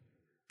do.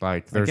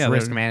 Like, there's yeah,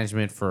 risk they're-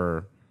 management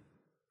for,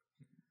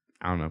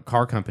 I don't know,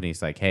 car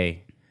companies. Like,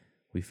 hey,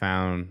 we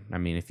found. I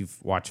mean, if you've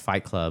watched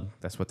Fight Club,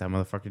 that's what that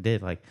motherfucker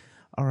did. Like,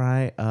 all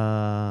right,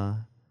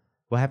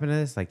 what happened to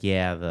this? Like,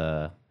 yeah,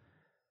 the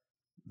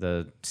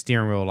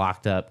steering wheel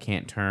locked up,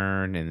 can't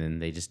turn, and then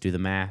they just do the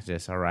math.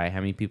 Just all right, how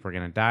many people are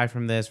going to die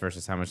from this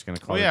versus how much it's going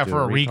to cost? Oh, yeah,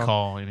 for a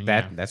recall. I mean,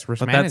 yeah. That's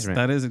risk But management.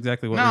 that is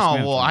exactly what. No,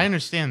 risk well, management I is.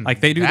 understand. Like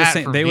they do the that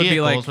same. for They would be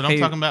vehicles, like, but hey, I'm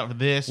talking about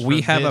this.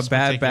 we for have a this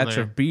bad batch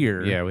particular- of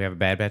beer. Yeah, we have a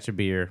bad batch of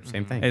beer.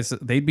 Same thing.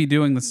 They'd be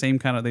doing the same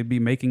kind of. They'd be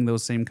making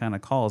those same kind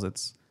of calls.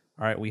 It's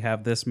all right. We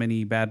have this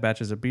many bad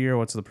batches of beer.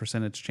 What's the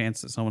percentage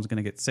chance that someone's going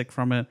to get sick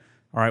from it?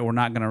 All right, we're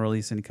not going to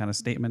release any kind of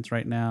statements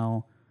right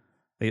now.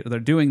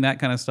 They're doing that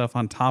kind of stuff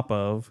on top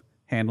of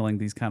handling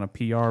these kind of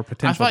PR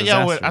potential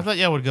disasters. I thought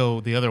y'all would go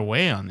the other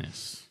way on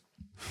this.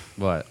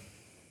 What?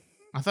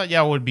 I thought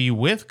y'all would be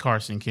with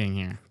Carson King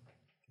here.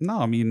 No,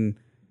 I mean,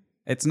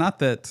 it's not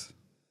that.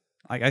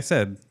 Like I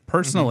said,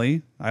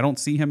 personally, I don't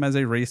see him as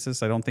a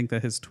racist. I don't think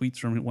that his tweets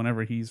from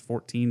whenever he's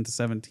 14 to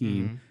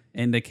 17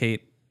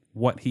 indicate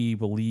what he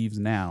believes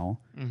now.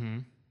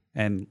 Mhm.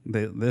 And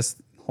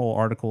this whole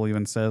article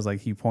even says,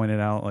 like, he pointed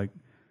out, like,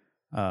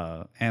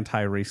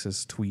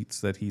 anti-racist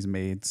tweets that he's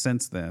made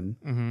since then.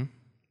 Mhm.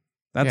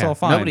 That's Yeah, all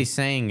fine. Nobody's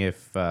saying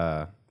if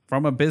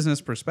from a business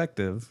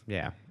perspective.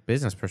 Yeah,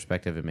 business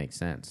perspective, it makes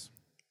sense.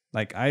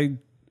 Like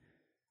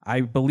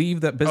I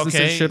believe that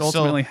businesses should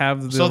ultimately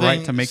have the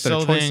right to make their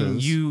choices. Then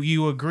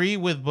you agree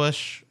with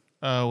Bush,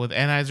 with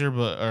Anheuser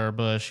or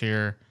Bush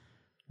here,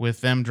 with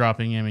them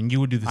dropping him, and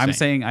you would do the same. I'm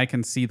saying I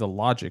can see the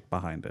logic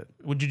behind it.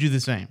 Would you do the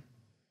same?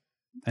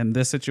 In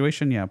this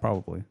situation, yeah,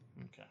 probably.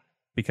 Okay.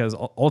 Because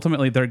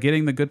ultimately, they're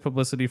getting the good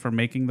publicity for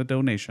making the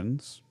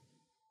donations.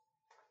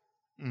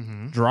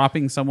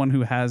 Dropping someone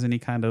who has any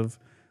kind of,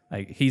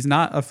 like, he's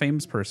not a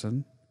famous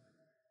person.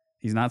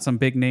 He's not some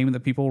big name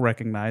that people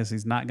recognize.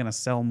 He's not going to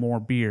sell more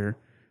beer.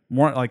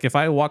 More like if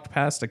I walked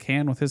past a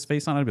can with his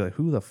face on it, I'd be like,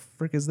 who the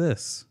frick is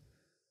this?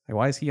 Like,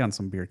 why is he on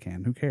some beer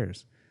can? Who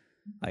cares?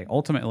 Like,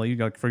 ultimately,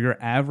 like, for your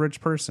average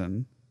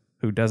person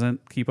who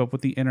doesn't keep up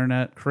with the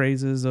internet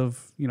crazes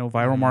of,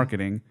 viral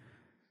marketing,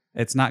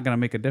 it's not going to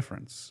make a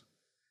difference.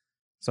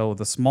 So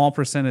the small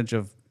percentage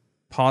of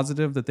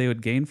positive that they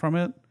would gain from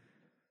it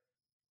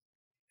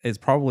is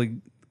probably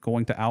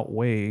going to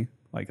outweigh,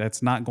 like,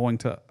 that's not going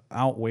to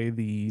outweigh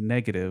the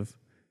negative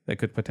that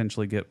could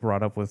potentially get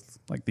brought up with,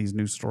 like, these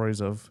news stories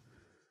of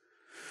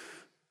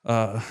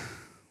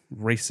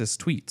racist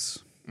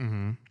tweets.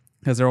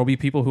 Because there will be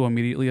people who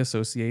immediately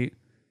associate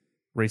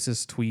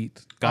racist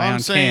tweet guy All on I'm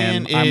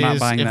saying can. I'm not is,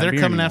 buying if that they're beer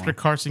coming anymore. after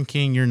Carson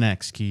King, you're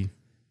next, Keith.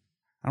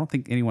 I don't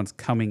think anyone's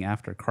coming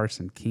after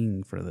Carson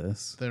King for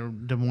this. The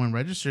Des Moines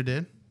Register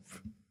did.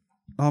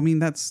 I mean,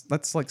 that's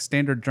like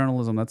standard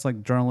journalism. That's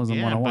like journalism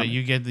Yeah, 101. but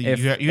you get the If-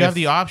 you have if-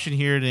 the option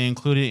here to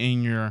include it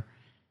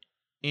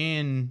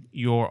in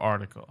your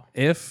article.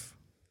 If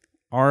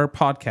our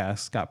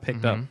podcast got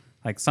picked up,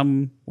 like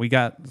we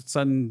got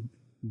sudden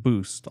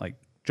boost, like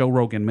Joe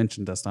Rogan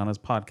mentioned us on his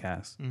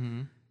podcast,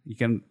 you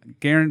can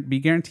be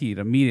guaranteed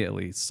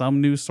immediately some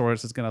news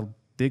source is going to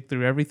dig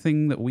through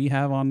everything that we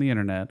have on the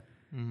internet.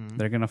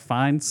 They're going to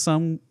find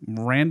some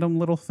random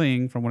little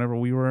thing from whenever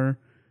we were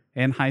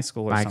in high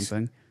school or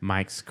something.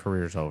 Mike's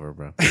career's over,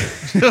 bro.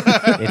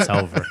 It's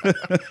over.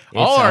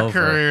 All our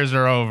careers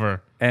are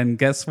over. And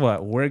guess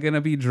what? We're going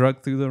to be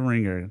drugged through the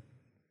ringer.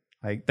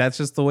 Like, that's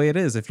just the way it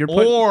is. If you're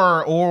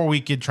Or we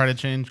could try to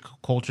change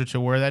culture to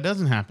where that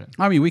doesn't happen.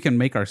 I mean, we can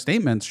make our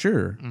statements,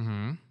 sure.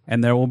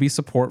 And there will be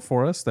support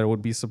for us. There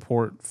would be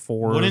support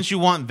for Wouldn't you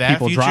want that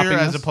people future dropping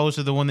as us. opposed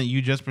to the one that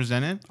you just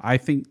presented? I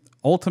think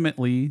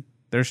ultimately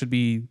there should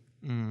be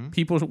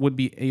people would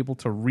be able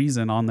to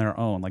reason on their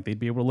own. Like, they'd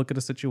be able to look at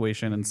a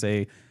situation and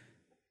say,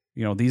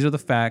 these are the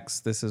facts.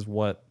 This is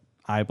what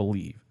I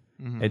believe.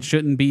 It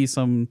shouldn't be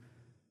some,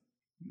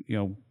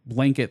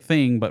 blanket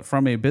thing. But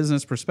from a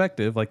business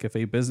perspective, like, if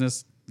a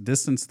business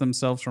distanced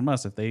themselves from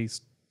us, if they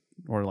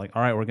were like,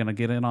 all right, we're going to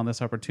get in on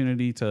this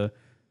opportunity to,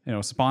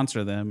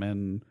 sponsor them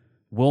and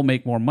we'll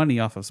make more money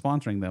off of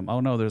sponsoring them. Oh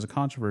no, there's a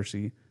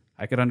controversy.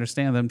 I could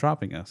understand them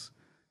dropping us.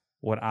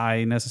 Would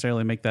I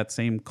necessarily make that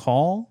same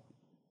call?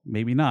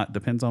 Maybe not.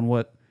 Depends on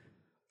what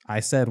I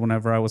said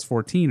whenever I was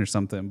 14 or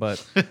something.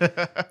 But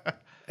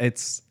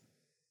it's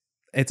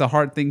a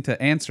hard thing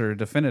to answer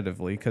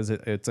definitively because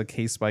it's a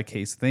case by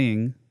case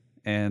thing.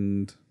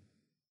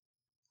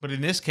 But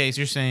in this case,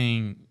 you're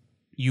saying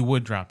you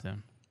would drop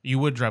them. You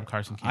would drop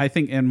Carson King. I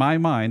think in my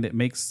mind it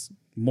makes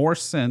more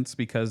sense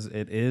because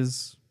it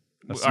is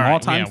a small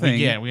time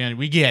thing.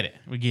 We get it.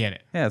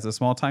 Yeah, it's a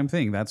small time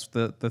thing. That's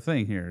the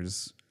thing here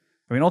is,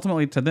 I mean,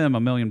 ultimately to them,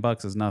 $1 million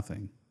is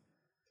nothing.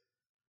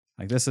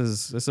 Like this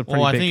is a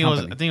pretty big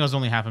company. I think it was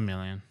only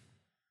 $500,000.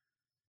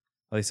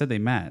 Well, they said they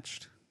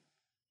matched,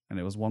 and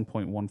it was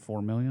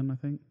 1.14 million, I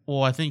think.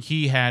 Well, I think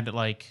he had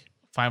like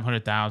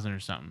 500,000 or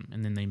something,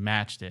 and then they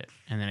matched it,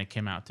 and then it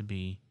came out to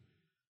be.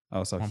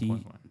 Oh, so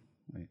 1.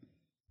 Wait.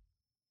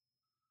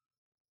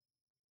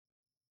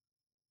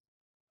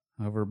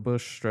 However,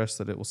 Bush stressed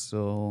that it was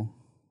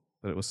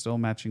still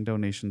matching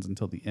donations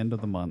until the end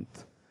of the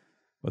month,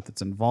 with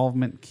its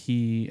involvement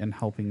key in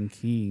helping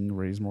King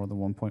raise more than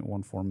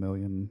 1.14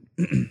 million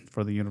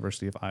for the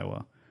University of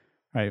Iowa.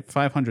 All right,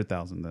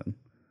 500,000 then.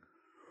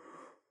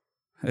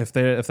 If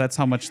that's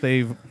how much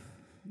they've,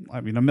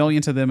 I mean, $1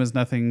 million to them is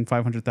nothing.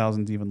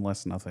 500,000 is even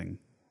less nothing.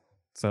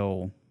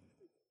 So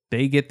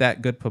they get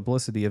that good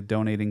publicity of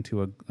donating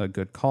to a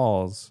good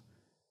cause,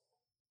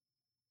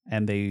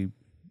 and they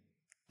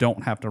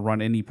don't have to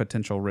run any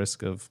potential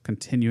risk of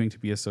continuing to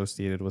be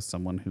associated with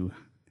someone who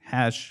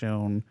has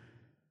shown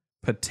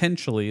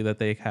potentially that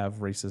they have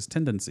racist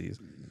tendencies.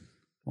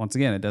 Once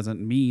again, it doesn't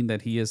mean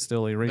that he is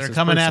still a racist. They're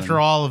coming person. after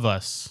all of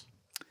us.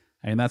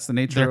 And that's the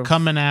nature. They're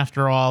coming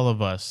after all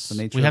of us. The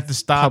nature we have of to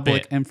stop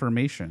public it.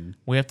 information.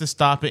 We have to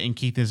stop it, and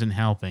Keith isn't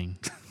helping.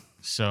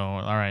 So,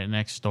 all right,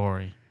 next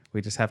story.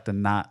 We just have to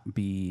not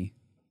be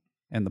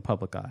in the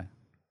public eye.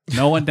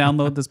 No one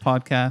download this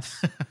podcast.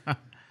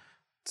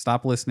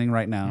 Stop listening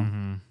right now.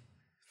 Mm-hmm.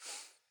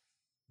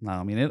 No,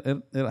 I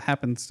mean it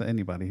happens to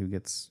anybody who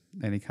gets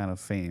any kind of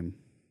fame.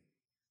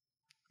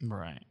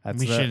 Right.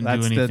 We shouldn't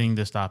do anything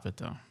to stop it,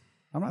 though.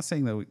 I'm not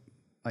saying that we.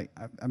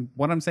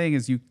 What I'm saying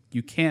is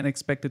you can't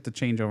expect it to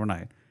change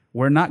overnight.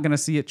 We're not going to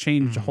see it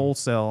change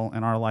wholesale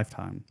in our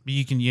lifetime. But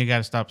you got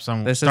to stop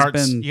somewhere.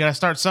 You got to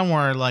start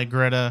somewhere, like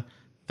Greta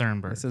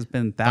Thunberg. This has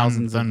been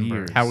thousands of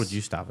years. How would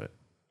you stop it?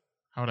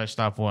 How would I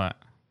stop what?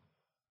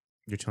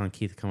 You're telling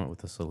Keith to come up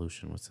with a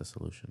solution. What's the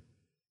solution?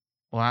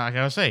 Well, I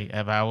gotta say,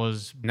 if I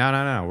was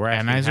no, we're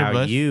asking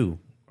how you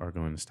are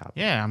going to stop it.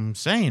 Yeah, I'm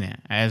saying it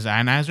as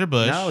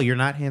Anheuser-Busch. No, you're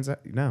not hands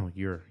up. No,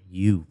 you're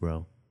you,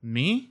 bro.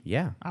 Me?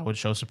 Yeah. I would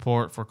show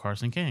support for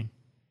Carson King.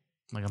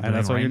 Like I'm and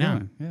that's doing what right you're now.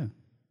 doing.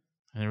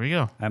 Yeah. There we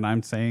go. And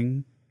I'm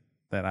saying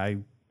that I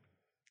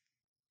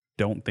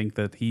don't think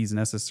that he's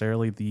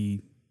necessarily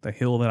the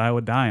hill that I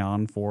would die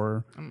on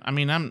for. I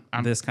mean, I'm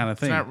this kind of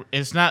thing.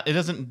 It's not. It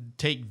doesn't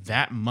take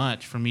that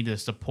much for me to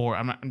support.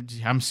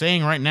 I'm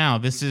saying right now,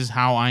 this is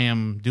how I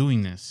am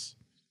doing this.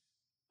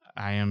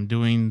 I am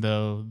doing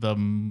the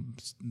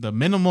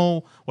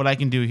minimal. What I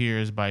can do here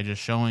is by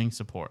just showing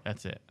support.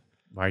 That's it.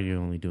 Why are you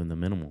only doing the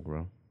minimal,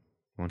 bro?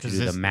 Why don't you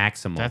do the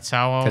maximal? That's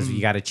how. Because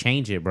you got to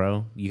change it,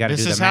 bro. You got to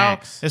do the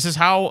max. This is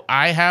how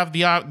I have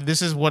the.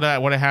 This is what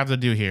I have to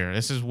do here.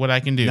 This is what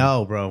I can do.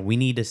 No, bro. We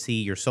need to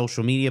see your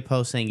social media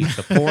posts saying you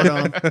support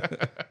them.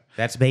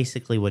 That's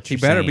basically what you're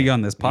saying. He better be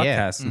on this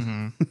podcast.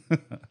 Yeah.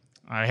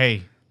 Mm-hmm.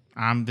 Hey,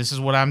 this is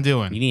what I'm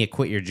doing. You need to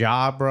quit your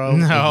job, bro.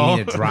 No. You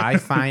need to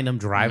find them,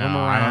 drive them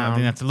around. I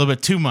think that's a little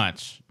bit too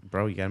much,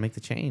 bro. You got to make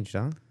the change,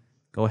 dog.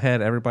 Go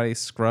ahead, everybody.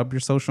 Scrub your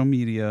social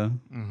media.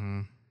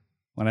 Mm-hmm.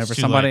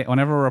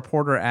 Whenever a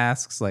reporter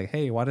asks, like,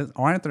 "Hey, why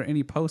aren't there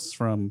any posts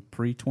from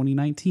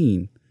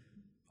pre-2019?"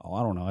 Oh,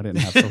 I don't know. I didn't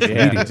have social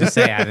media. Just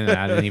say I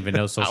didn't even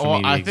know social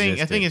media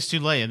existed. I think it's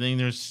too late. I think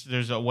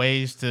there's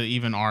ways to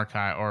even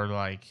archive, or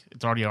like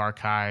it's already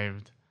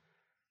archived,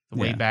 the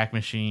Wayback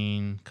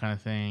Machine kind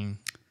of thing.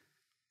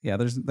 Yeah,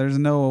 there's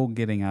no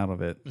getting out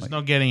of it. There's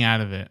no getting out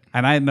of it.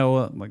 And I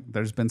know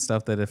there's been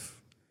stuff that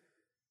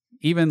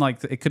even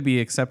it could be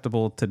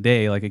acceptable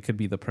today, like it could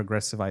be the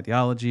progressive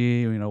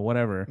ideology,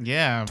 whatever.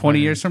 Yeah. 20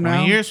 years from now?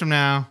 20 years from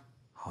now.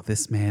 Oh,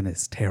 this man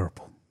is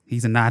terrible.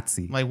 He's a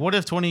Nazi. Like, what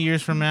if 20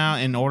 years from now,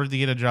 in order to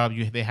get a job,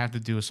 they have to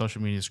do a social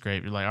media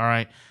scrape? You're like, all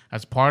right,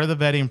 that's part of the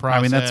vetting process.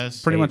 I mean,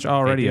 that's pretty much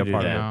already a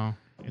part of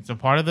it. It's a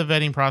part of the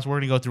vetting process. We're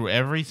going to go through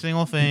every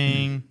single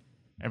thing,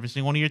 every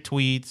single one of your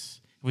tweets.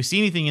 If we see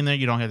anything in there,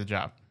 you don't get the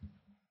job.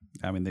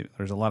 I mean,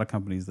 there's a lot of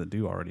companies that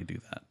do already do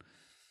that.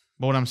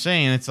 But what I'm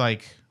saying, it's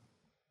like,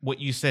 what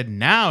you said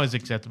now is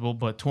acceptable,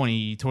 but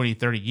 20,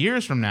 30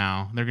 years from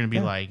now, they're going to be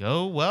like,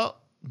 oh, well,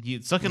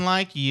 it's looking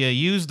like you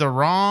used the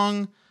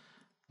wrong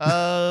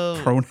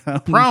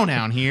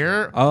pronoun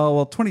here. Oh,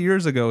 well, 20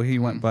 years ago, he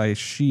went by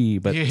she,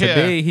 but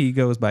today he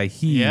goes by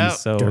he. Yep.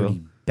 So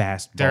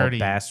dirty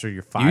bastard,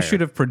 you're fired. You should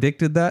have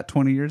predicted that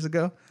 20 years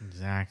ago.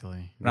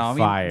 Exactly. No,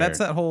 I mean, that's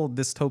that whole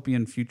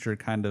dystopian future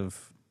kind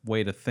of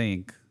way to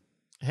think.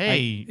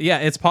 Hey, yeah,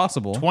 it's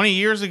possible. 20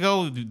 years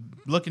ago,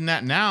 looking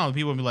at now,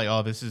 people would be like,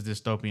 "Oh, this is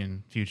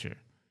dystopian future."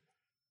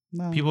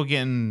 No. People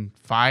getting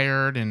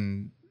fired,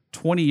 and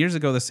 20 years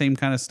ago, the same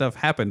kind of stuff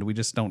happened. We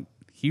just don't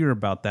hear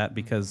about that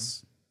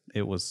because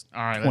it was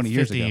 20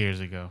 years ago. 50 years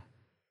ago.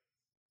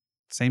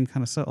 Same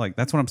kind of stuff. Like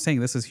that's what I'm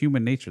saying. This is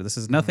human nature. This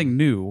is nothing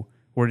new.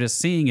 We're just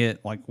seeing it.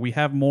 Like we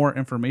have more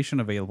information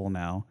available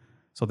now,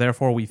 so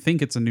therefore we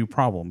think it's a new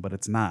problem, but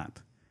it's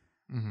not.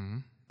 Mm-hmm.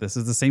 This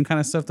is the same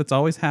kind of stuff that's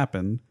always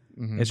happened.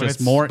 Mm-hmm. It's just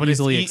more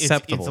easily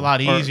acceptable. It's a lot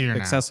easier now.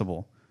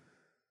 Accessible.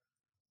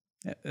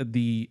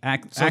 The So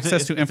access to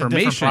it's a different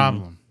information.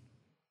 problem.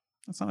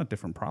 That's not a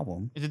different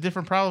problem. It's a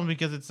different problem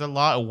because it's a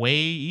lot way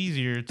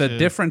easier. The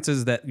difference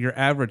is that your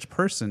average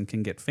person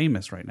can get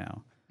famous right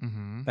now.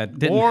 Mm-hmm. That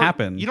didn't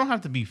happen. You don't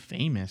have to be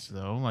famous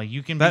though. Like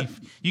you can That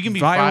be viral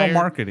fired.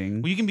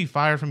 marketing. Well, you can be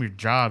fired from your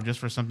job just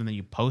for something that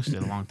you posted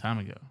a long time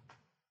ago.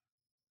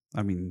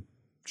 I mean,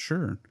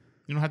 sure.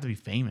 You don't have to be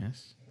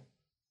famous.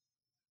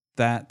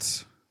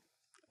 That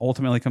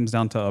ultimately comes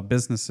down to a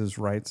business's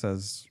rights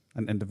as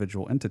an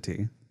individual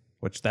entity,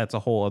 which that's a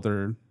whole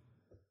other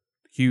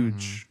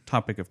huge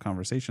topic of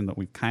conversation that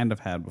we've kind of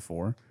had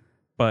before.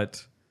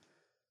 But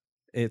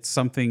it's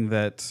something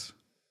that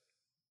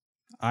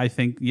I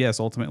think, yes,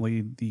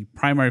 ultimately the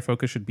primary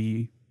focus should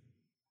be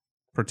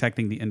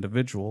protecting the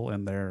individual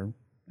and their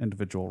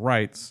individual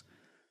rights.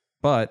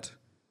 But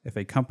if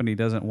a company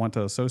doesn't want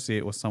to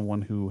associate with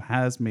someone who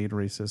has made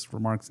racist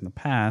remarks in the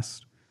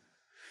past,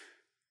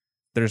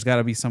 there's got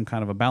to be some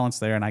kind of a balance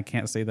there. And I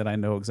can't say that I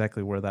know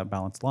exactly where that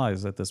balance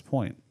lies at this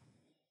point.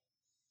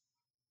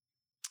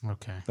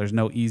 Okay. There's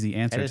no easy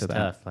answer That is to that.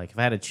 tough. Like if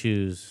I had to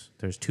choose,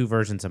 there's two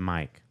versions of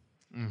Mike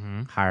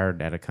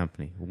hired at a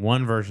company.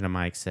 One version of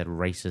Mike said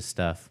racist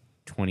stuff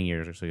 20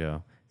 years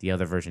ago. The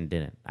other version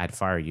didn't. I'd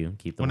fire you and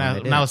keep the one that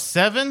didn't. When I was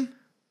 7?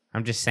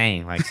 I'm just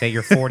saying, like, say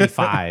you're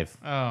 45.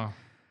 Oh.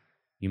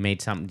 You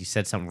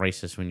said something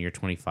racist when you're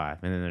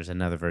 25. And then there's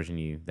another version of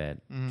you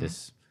that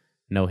just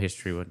no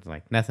history with,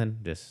 like, nothing.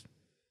 Just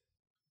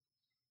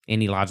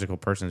any logical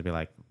person would be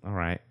like, all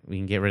right, we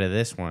can get rid of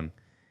this one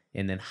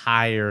and then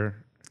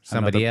hire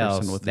somebody Another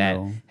person else with that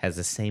no- has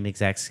the same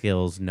exact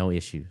skills, no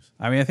issues.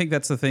 I mean, I think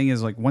that's the thing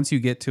is like once you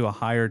get to a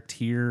higher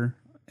tier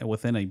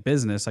within a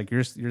business, like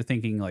you're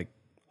thinking like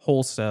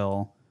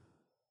wholesale,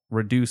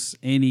 reduce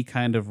any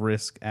kind of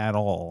risk at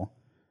all.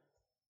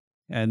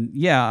 And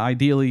yeah,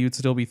 ideally you'd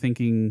still be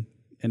thinking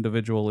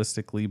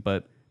individualistically,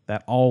 but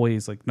that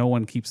always like no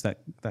one keeps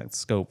that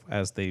scope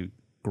as they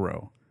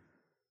grow.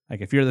 Like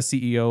if you're the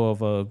CEO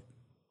of a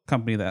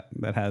company that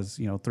has,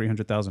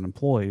 300,000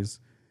 employees,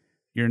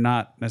 you're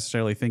not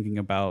necessarily thinking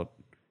about,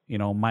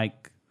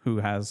 Mike who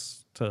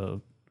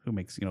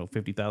makes,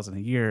 50,000 a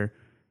year,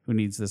 who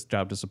needs this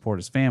job to support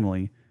his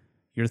family.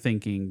 You're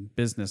thinking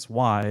business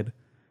wide.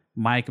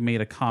 Mike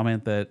made a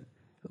comment that,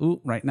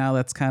 right now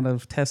that's kind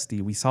of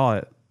testy. We saw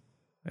it.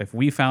 If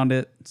we found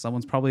it,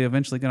 someone's probably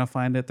eventually going to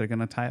find it. They're going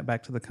to tie it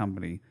back to the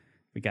company.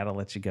 We got to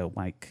let you go,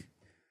 Mike.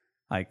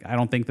 Like, I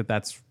don't think that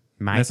that's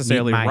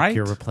necessarily Mike, right.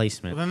 your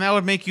replacement. Well, then that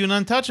would make you an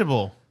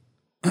untouchable.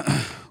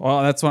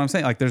 Well, that's what I'm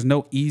saying. Like, there's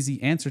no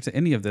easy answer to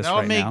any of this That would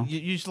right make now.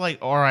 you just like,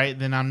 all right,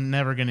 then I'm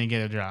never gonna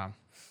get a job.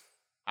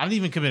 I didn't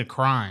even commit a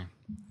crime.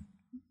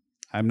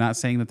 I'm not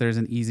saying that there's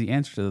an easy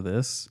answer to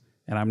this,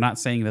 and I'm not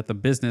saying that the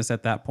business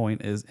at that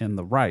point is in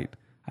the right.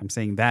 I'm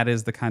saying that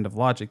is the kind of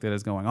logic that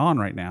is going on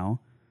right now,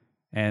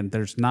 and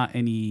there's not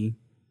any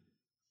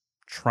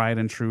tried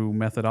and true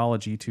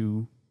methodology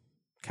to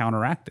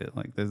counteract it.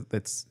 Like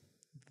this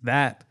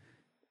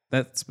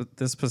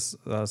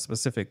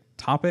specific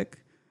topic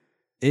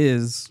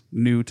is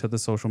new to the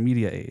social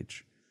media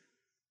age,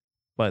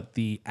 but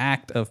the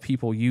act of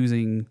people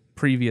using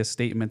previous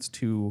statements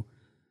to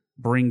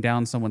bring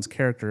down someone's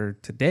character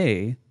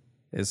today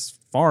is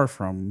far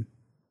from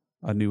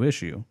a new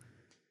issue.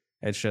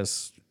 It's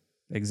just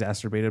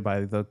exacerbated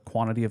by the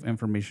quantity of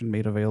information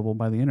made available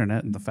by the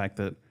internet and the fact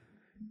that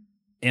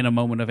in a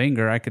moment of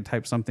anger, I could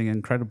type something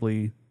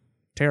incredibly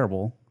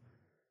terrible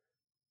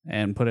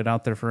and put it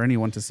out there for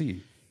anyone to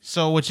see.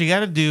 So what you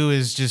got to do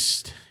is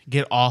just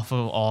get off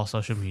of all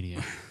social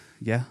media.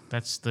 Yeah,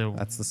 that's the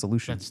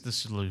solution. That's the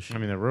solution. I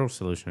mean, the real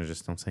solution is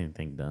just don't say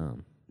anything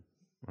dumb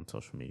on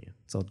social media.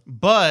 So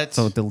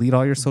delete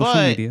all your social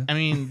media. I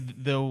mean,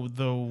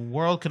 the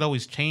world could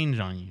always change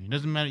on you. It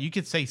doesn't matter. You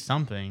could say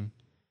something,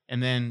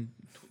 and then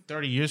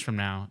 30 years from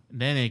now,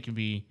 then it could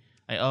be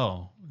like,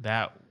 oh,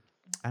 that.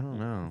 I don't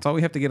know. That's all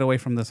we have to get away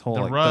from this whole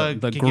The like,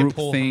 rug the can group get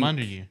pulled think. from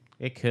under you.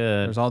 It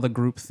could. There's all the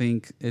group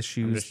think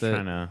issues I'm just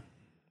that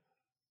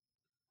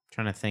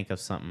trying to think of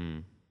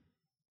something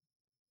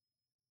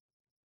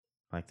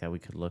like that we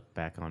could look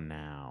back on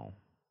now.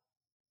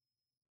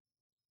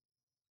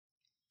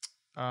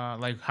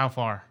 Like how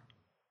far?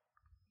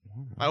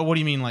 What do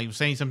you mean? Like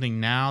saying something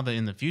now that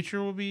in the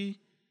future will be?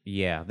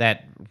 Yeah,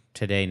 that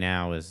today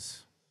now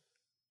is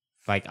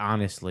like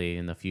honestly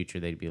in the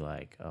future they'd be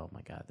like, oh my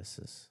god, this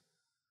is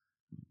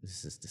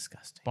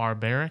disgusting,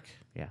 barbaric.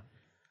 Yeah.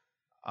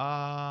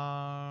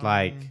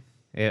 Like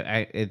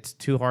it's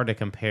too hard to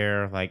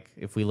compare. Like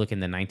if we look in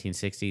the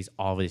 1960s,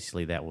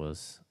 obviously that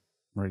was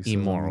racism,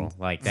 immoral.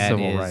 Like that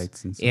civil is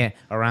rights and stuff. yeah.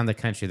 Around the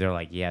country, they're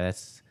like, yeah,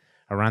 that's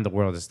around the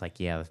world. It's like,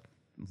 yeah,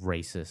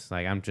 racist.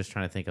 Like I'm just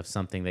trying to think of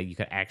something that you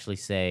could actually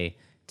say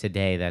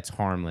today that's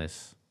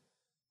harmless.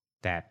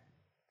 That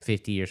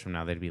 50 years from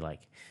now, they'd be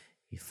like,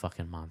 you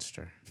fucking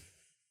monster.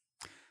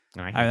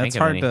 And I can't think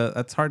of any.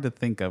 That's hard to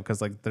think of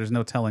because like there's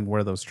no telling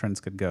where those trends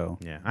could go.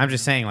 Yeah, I'm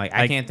just saying like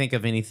I can't think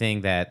of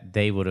anything that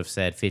they would have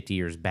said 50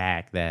 years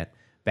back that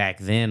back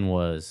then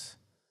was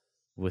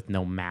with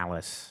no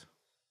malice.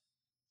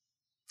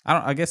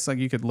 I guess like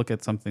you could look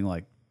at something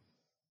like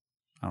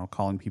I don't know,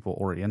 calling people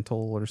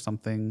Oriental or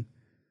something.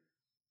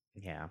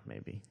 Yeah,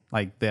 maybe.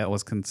 Like that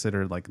was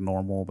considered like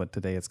normal, but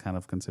today it's kind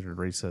of considered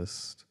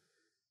racist.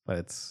 But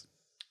it's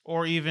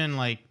or even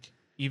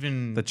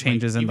the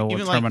changes in the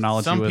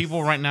terminology. Some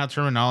people right now,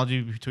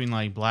 terminology between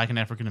like Black and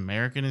African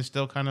American is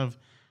still kind of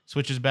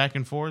switches back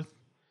and forth.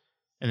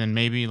 And then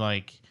maybe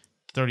like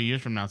 30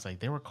 years from now, it's like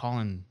they were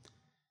calling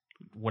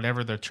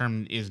whatever their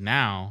term is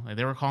now, like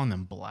they were calling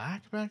them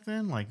Black back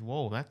then. Like,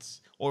 whoa,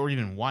 that's or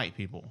even white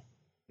people.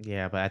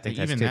 Yeah, but I think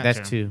Like,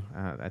 that's too.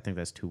 I think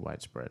that's too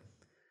widespread,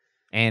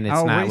 and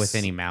it's not with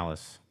any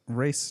malice.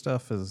 Race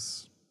stuff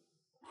is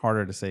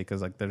harder to say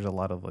because like there's a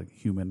lot of like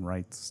human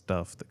rights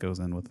stuff that goes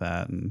in with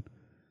that, and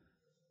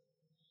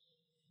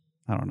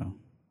I don't know.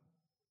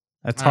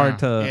 It's hard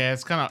to. Yeah,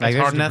 it's kind of like.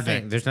 It's hard to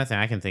predict. There's nothing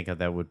I can think of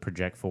that would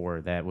project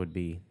forward that would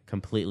be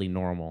completely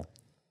normal.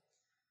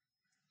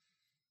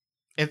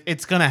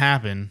 It's gonna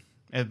happen.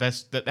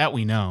 That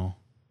we know.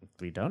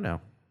 We don't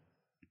know.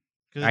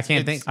 I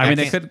can't think. I mean,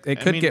 it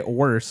could get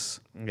worse.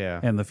 Yeah.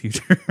 In the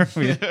future.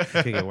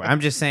 I'm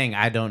just saying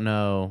I don't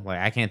know. Like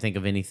I can't think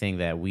of anything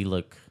that we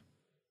look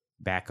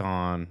back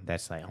on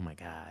that's like, oh my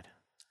god.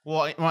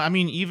 Well, I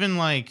mean, even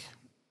like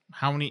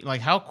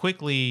how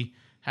quickly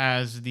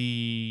has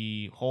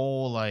the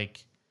whole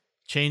like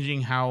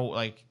changing how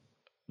like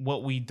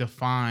what we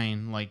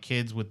define like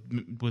kids with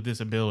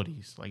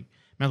disabilities, like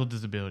mental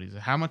disabilities.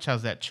 How much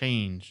has that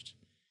changed?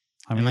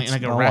 I mean, in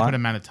like a rapid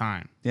amount of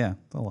time. Yeah,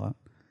 it's a lot.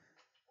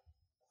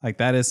 Like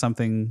that is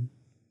something.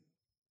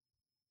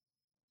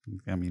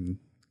 I mean,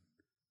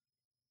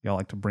 y'all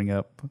like to bring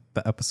up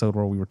the episode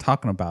where we were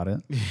talking about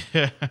it.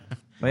 Yeah.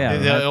 But yeah,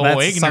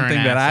 that's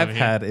something that I've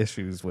had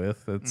issues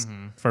with. It's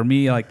for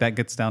me, like that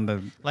gets down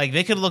to like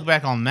they could look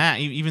back on that,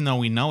 even though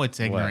we know it's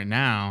ignorant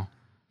now.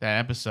 That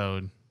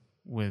episode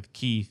with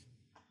Keith,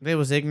 it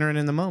was ignorant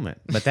in the moment,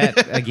 but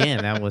that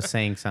again, that was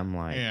saying something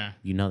like, Yeah.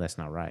 you know, that's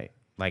not right.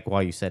 Like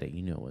while you said it,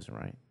 you knew it wasn't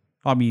right.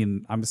 I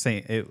mean, I'm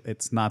saying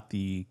it's not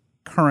the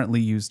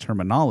currently used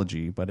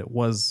terminology, but it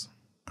was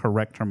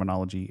correct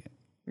terminology.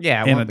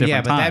 Yeah, in a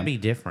different but time. that'd be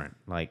different.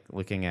 Like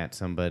looking at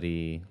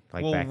somebody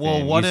like back well,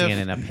 then, what using if-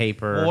 it in a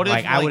paper. what if,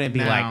 Like I like, wouldn't be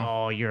like,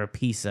 now- "Oh, you're a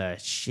piece of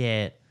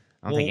shit."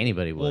 I don't think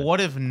anybody would. Well, what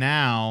if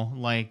now,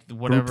 like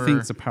whatever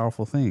Groupthink's a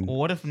powerful thing. Well,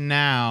 what if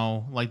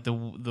now, like the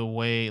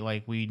way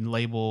like we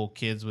label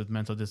kids with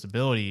mental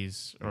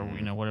disabilities or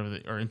you know whatever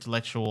or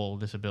intellectual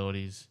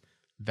disabilities,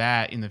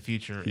 that in the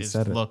future He is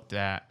said it. looked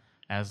at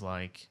as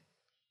like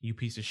you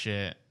piece of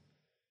shit,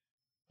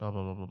 blah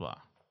blah blah blah blah.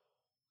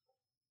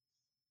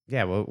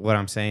 Yeah, well, what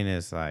I'm saying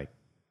is like,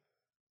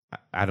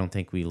 I don't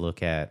think we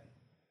look at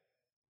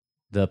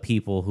the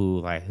people who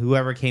like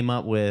whoever came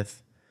up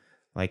with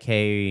like,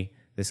 hey,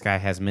 this guy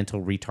has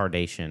mental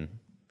retardation,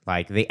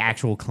 like the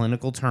actual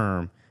clinical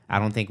term. I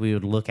don't think we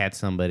would look at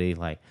somebody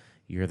like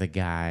you're the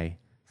guy,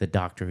 the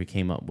doctor who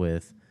came up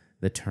with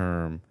the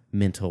term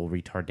mental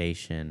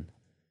retardation.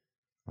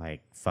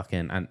 Like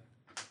fucking, I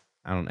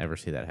don't ever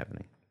see that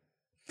happening.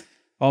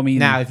 I mean,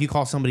 now if you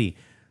call somebody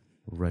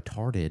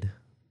retarded,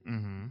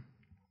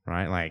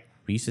 right? Like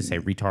we used to say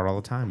retard all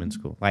the time in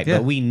school. Like, Yeah.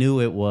 but we knew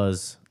it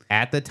was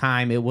at the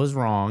time it was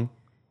wrong,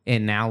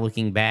 and now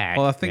looking back,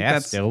 Well, I think that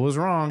that's still was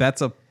wrong.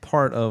 That's a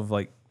part of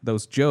like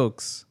those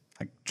jokes.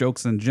 Like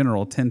jokes in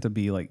general tend to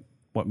be like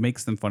what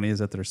makes them funny is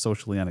that they're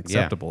socially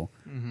unacceptable.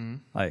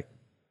 Like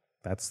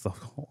that's the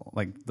whole,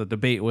 like the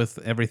debate with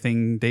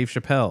everything Dave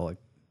Chappelle. Like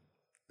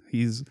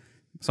he's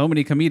so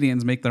many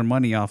comedians make their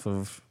money off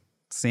of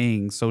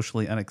saying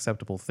socially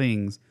unacceptable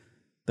things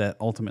that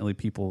ultimately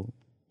people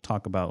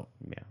talk about.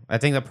 Yeah, I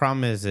think the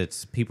problem is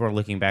it's people are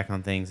looking back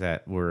on things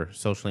that were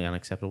socially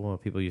unacceptable,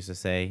 what people used to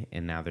say,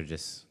 and now they're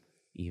just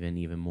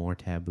even more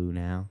taboo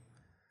now.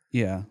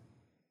 Yeah.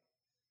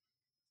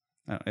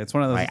 It's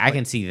one of those. Like, I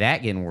can see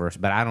that getting worse,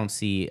 but I don't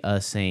see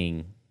us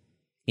saying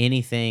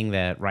anything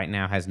that right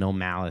now has no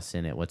malice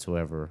in it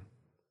whatsoever,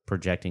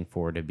 projecting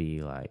forward to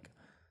be like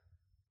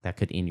that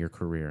could end your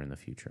career in the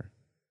future.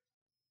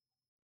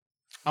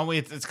 Oh,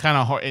 it's kind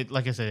of hard.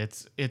 Like I said,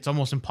 it's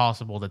almost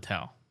impossible to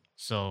tell.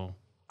 So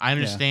I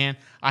understand.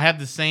 I have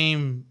the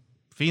same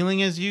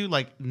feeling as you.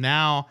 Like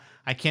now,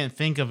 I can't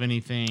think of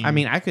anything. I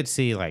mean, I could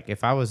see like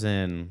if I was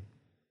in,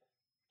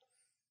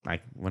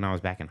 like when I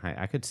was back in high,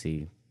 I could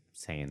see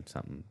saying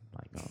something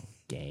like, "Oh,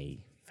 gay,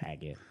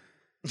 faggot."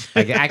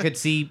 Like I could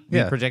see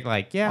me project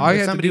like, yeah. All if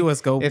you have to do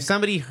is go. If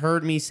somebody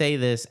heard me say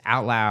this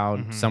out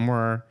loud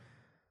somewhere,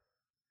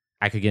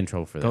 I could get in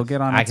trouble for this. Go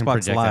get on I can Xbox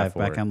project that Live back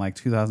forward. in like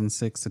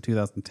 2006 to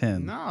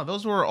 2010. No,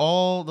 those were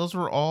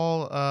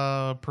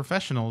all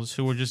professionals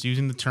who were just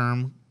using the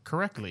term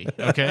correctly.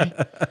 Okay.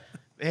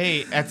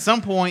 Hey, at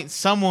some point,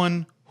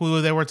 someone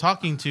who they were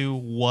talking to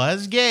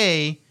was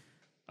gay.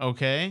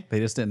 Okay. They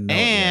just didn't know.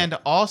 And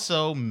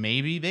also,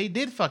 maybe they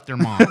did fuck their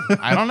mom.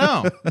 I don't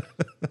know.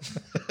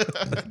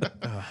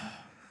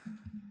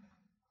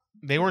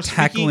 They were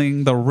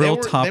Tackling the real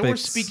topics. They were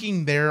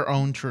speaking their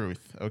own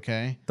truth.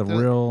 Okay. The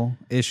real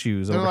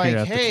issues They're over like, here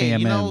at hey, the KMN.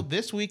 you know,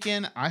 this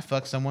weekend I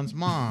fucked someone's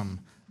mom.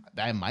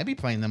 I might be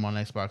playing them on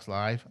Xbox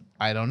Live.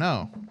 I don't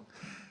know.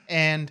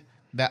 And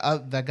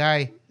that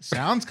guy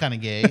sounds kind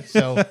of gay,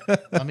 so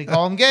let me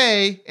call him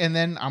gay, and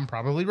then I'm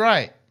probably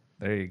right.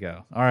 There you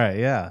go. All right,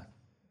 yeah.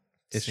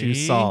 Issue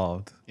See?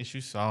 solved.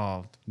 Issue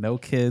solved. No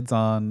kids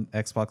on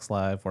Xbox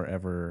Live were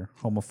ever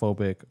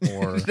homophobic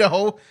or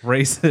No.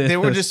 racist. They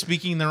were just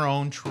speaking their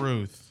own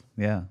truth.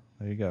 Yeah,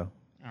 there you go.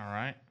 All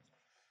right.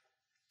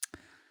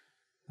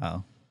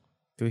 Oh.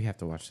 Do we have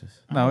to watch this?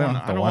 No, we don't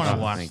have to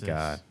watch it. Thank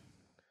God.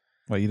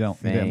 Well, you didn't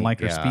Thank like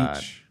her God.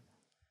 speech?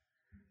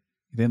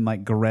 You didn't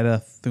like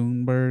Greta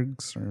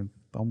Thunberg's or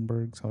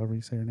Thunberg's, however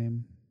you say her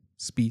name,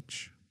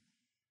 speech?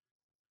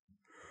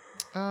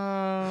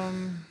 I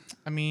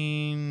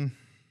mean,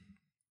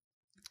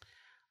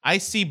 I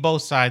see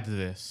both sides of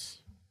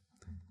this.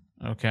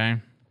 Okay.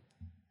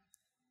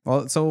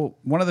 Well, so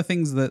one of the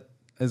things that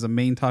is a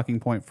main talking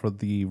point for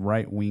the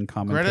right-wing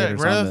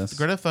commentators on this.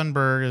 Greta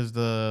Thunberg is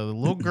the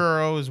little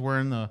girl who's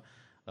wearing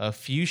a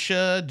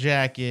fuchsia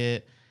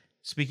jacket,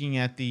 speaking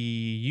at the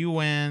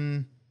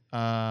UN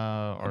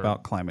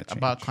about climate change.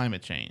 About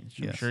climate change.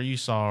 I'm Yes. sure you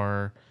saw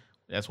her.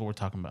 That's what we're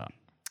talking about.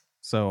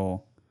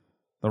 So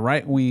the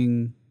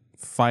right-wing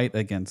fight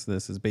against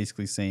this is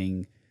basically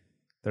saying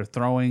they're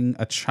throwing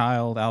a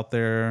child out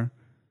there,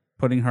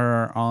 putting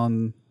her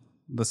on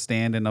the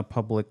stand in a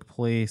public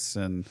place,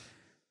 and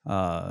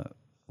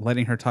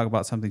letting her talk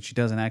about something she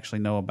doesn't actually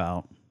know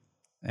about.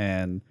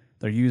 And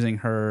they're using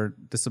her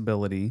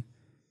disability.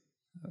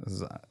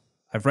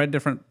 I've read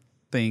different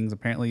things.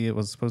 Apparently it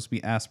was supposed to be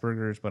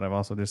Asperger's, but I've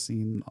also just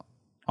seen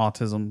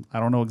autism.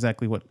 I don't know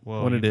exactly what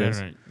it is.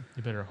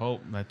 You better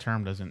hope that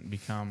term doesn't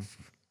become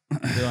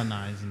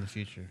villainized in the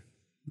future.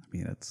 I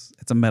mean, it's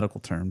a medical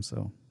term,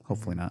 so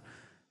hopefully not.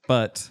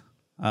 But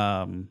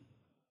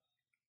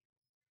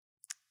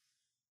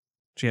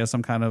she has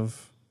some kind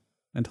of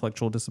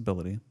intellectual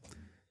disability,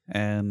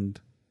 and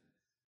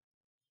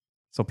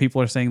so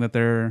people are saying that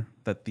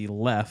the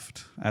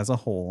left as a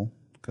whole,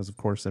 because of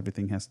course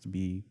everything has to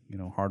be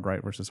hard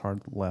right versus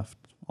hard left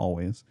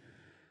always,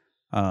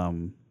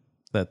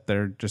 that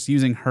they're just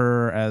using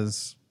her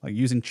as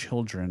using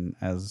children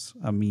as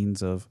a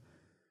means of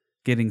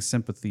getting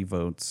sympathy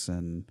votes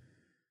and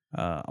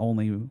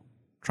only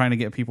trying to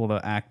get people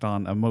to act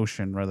on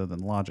emotion rather than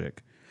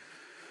logic.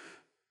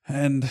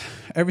 And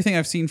everything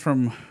I've seen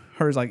from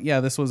her is like, yeah,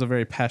 this was a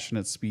very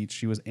passionate speech.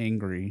 She was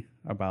angry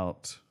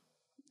about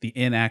the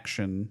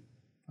inaction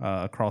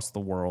across the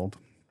world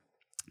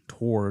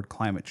toward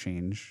climate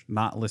change,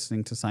 not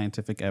listening to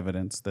scientific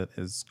evidence that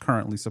is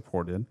currently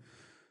supported.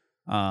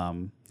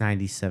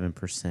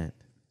 97%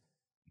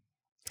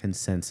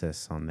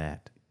 consensus on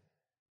that.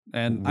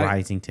 And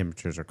rising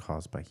temperatures are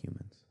caused by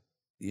humans.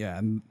 Yeah,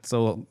 and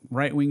so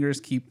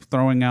right-wingers keep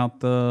throwing out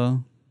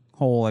the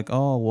whole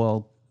oh,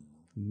 well,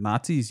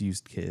 Nazis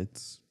used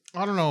kids.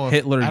 I don't know.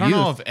 Hitler I don't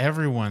know used. if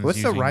everyone's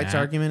What's the using right's that.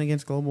 argument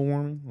against global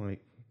warming?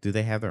 Do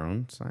they have their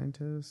own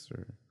scientists,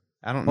 or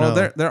I don't Well,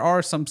 know. there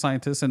are some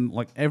scientists in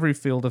every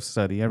field of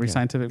study, every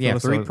scientific field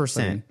of 3%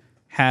 study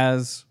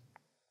has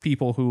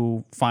people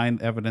who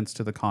find evidence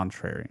to the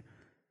contrary.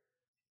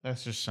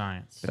 That's just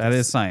science. That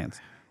is science.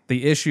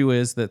 The issue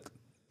is that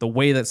the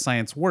way that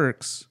science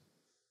works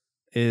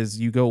is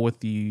you go with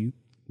the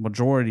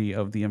majority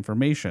of the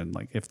information.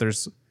 If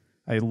there's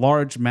a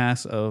large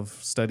mass of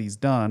studies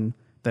done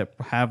that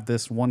have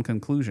this one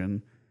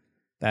conclusion,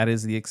 that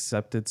is the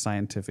accepted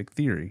scientific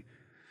theory.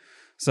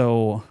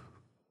 So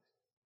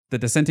the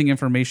dissenting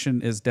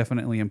information is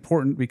definitely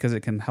important because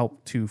it can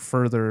help to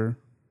further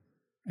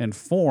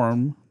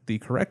inform the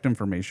correct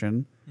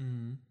information,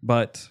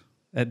 but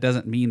it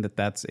doesn't mean that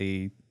that's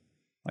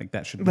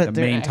that should be the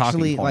main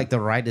talking point. The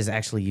right is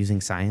actually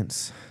using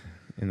science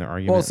in their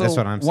argument. Well, so that's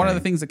what I'm saying. one of the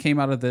things that came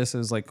out of this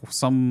is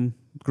some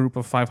group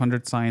of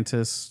 500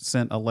 scientists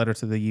sent a letter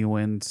to the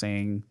UN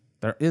saying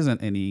there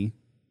isn't any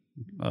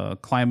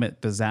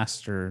climate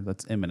disaster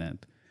that's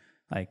imminent.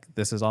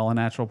 This is all a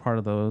natural part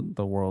of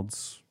the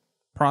world's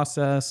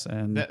process,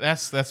 and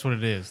That's what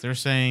it is. They're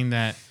saying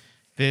that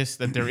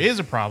there is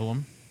a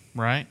problem,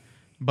 right?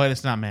 But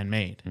it's not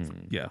man-made.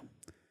 Yeah.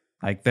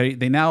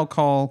 They now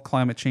call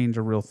climate change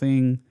a real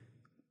thing.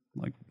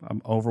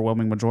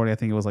 Overwhelming majority, I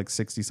think it was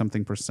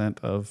 60-something%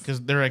 of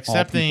Because they're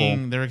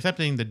accepting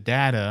the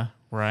data,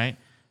 right?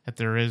 That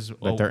there is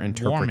But their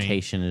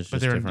interpretation is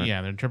just different.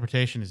 Yeah, their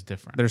interpretation is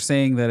different. They're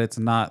saying that it's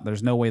not.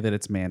 There's no way that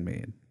it's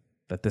man-made.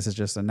 That this is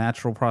just a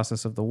natural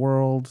process of the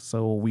world,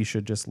 so we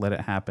should just let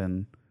it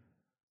happen.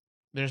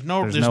 There's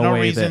no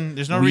way reason. that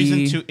There's no we-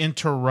 reason to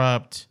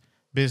interrupt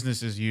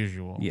business as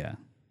usual. Yeah.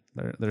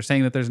 They're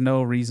saying that there's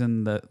no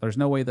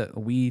way that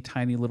we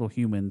tiny little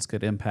humans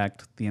could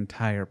impact the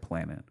entire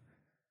planet.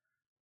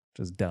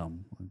 Just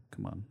dumb.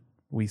 Come on.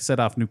 We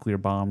set off nuclear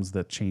bombs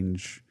that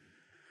change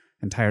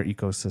entire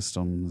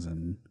ecosystems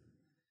and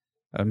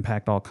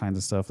impact all kinds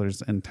of stuff.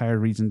 There's entire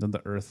regions of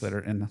the earth that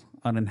are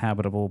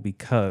uninhabitable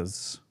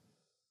because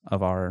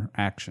of our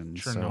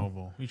actions.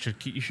 Chernobyl.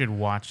 You should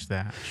watch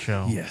that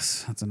show.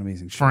 Yes, that's an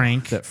amazing show.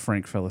 Frank. That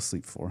Frank fell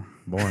asleep for.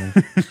 Boring.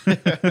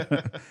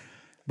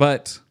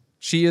 But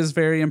she is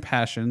very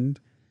impassioned,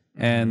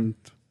 and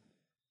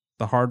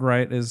the hard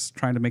right is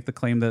trying to make the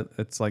claim that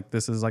it's like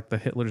this is like the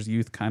Hitler's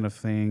Youth kind of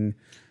thing.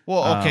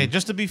 Well, okay,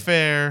 just to be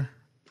fair,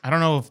 I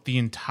don't know if the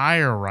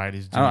entire right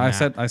is doing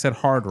that. I said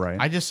hard right.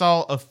 I just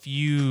saw a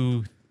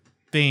few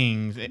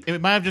things. It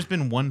might have just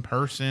been one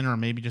person or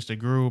maybe just a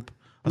group,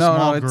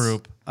 small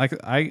group.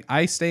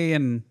 I stay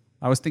in.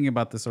 I was thinking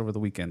about this over the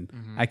weekend.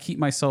 Mm-hmm. I keep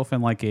myself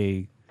in like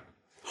a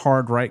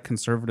hard right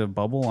conservative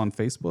bubble on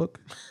Facebook.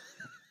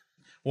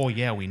 Well,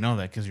 yeah, we know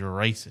that because you're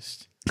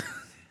racist.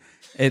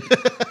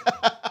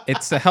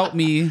 It's to help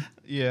me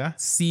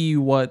see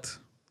what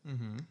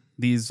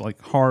these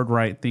like hard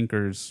right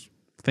thinkers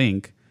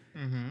think.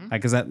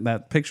 Because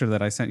that picture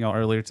that I sent y'all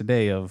earlier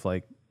today of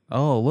like,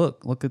 oh,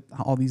 look at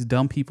all these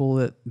dumb people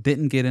that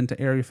didn't get into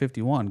Area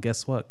 51.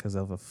 Guess what? Because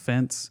of a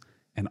fence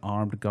and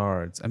armed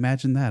guards.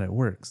 Imagine that. It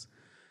works.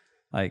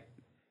 Like,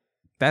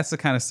 that's the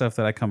kind of stuff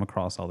that I come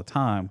across all the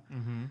time.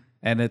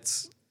 And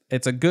it's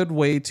a good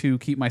way to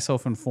keep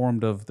myself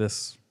informed of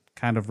this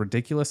kind of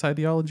ridiculous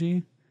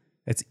ideology.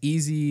 It's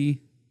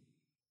easy.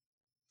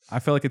 I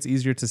feel like it's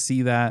easier to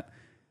see that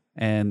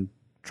and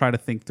try to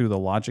think through the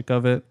logic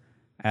of it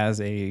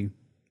as a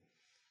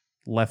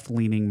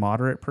left-leaning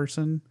moderate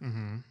person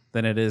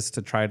than it is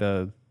to try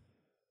to,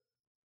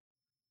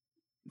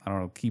 I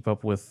don't know, keep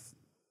up with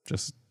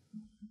just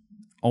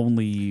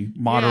only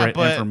moderate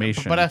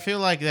information. But I feel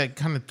like that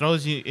kind of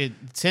it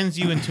sends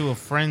you into a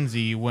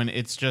frenzy when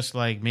it's just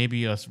like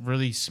maybe a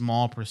really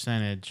small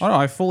percentage. Oh no,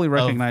 I fully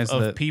recognize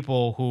of that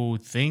people who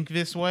think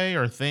this way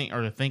or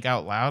think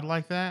out loud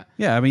like that.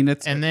 Yeah, I mean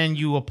and then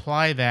you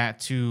apply that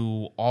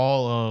to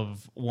all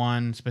of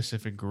one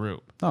specific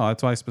group. No,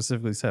 that's why I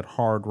specifically said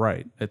hard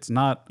right. It's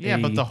not. Yeah,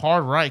 but the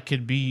hard right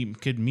could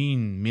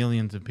mean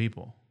millions of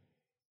people.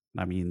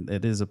 I mean,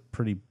 it is a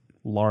pretty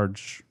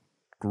large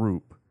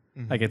group.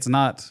 Like it's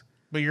not.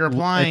 But you're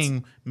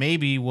applying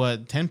maybe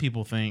what 10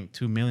 people think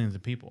to millions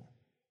of people.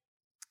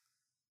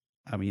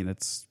 I mean,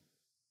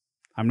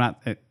 I'm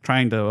not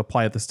trying to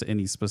apply this to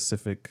any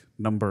specific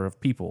number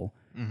of people.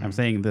 I'm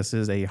saying this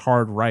is a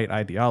hard right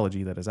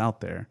ideology that is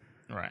out there.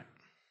 Right.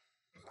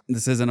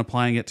 This isn't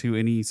applying it to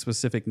any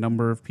specific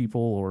number of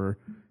people or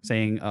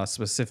saying a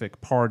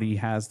specific party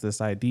has this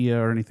idea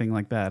or anything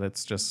like that.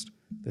 It's just,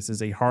 this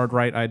is a hard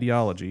right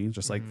ideology.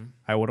 Just like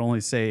I would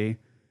only say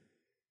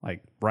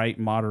like right,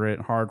 moderate,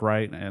 hard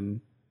right,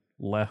 and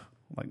left,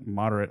 like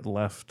moderate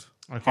left,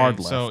 hard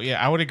left. So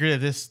yeah, I would agree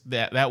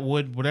that that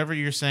would, whatever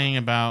you're saying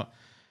about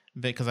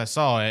that, because I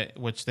saw it,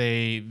 which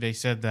they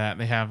said that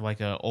they have like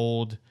a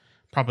old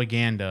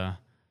propaganda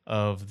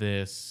of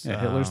this. Yeah,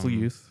 Hitler's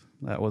Youth.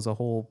 That was a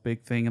whole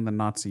big thing in the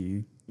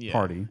Nazi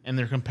party, and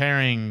they're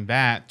comparing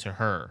that to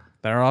her.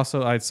 There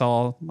also, I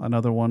saw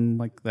another one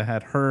like that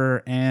had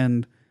her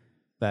and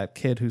that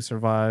kid who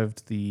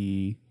survived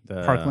the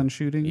Parkland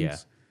shootings. Yeah.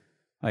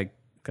 Like,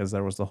 because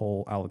there was the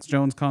whole Alex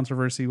Jones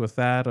controversy with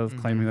that of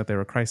claiming that they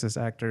were crisis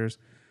actors.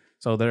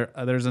 So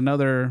there's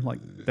another, like,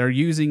 they're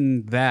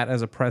using that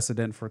as a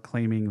precedent for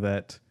claiming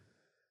that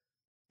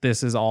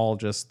this is all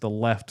just the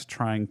left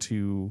trying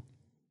to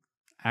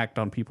act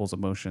on people's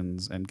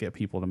emotions and get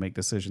people to make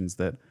decisions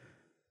that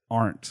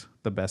aren't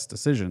the best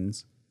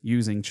decisions,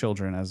 using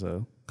children as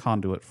a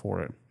conduit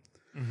for it.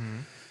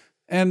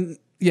 And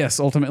yes,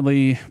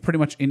 ultimately, pretty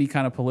much any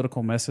kind of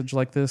political message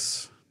like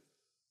this,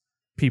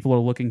 people are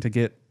looking to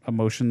get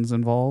emotions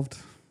involved.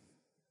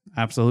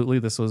 Absolutely,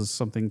 this was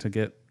something to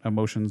get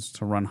emotions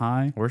to run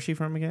high. Where's she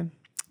from again?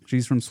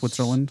 She's from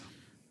Switzerland.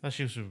 I thought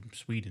she was from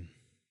Sweden.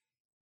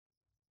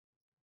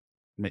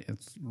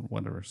 It's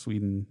whatever,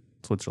 Sweden,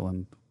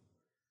 Switzerland.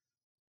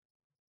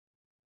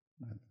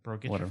 Bro,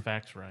 get your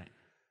facts right.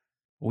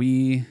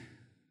 We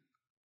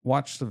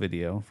watched a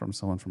video from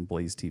someone from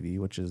Blaze TV,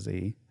 which is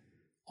a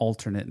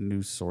alternate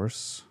news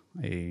source,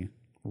 a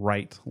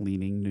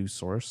right-leaning news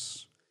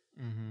source.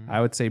 I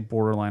would say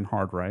borderline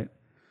hard right.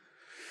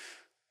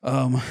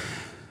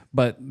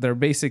 But they're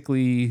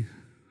basically,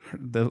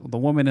 the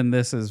woman in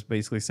this is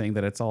basically saying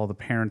that it's all the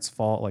parents'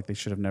 fault. Like they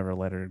should have never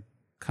let her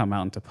come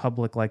out into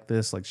public like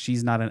this. Like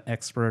she's not an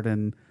expert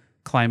in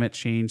climate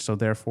change, so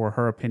therefore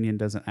her opinion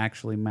doesn't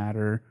actually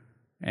matter.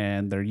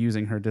 And they're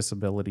using her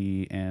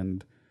disability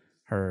and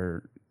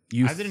her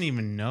youth. I didn't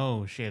even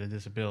know she had a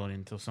disability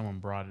until someone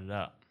brought it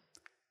up.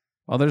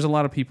 Well, there's a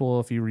lot of people,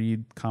 if you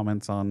read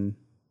comments on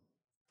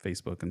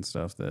Facebook and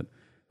stuff, that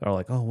are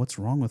like, oh, what's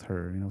wrong with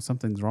her? You know,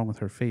 something's wrong with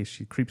her face.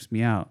 She creeps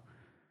me out.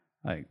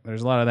 Like,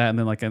 there's a lot of that. And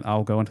then, like,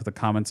 I'll go into the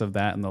comments of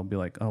that and they'll be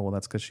like, oh, well,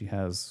 that's because she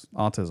has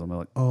autism. They're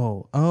like,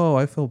 oh,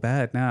 I feel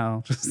bad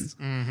now. Just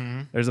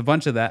there's a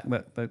bunch of that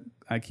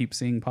I keep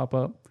seeing pop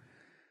up.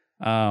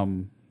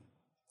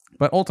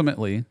 But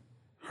ultimately,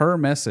 her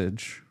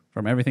message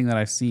from everything that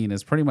I've seen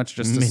is pretty much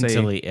just to say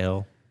mentally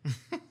ill.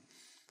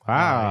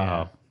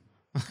 Wow.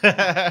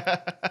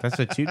 That's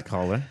what you'd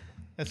call her.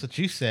 That's what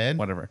you said.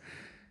 Whatever.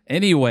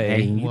 Anyway,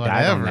 hey, you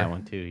died on that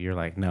one too. You're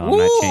like, no, I'm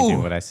not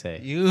changing what I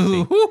say.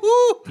 You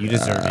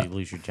deserve to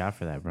lose your job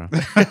for that, bro.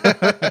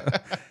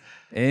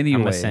 Anyway,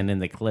 I'm gonna send in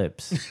the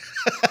clips.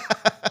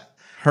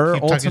 Her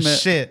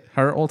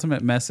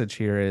ultimate message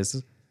here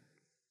is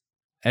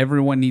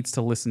everyone needs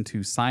to listen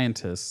to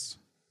scientists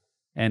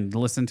and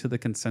listen to the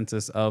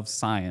consensus of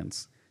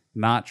science,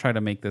 not try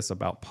to make this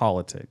about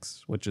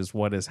politics, which is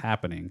what is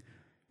happening.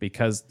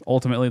 Because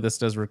ultimately, this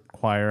does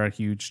require a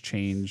huge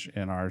change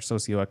in our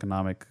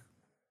socioeconomic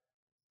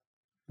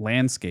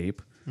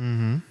landscape.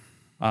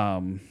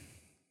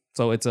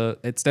 So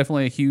it's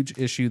definitely a huge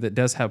issue that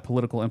does have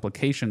political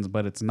implications,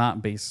 but it's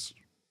not based.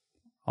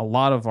 A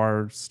lot of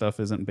our stuff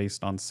isn't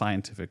based on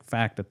scientific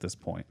fact at this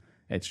point.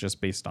 It's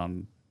just based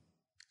on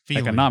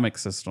economic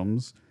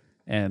systems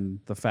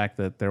and the fact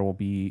that there will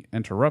be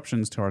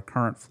interruptions to our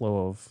current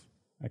flow of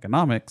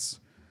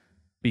economics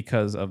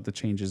because of the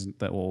changes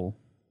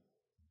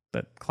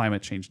that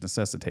climate change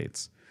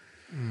necessitates.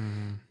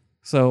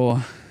 So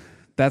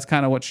that's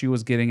kind of what she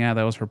was getting at.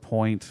 That was her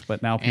point.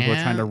 But now people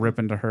are trying to rip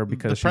into her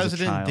because she's a child. The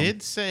president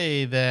did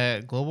say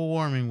that global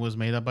warming was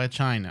made up by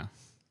China.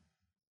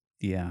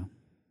 Yeah,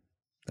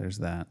 there's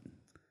that.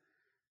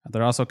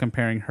 They're also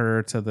comparing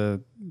her to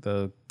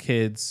the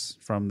kids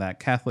from that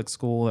Catholic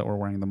school that were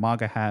wearing the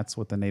MAGA hats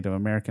with the Native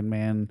American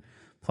man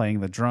playing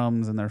the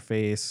drums in their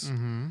face.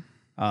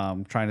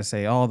 Trying to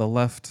say, oh,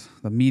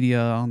 the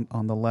media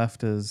on the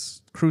left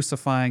is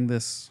crucifying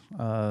this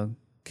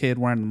kid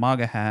wearing the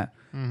MAGA hat,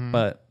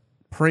 but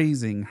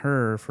praising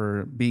her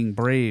for being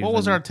brave. What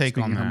was our take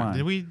on that?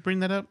 Did we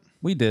bring that up?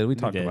 We did. We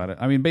talked about it.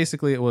 I mean,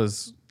 basically, it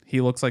was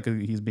he looks like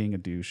he's being a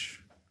douche.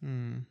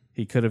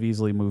 He could have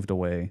easily moved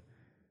away,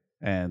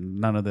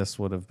 and none of this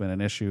would have been an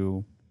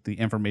issue. The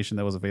information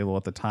that was available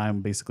at the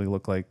time basically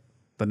looked like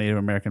the Native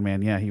American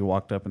man. Yeah, he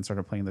walked up and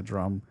started playing the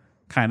drum,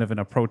 kind of in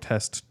a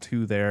protest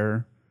to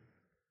their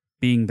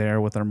being there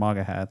with their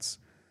MAGA hats,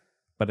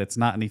 but it's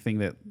not anything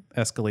that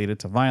escalated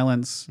to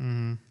violence.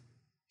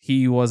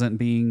 He wasn't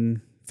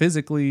being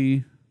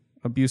physically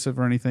abusive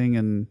or anything,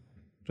 and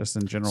just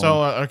in general.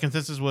 So our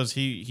consensus was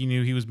he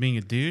knew he was being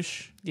a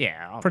douche?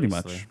 Yeah, pretty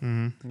obviously.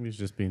 much. He was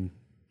just being...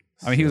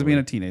 I mean, he was being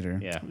a teenager.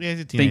 Yeah. Yeah,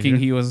 he's a teenager. Thinking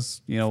he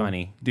was,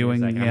 funny.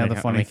 doing He was like, the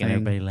funny making thing.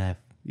 everybody laugh.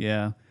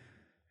 Yeah.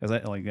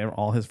 Because like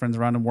all his friends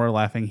around him were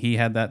laughing. He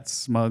had that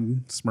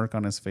smug smirk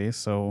on his face,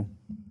 so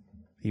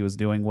he was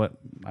doing what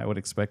I would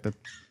expect a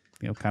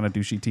kind of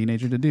douchey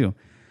teenager to do.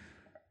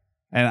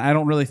 And I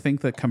don't really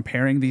think that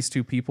comparing these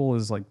two people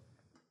is like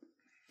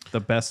the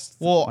best.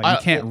 Well, you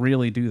can't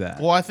really do that.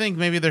 Well, I think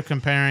maybe they're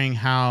comparing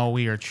how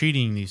we are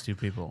treating these two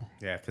people.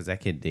 Yeah, because that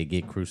kid did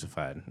get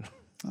crucified.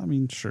 I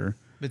mean, sure.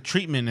 The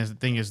treatment is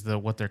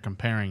what they're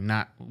comparing,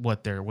 not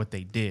what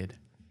they did.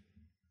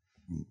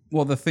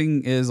 Well, the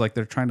thing is, like,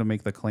 they're trying to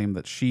make the claim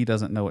that she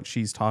doesn't know what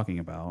she's talking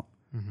about.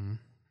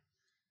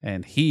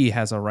 And he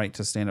has a right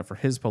to stand up for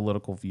his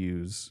political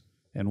views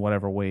in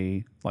whatever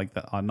way, like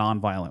a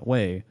nonviolent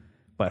way.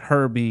 But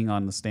her being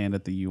on the stand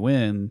at the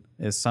UN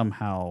is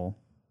somehow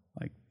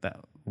like that.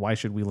 Why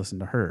should we listen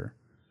to her?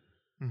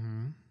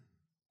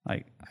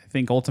 Like, I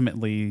think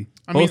ultimately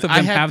both of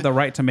them have the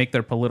right to make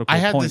their political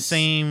points.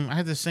 I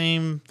had the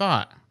same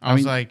thought. I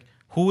was like,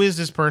 who is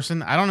this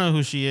person? I don't know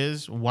who she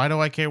is. Why do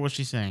I care what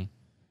she's saying?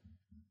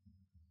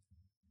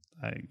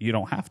 You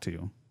don't have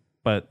to.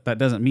 But that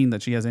doesn't mean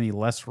that she has any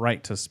less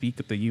right to speak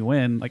at the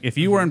UN. Like, if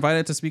you were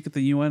invited to speak at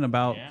the UN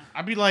about...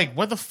 I'd be like,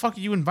 what the fuck are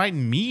you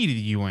inviting me to the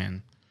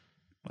UN?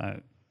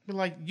 Be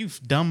like, you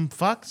dumb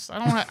fucks.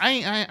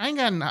 I ain't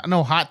got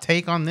no hot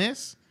take on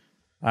this.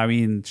 I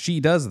mean, she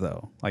does,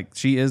 though. Like,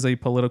 she is a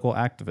political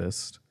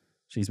activist.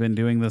 She's been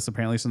doing this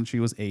apparently since she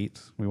was 8.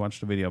 We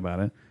watched a video about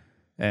it.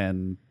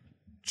 And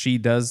she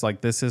does, like,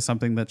 this is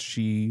something that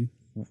she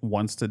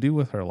wants to do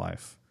with her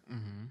life.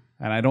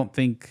 And I don't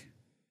think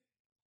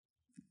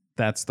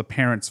that's the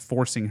parents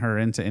forcing her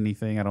into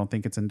anything. I don't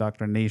think it's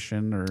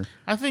indoctrination or...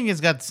 I think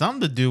it's got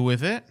something to do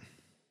with it.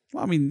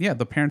 Well, I mean, yeah,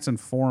 the parents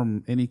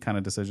inform any kind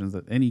of decisions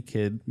that any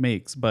kid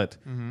makes, but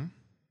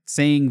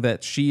saying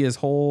that she is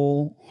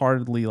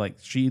wholeheartedly, like,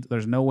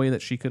 there's no way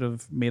that she could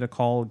have made a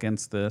call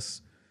against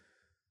this,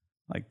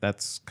 like,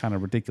 that's kind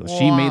of ridiculous.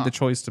 She made the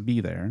choice to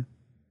be there.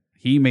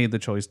 He made the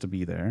choice to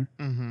be there.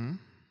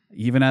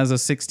 Even as a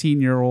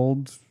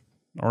 16-year-old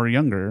or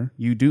younger,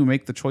 you do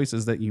make the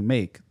choices that you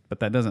make, but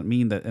that doesn't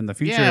mean that in the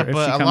future, if she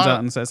comes out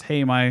and says,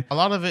 hey, a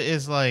lot of it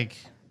is like,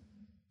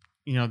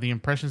 the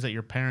impressions that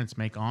your parents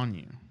make on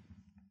you.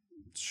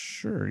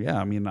 Sure, yeah.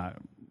 I mean,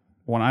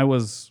 when I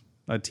was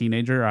a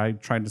teenager, I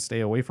tried to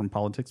stay away from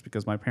politics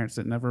because my parents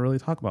didn't ever really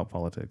talk about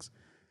politics.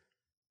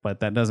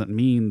 But that doesn't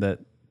mean that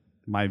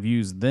my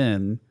views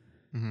then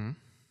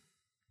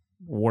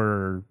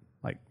were,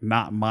 like,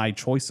 not my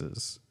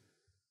choices.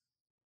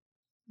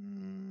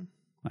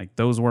 Like,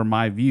 those were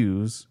my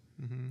views.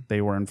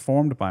 They were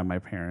informed by my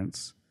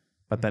parents,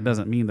 but that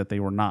doesn't mean that they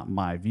were not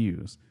my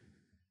views.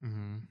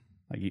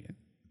 Like,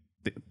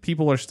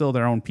 people are still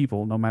their own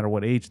people, no matter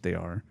what age they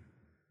are.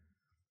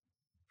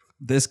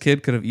 This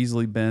kid could have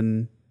easily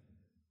been...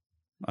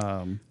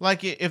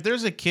 like, if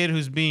there's a kid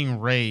who's being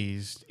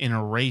raised in a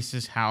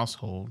racist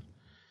household,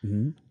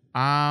 and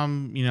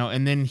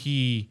then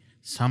he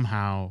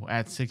somehow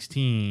at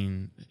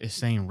 16 is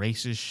saying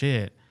racist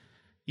shit.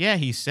 Yeah,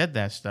 he said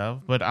that stuff,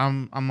 but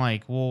I'm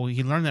like, well,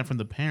 he learned that from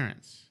the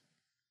parents.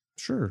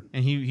 Sure.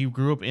 And he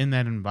grew up in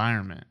that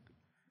environment.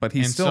 But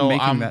he's And still so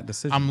making that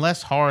decision. I'm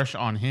less harsh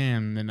on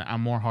him than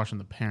I'm more harsh on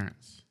the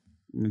parents.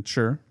 I mean,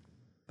 sure.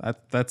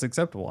 That's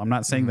acceptable. I'm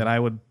not saying Mm-hmm. that I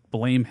would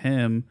blame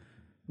him,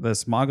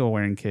 this MAGA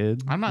wearing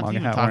kid. I'm not MAGA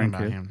even hat talking wearing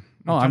about kid. him.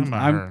 No, I'm talking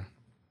about I'm her.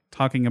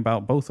 talking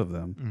about both of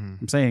them.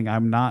 Mhm. I'm saying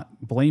I'm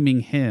not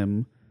blaming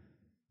him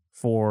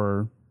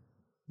for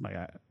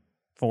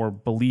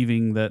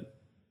believing that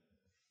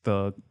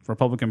the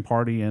Republican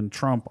Party and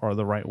Trump are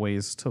the right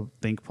ways to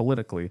think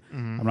politically.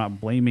 Mhm. I'm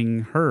not blaming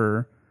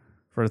her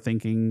for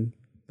thinking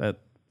that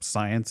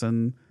science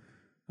and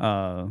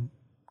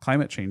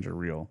climate change are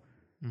real.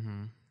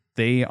 Mhm.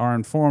 They are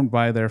informed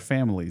by their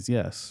families.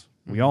 Yes,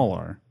 we all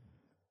are.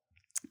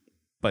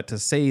 But to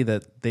say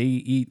that they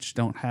each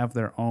don't have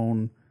their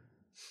own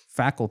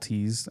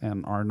faculties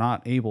and are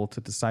not able to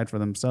decide for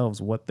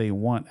themselves what they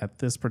want at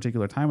this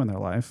particular time in their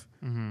life,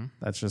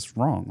 that's just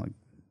wrong. Like,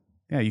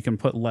 yeah, you can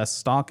put less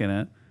stock in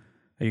it.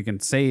 You can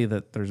say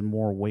that there's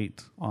more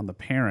weight on the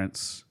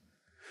parents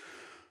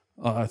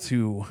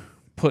to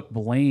put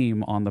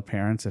blame on the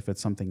parents if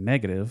it's something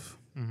negative,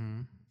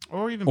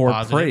 Or even or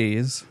positive.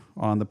 praise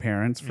on the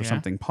parents for Yeah.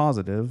 something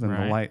positive in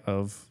Right. the light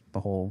of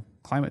the whole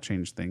climate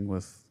change thing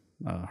with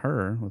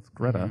with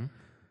Greta. Mhm.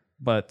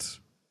 But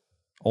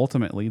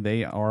ultimately,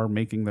 they are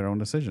making their own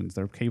decisions.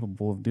 They're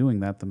capable of doing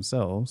that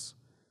themselves,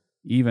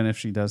 even if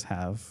she does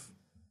have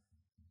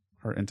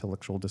her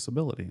intellectual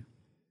disability.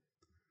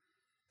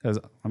 Because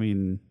I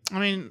mean,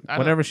 I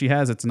whatever don't- she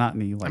has, it's not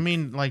any like. I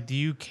mean, like, do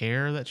you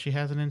care that she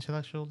has an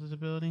intellectual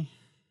disability?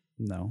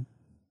 No.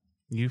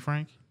 You,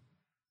 Frank?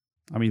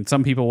 I mean,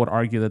 some people would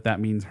argue that that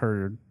means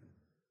her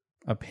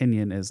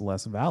opinion is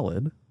less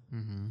valid.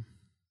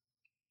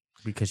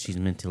 Because she's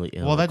mentally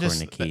ill, Well, that according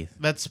just to Keith.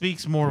 that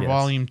speaks more Yes.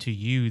 volume to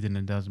you than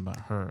it does about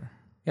her.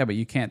 Yeah, but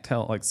you can't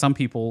tell. Like, some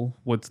people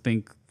would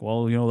think,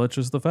 well, that's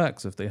just the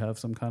facts. If they have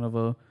some kind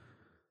of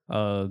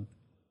a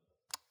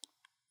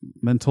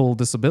mental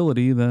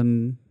disability,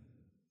 then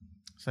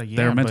So yeah,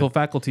 their mental but-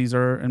 faculties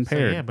are So,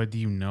 impaired. yeah, but do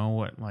you know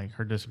what like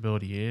her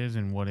disability is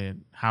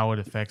and how it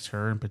affects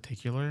her in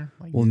particular?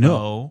 Like, Well,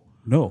 no.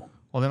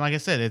 Well, then, like I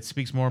said, it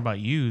speaks more about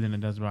you than it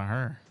does about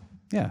her.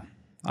 Yeah,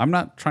 I'm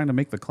not trying to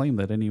make the claim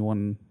that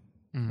anyone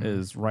Mhm.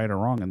 is right or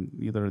wrong in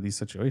either of these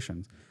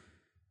situations.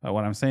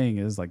 What I'm saying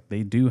is, like,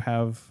 they do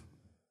have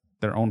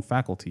their own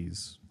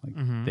faculties. Like,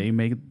 Mhm.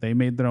 they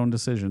made their own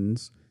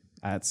decisions.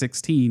 At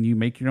 16, you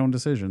make your own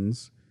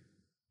decisions,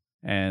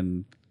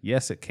 and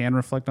yes, it can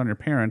reflect on your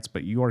parents,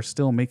 but you are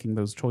still making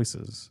those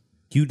choices.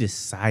 You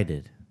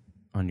decided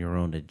on your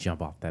own to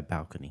jump off that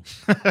balcony.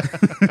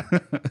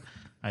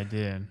 I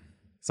did.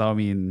 So I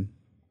mean,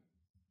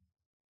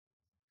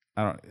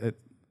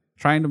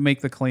 trying to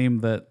make the claim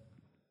that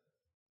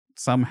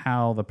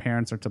somehow the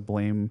parents are to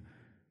blame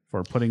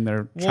for putting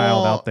their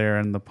child Well- out there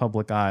in the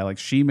public eye. Like,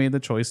 she made the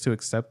choice to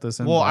accept this.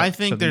 Well, I invite to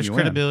think the there's UN.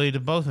 credibility to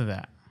both of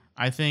that.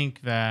 I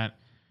think that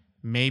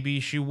maybe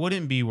she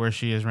wouldn't be where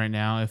she is right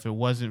now if it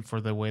wasn't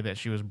for the way that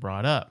she was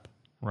brought up,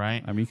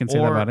 right? I mean, you can say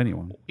that about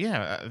anyone.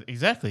 Yeah,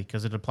 exactly,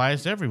 because it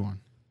applies to everyone.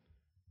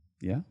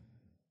 Yeah.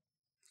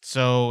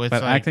 So it's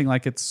But like, acting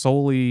like it's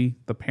solely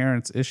the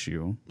parents'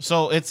 issue.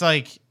 so it's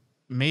like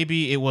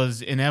maybe it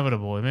was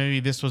inevitable. Maybe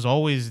this was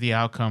always the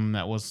outcome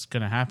that was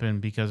going to happen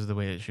because of the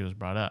way that she was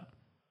brought up.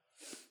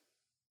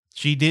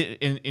 She did,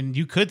 and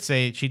you could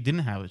say she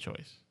didn't have a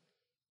choice.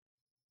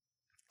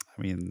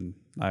 I mean,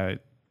 I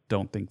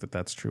don't think that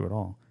that's true at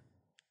all.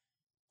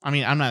 I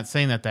mean, I'm not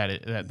saying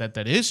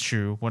that is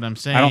true. What I'm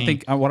saying, I don't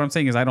think. What I'm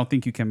saying is, I don't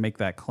think you can make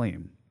that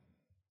claim.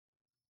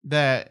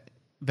 that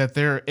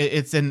there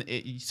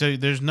so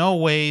there's no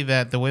way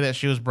that the way that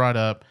she was brought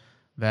up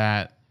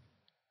that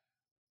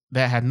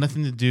had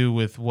nothing to do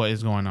with what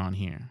is going on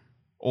here,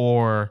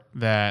 or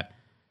that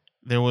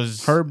there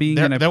was Her being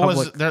there, in a there was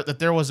public- there, that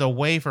there was a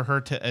way for her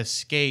to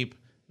escape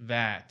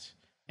that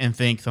and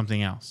think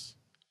something else,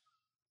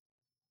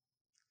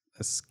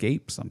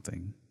 Escape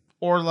something.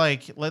 or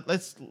like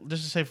let's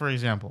just say, for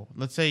example,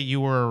 let's say you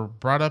were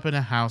brought up in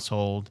a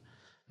household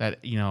that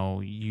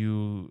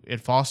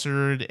it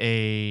fostered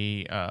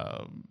an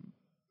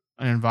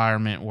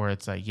environment where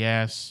it's like,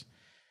 yes,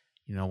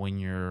 when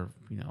you're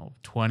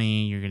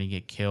 20, you're gonna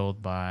get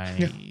killed by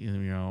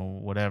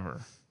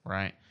whatever,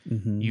 right?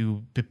 Mhm.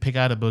 You pick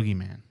out a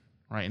boogeyman,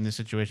 right? In this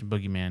situation,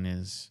 boogeyman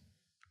is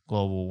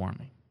global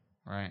warming,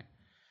 right?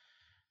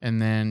 And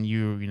then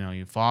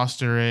you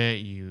foster it,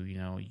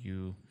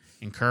 you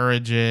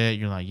encourage it.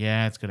 You're like,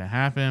 yeah, it's gonna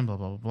happen, blah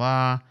blah blah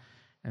blah.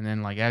 And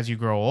then, like, as you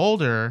grow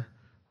older,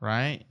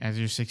 right? As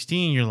you're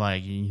 16, you're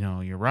like,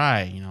 you're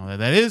right.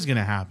 That is going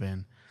to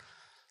happen.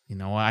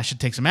 I should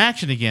take some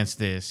action against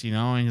this, and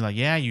you're like,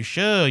 yeah, you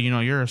should.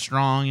 You're a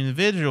strong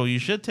individual. You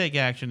should take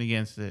action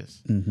against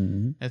this.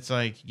 Mm-hmm. It's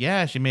like,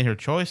 yeah, she made her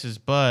choices,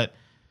 but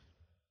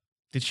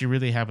did she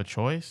really have a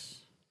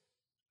choice?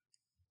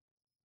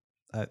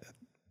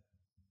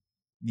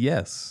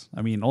 Yes.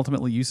 I mean,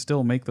 ultimately, you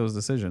still make those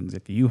decisions.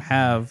 If you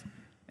have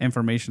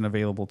information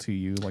available to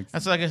you, like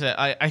That's like I said,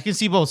 I can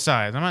see both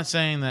sides. I'm not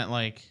saying that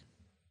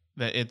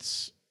that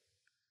it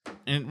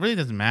really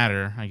doesn't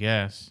matter, I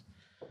guess.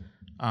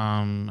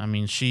 I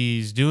mean,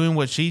 she's doing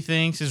what she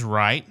thinks is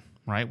right,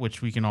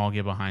 which we can all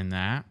get behind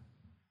that.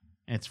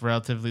 It's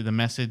relatively, the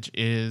message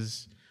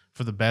is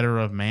for the better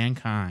of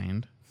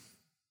mankind.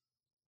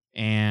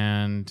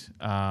 And,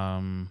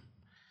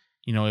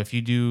 you know, if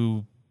you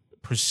do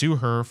pursue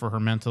her for her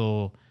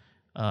mental,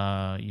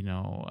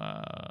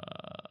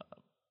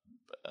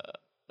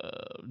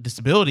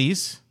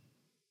 disabilities,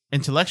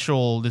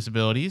 intellectual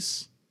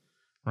disabilities,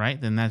 right,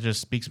 then that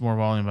just speaks more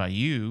volume about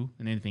you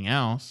than anything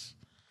else.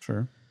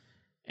 Sure.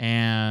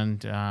 And,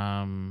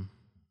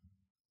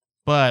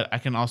 but I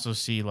can also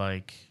see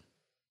like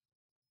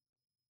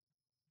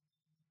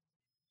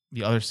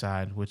the other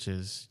side, which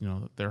is, you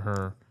know,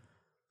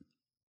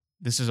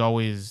 this is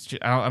always,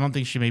 I don't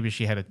think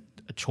she had a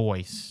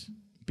choice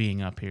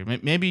being up here.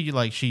 Maybe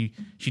like she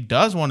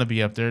does want to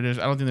be up there. I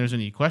don't think there's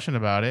any question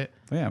about it.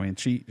 Yeah, I mean,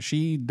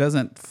 she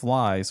doesn't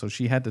fly, so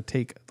she had to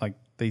take, like,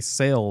 they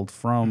sailed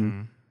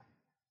from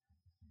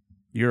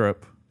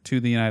Europe to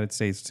the United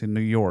States to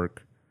New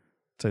York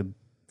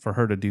for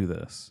her to do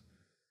this.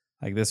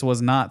 Like, this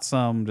was not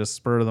some just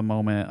spur of the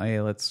moment, hey,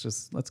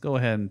 let's go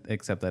ahead and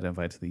accept that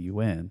invite to the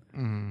UN.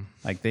 Mm-hmm.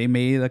 Like, they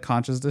made a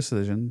conscious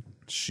decision.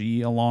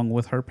 She, along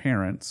with her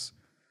parents,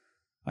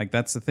 like,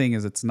 that's the thing,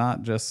 is it's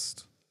not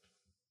just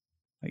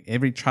like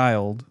every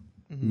child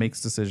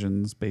makes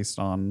decisions based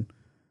on,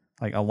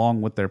 like,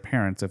 along with their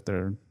parents if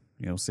they're,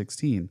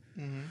 16.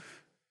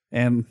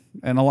 And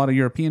a lot of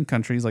European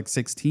countries, like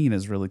 16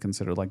 is really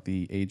considered like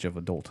the age of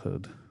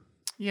adulthood.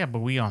 Yeah, but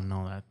we all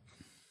know that.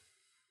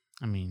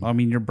 I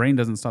mean, your brain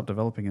doesn't stop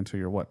developing until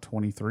you're what,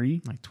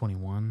 23? Like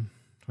 21,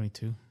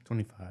 22,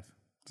 25. Is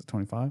it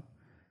 25?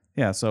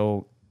 Yeah,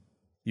 so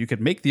you could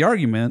make the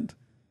argument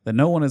that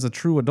no one is a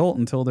true adult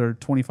until they're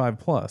 25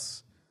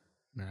 plus.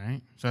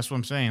 Right. So that's what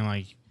I'm saying.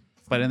 Like,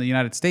 but in the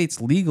United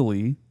States,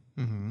 legally,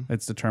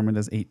 it's determined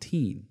as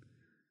 18.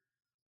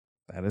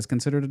 That is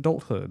considered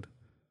adulthood.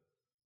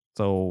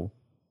 So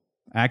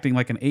acting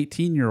like an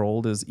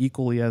 18-year-old is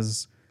equally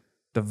as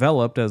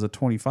developed as a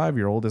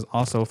 25-year-old is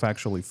also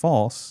factually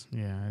false.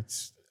 Yeah,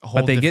 it's a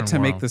whole but they get to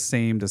different make world. the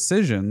same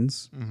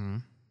decisions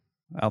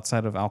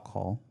outside of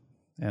alcohol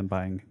and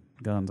buying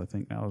guns. I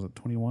think now is it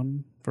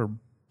 21 for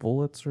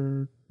bullets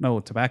or no,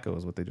 tobacco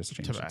is what they just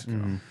changed.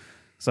 Tobacco.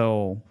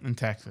 So in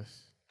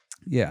Texas.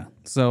 Yeah.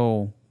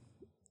 So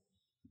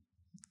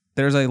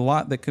there's a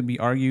lot that could be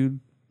argued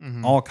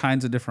all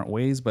kinds of different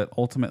ways, but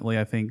ultimately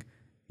I think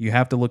you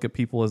have to look at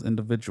people as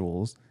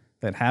individuals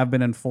that have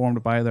been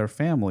informed by their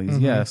families,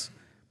 yes,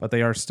 but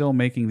they are still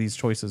making these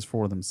choices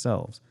for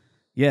themselves.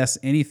 Yes,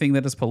 anything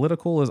that is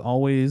political is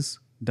always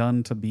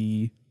done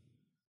to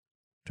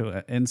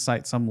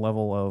incite some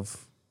level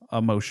of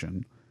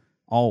emotion.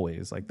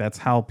 Always. Like, that's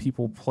how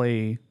people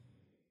play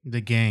the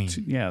game.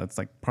 That's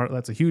like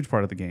that's a huge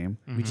part of the game.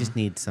 We just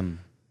need some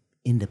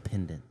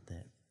independent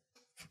that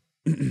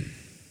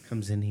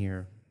comes in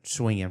here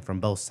swinging from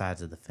both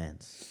sides of the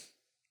fence.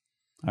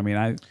 I mean,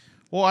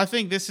 I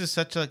think this is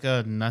such like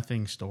a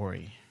nothing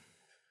story.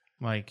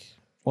 Like,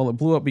 well, it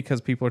blew up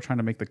because people are trying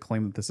to make the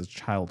claim that this is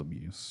child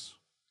abuse.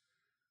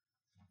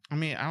 I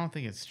mean, I don't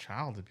think it's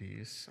child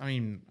abuse. I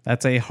mean,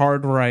 that's a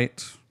hard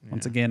right.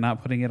 Once again,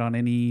 not putting it on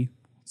any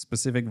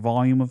specific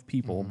volume of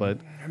people, but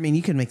I mean,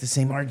 you could make the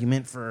same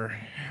argument for,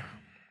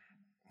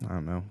 I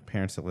don't know,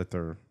 parents that let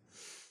their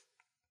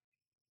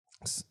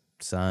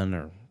son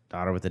or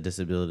daughter with a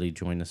disability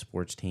join a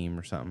sports team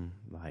or something.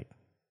 Like,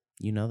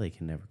 they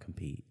can never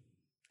compete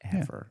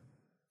ever.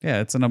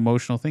 Yeah, it's an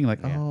emotional thing.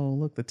 Like, oh,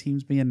 look, the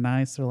team's being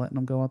nice. They're letting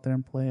them go out there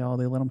and play. Oh,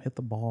 they let them hit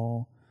the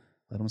ball.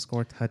 Let them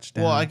score a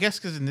touchdown. Well, I guess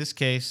because in this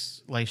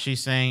case, like,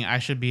 she's saying I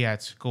should be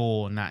at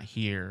school and not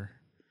here.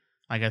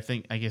 Like,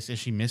 I guess, is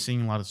she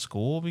missing a lot of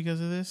school because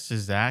of this?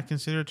 Is that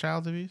considered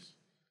child abuse?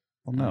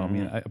 Well, no. I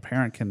mean, a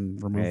parent can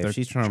remove their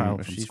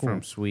child from school.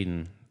 From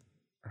Sweden,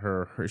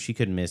 her she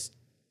could miss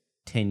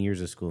 10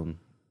 years of school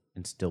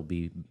and still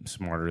be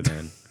smarter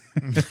than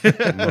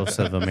most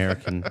of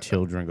American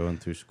children going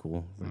through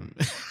school.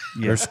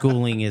 Their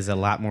schooling is a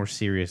lot more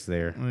serious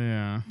there.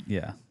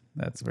 Yeah,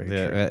 that's very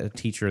true. A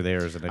teacher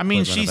there is an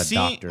equivalent of a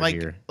doctor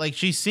here. Like,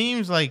 she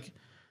seems like,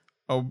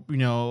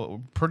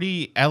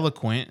 pretty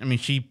eloquent. I mean,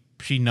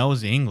 she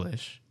knows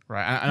English,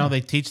 right? I know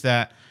they teach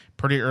that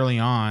pretty early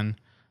on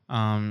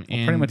in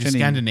pretty much the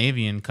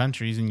Scandinavian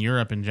countries, in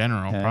Europe in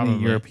general. Probably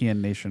any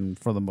European nation,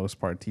 for the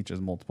most part,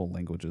 teaches multiple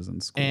languages in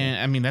school.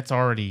 And I mean, that's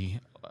already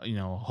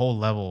whole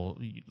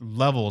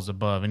levels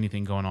above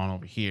anything going on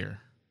over here.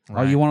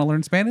 Right? Oh, you want to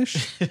learn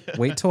Spanish?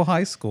 Wait till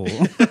high school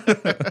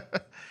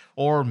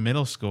or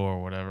middle school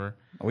or whatever.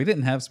 We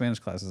didn't have Spanish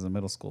classes in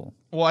middle school.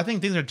 Well, I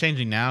think things are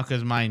changing now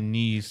because my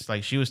niece,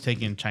 like, she was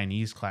taking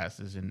Chinese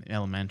classes in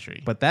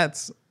elementary. But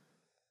that's,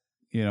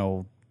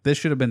 this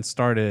should have been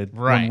started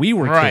when we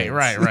were kids.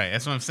 Right.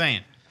 That's what I'm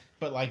saying.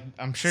 But, like,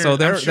 I'm sure. So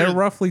they're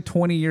roughly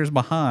 20 years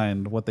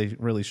behind what they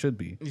really should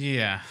be.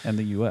 Yeah. In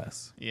the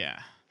U.S. Yeah.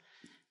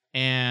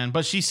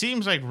 But she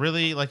seems like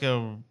really like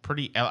a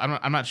pretty.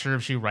 I'm not sure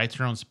if she writes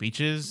her own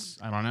speeches.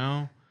 I don't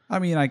know. I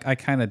mean, I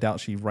kind of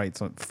doubt she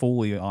writes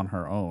fully on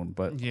her own,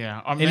 but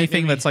yeah,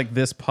 anything that's like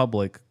this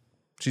public,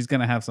 she's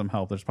gonna have some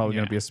help. There's probably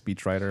gonna be a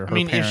speechwriter. I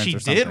mean, if parents she or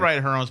did something.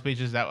 write her own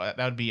speeches, that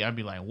would be, I'd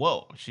be like,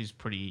 whoa, she's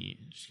pretty,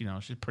 she's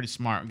a pretty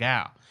smart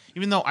gal.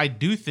 Even though I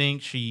do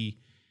think she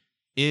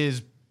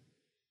is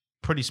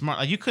pretty smart.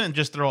 Like, you couldn't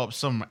just throw up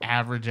some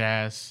average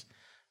ass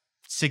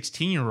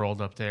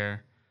 16-year-old up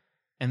there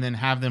and then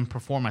have them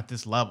perform at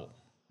this level.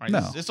 Right?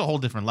 No. It's a whole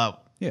different level.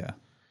 Yeah.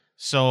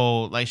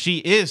 So, like, she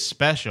is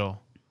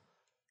special.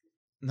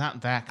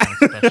 Not that kind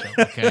of special,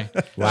 okay?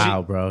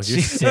 Wow, bro.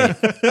 You're sick.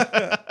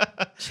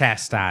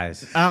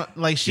 Chastised.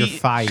 You're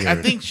fired.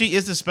 I think she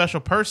is a special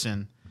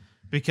person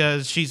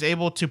because she's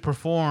able to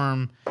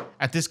perform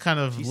at this kind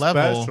of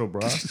level. special,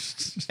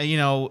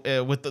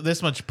 bro. With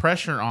this much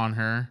pressure on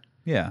her.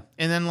 Yeah.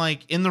 And then,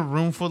 like, in the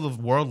room full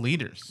of world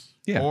leaders.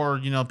 Yeah. Or,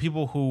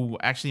 people who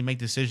actually make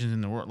decisions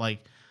in the world.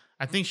 Like,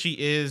 I think she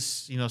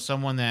is,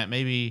 someone that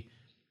maybe,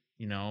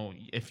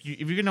 if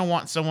you're going to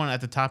want someone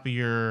at the top of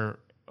your,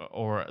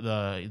 or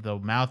the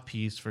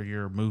mouthpiece for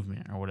your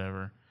movement or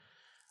whatever.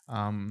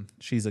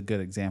 She's a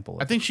good example.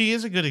 I think she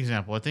is a good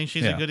example. I think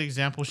she's a good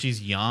example.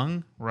 She's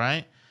young,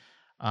 right?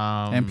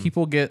 And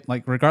people get,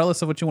 like,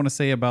 regardless of what you want to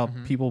say about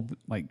people,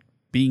 like,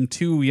 being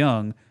too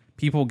young,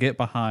 people get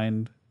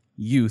behind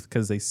youth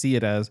because they see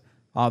it as,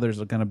 there's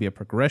going to be a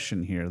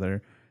progression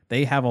here.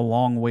 They have a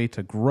long way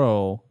to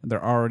grow.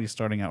 They're already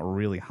starting out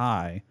really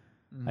high.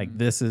 Like,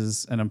 this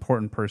is an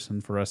important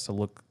person for us to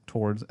look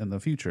towards in the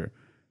future.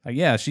 Like,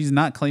 yeah, she's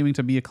not claiming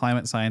to be a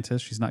climate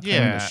scientist. She's not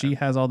claiming that she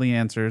has all the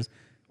answers.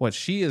 What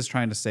she is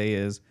trying to say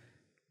is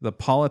the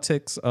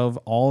politics of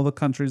all the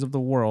countries of the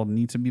world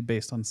need to be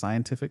based on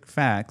scientific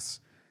facts,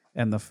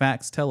 and the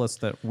facts tell us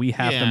that we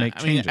have to make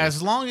changes. I mean,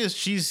 as long as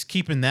she's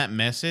keeping that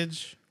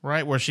message,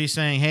 right, where she's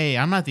saying, hey,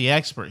 I'm not the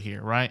expert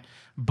here, right?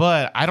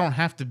 But I don't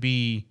have to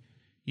be,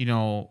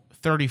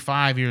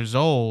 35 years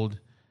old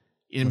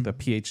with a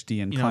PhD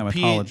in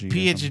climatology.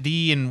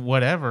 PhD in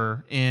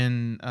whatever,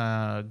 in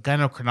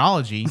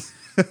gynecologgy.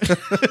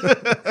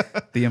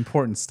 The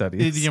important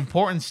studies. The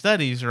important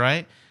studies,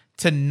 right?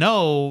 To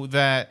know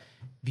that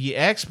the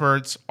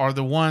experts are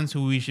the ones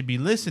who we should be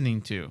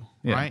listening to,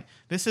 right?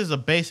 This is a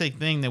basic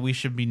thing that we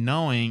should be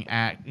knowing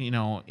at,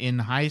 in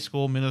high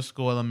school, middle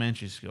school,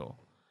 elementary school.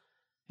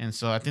 And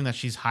so I think that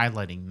she's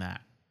highlighting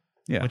that,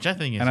 which I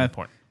think is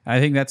important. I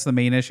think that's the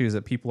main issue, is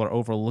that people are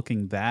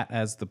overlooking that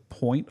as the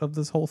point of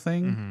this whole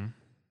thing.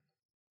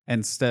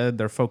 Instead,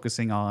 they're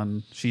focusing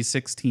on, she's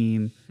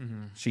 16,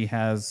 she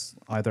has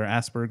either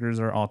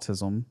Asperger's or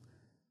autism,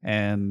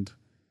 and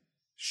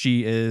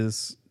she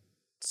is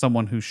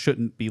someone who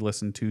shouldn't be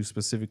listened to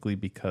specifically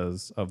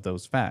because of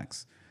those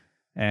facts.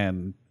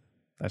 And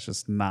that's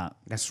just not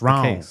That's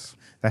wrong. the case.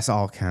 That's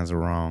all kinds of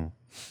wrong.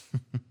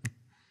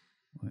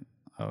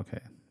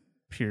 Okay.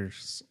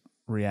 Pierce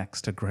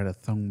reacts to Greta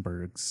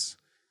Thunberg's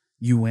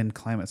UN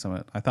climate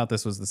summit. I thought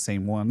this was the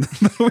same one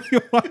that we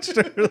watched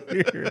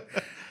earlier.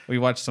 We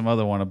watched some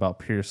other one about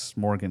Pierce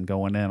Morgan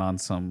going in on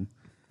some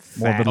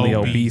morbidly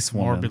obese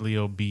woman. Morbidly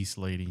obese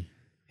lady.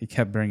 He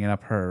kept bringing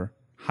up her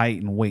height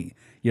and weight.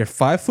 You're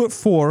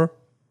 5'4".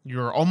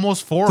 You're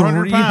almost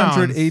 400 pounds.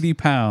 380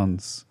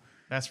 pounds.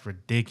 That's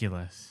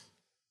ridiculous.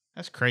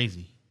 That's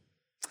crazy.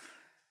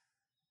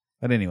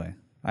 But anyway,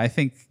 I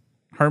think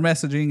her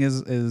messaging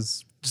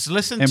is just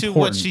listen important. to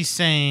what she's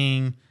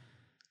saying.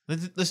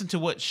 Listen to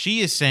what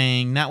she is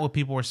saying, not what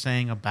people are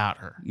saying about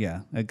her. Yeah,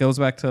 it goes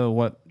back to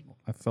what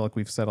I feel like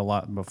we've said a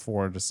lot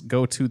before. Just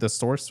go to the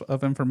source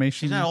of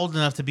information. She's not old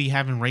enough to be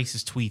having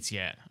racist tweets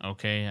yet,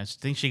 okay? I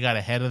think she got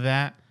ahead of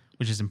that,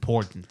 which is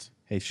important.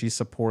 Hey, she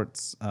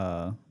supports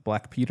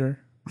Black Peter.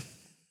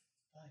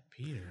 Black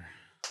Peter.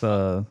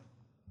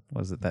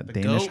 What is it, that the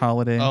Danish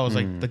holiday? Oh, it's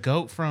like the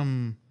goat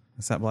from...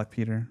 Is that Black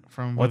Peter?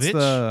 From What's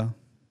Witch?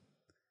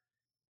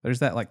 There's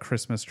that like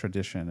Christmas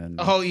tradition and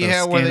where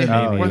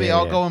they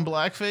all go in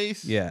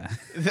blackface. Yeah,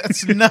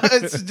 that's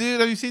nuts, dude.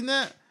 Have you seen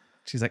that?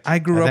 She's like, I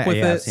grew up with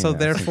it, so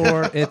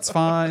therefore it's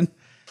fine.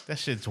 That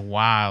shit's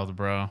wild,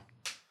 bro.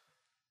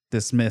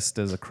 Dismissed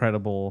as a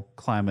credible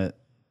climate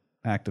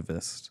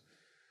activist.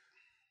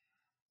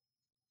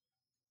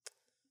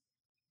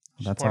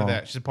 That's part of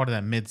that. She's a part of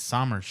that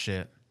midsummer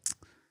shit.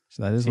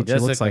 So that is what she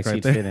looks like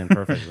right there. Fit in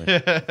perfectly.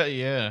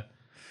 Yeah.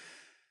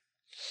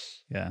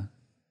 Yeah.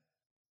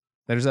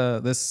 There's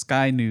this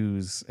Sky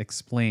News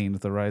explained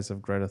the rise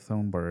of Greta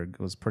Thunberg. It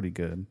was pretty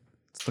good.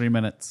 It's 3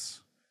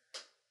 minutes.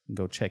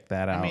 Go check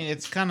that out. I mean,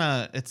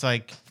 it's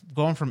like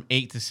going from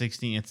 8 to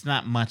 16. It's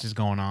not much is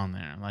going on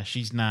there. Like,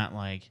 she's not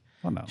like,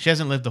 she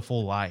hasn't lived a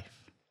full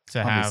life to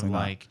Obviously have not.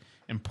 like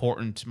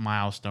important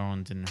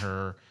milestones in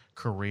her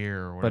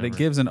career or whatever. But it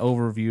gives an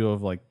overview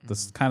of like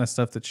this kind of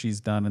stuff that she's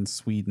done in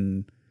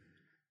Sweden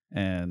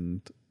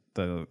and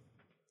the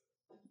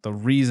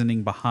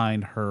reasoning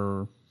behind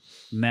her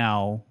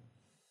now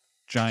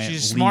giant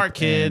she's a smart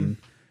leap kid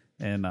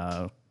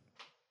and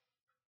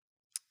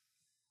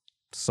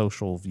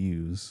social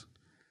views.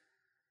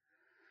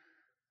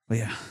 But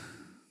yeah.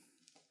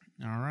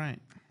 All right.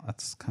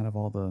 That's kind of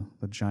all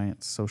the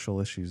giant social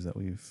issues that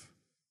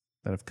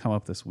have come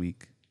up this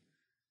week.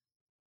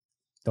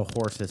 The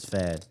horse is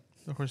fed.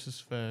 The horse is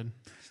fed.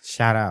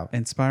 Shout out.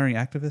 Inspiring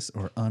activist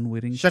or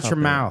unwitting Shut your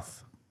puppet?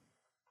 mouth.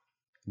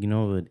 You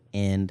know what would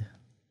end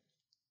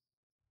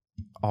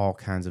all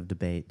kinds of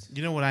debates?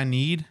 You know what I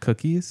need?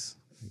 Cookies?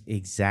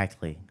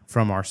 Exactly.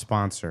 From our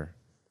sponsor,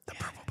 the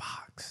Purple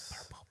Box.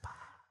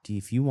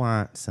 If you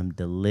want some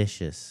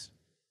delicious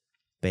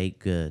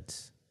baked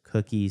goods,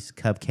 cookies,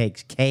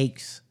 cupcakes,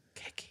 cakes,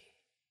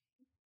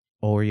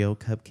 Oreo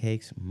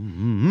cupcakes.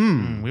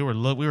 We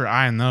were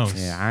eyeing those.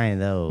 Yeah, eyeing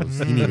those.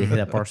 You need to hit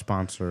up our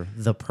sponsor,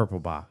 the Purple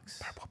Box.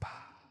 Purple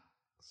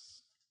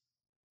Box.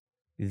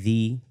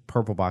 The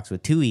Purple Box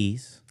with 2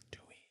 E's.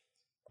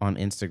 On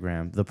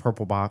Instagram, the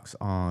Purple Box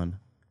on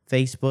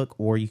Facebook,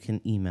 or you can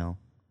email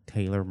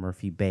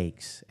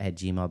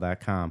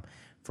taylormurphybakes@gmail.com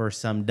for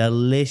some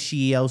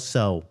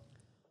delicioso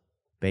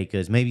baked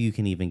goods. Maybe you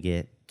can even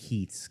get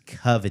Keith's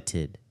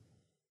coveted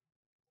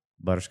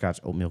butterscotch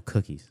oatmeal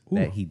cookies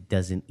that he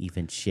doesn't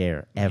even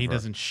share ever. He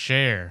doesn't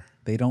share.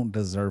 They don't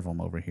deserve them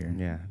over here.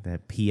 Yeah,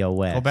 that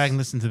POS. Go back and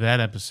listen to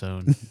that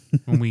episode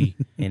when we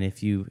and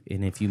if you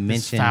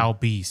mention foul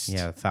beast,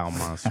 yeah, foul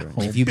monster.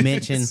 If you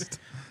mention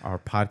our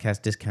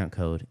podcast discount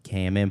code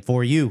KMM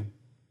for you,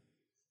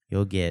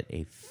 you'll get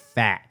a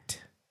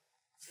fat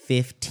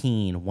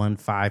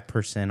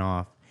 15%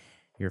 off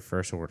your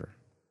first order.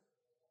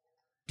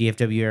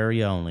 DFW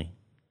area only.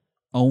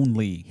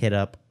 Only. Hit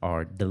up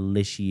our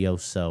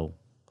delicioso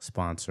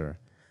sponsor,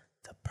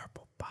 the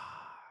Purple Box.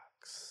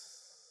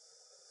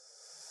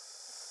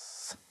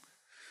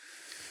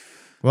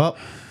 Well,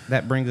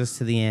 that brings us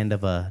to the end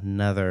of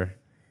another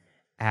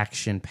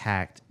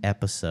action-packed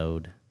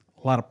episode.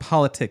 A lot of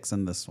politics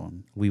in this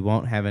one. We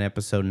won't have an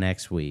episode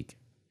next week.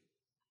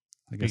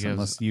 I guess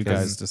unless you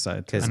guys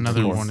decide to.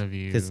 Another one of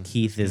you. Because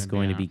Keith is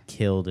going to be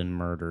killed and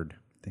murdered.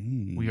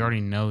 Dang. We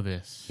already know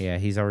this. Yeah,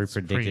 he's already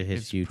predicted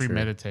his future.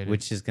 Premeditated.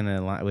 Which is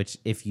gonna, which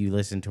if you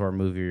listen to our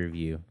movie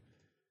review,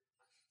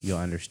 you'll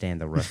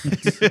understand the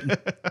reference.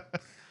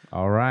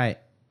 All right,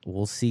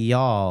 we'll see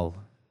y'all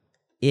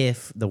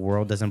if the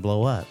world doesn't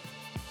blow up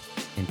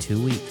in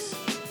 2 weeks.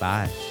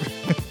 Bye.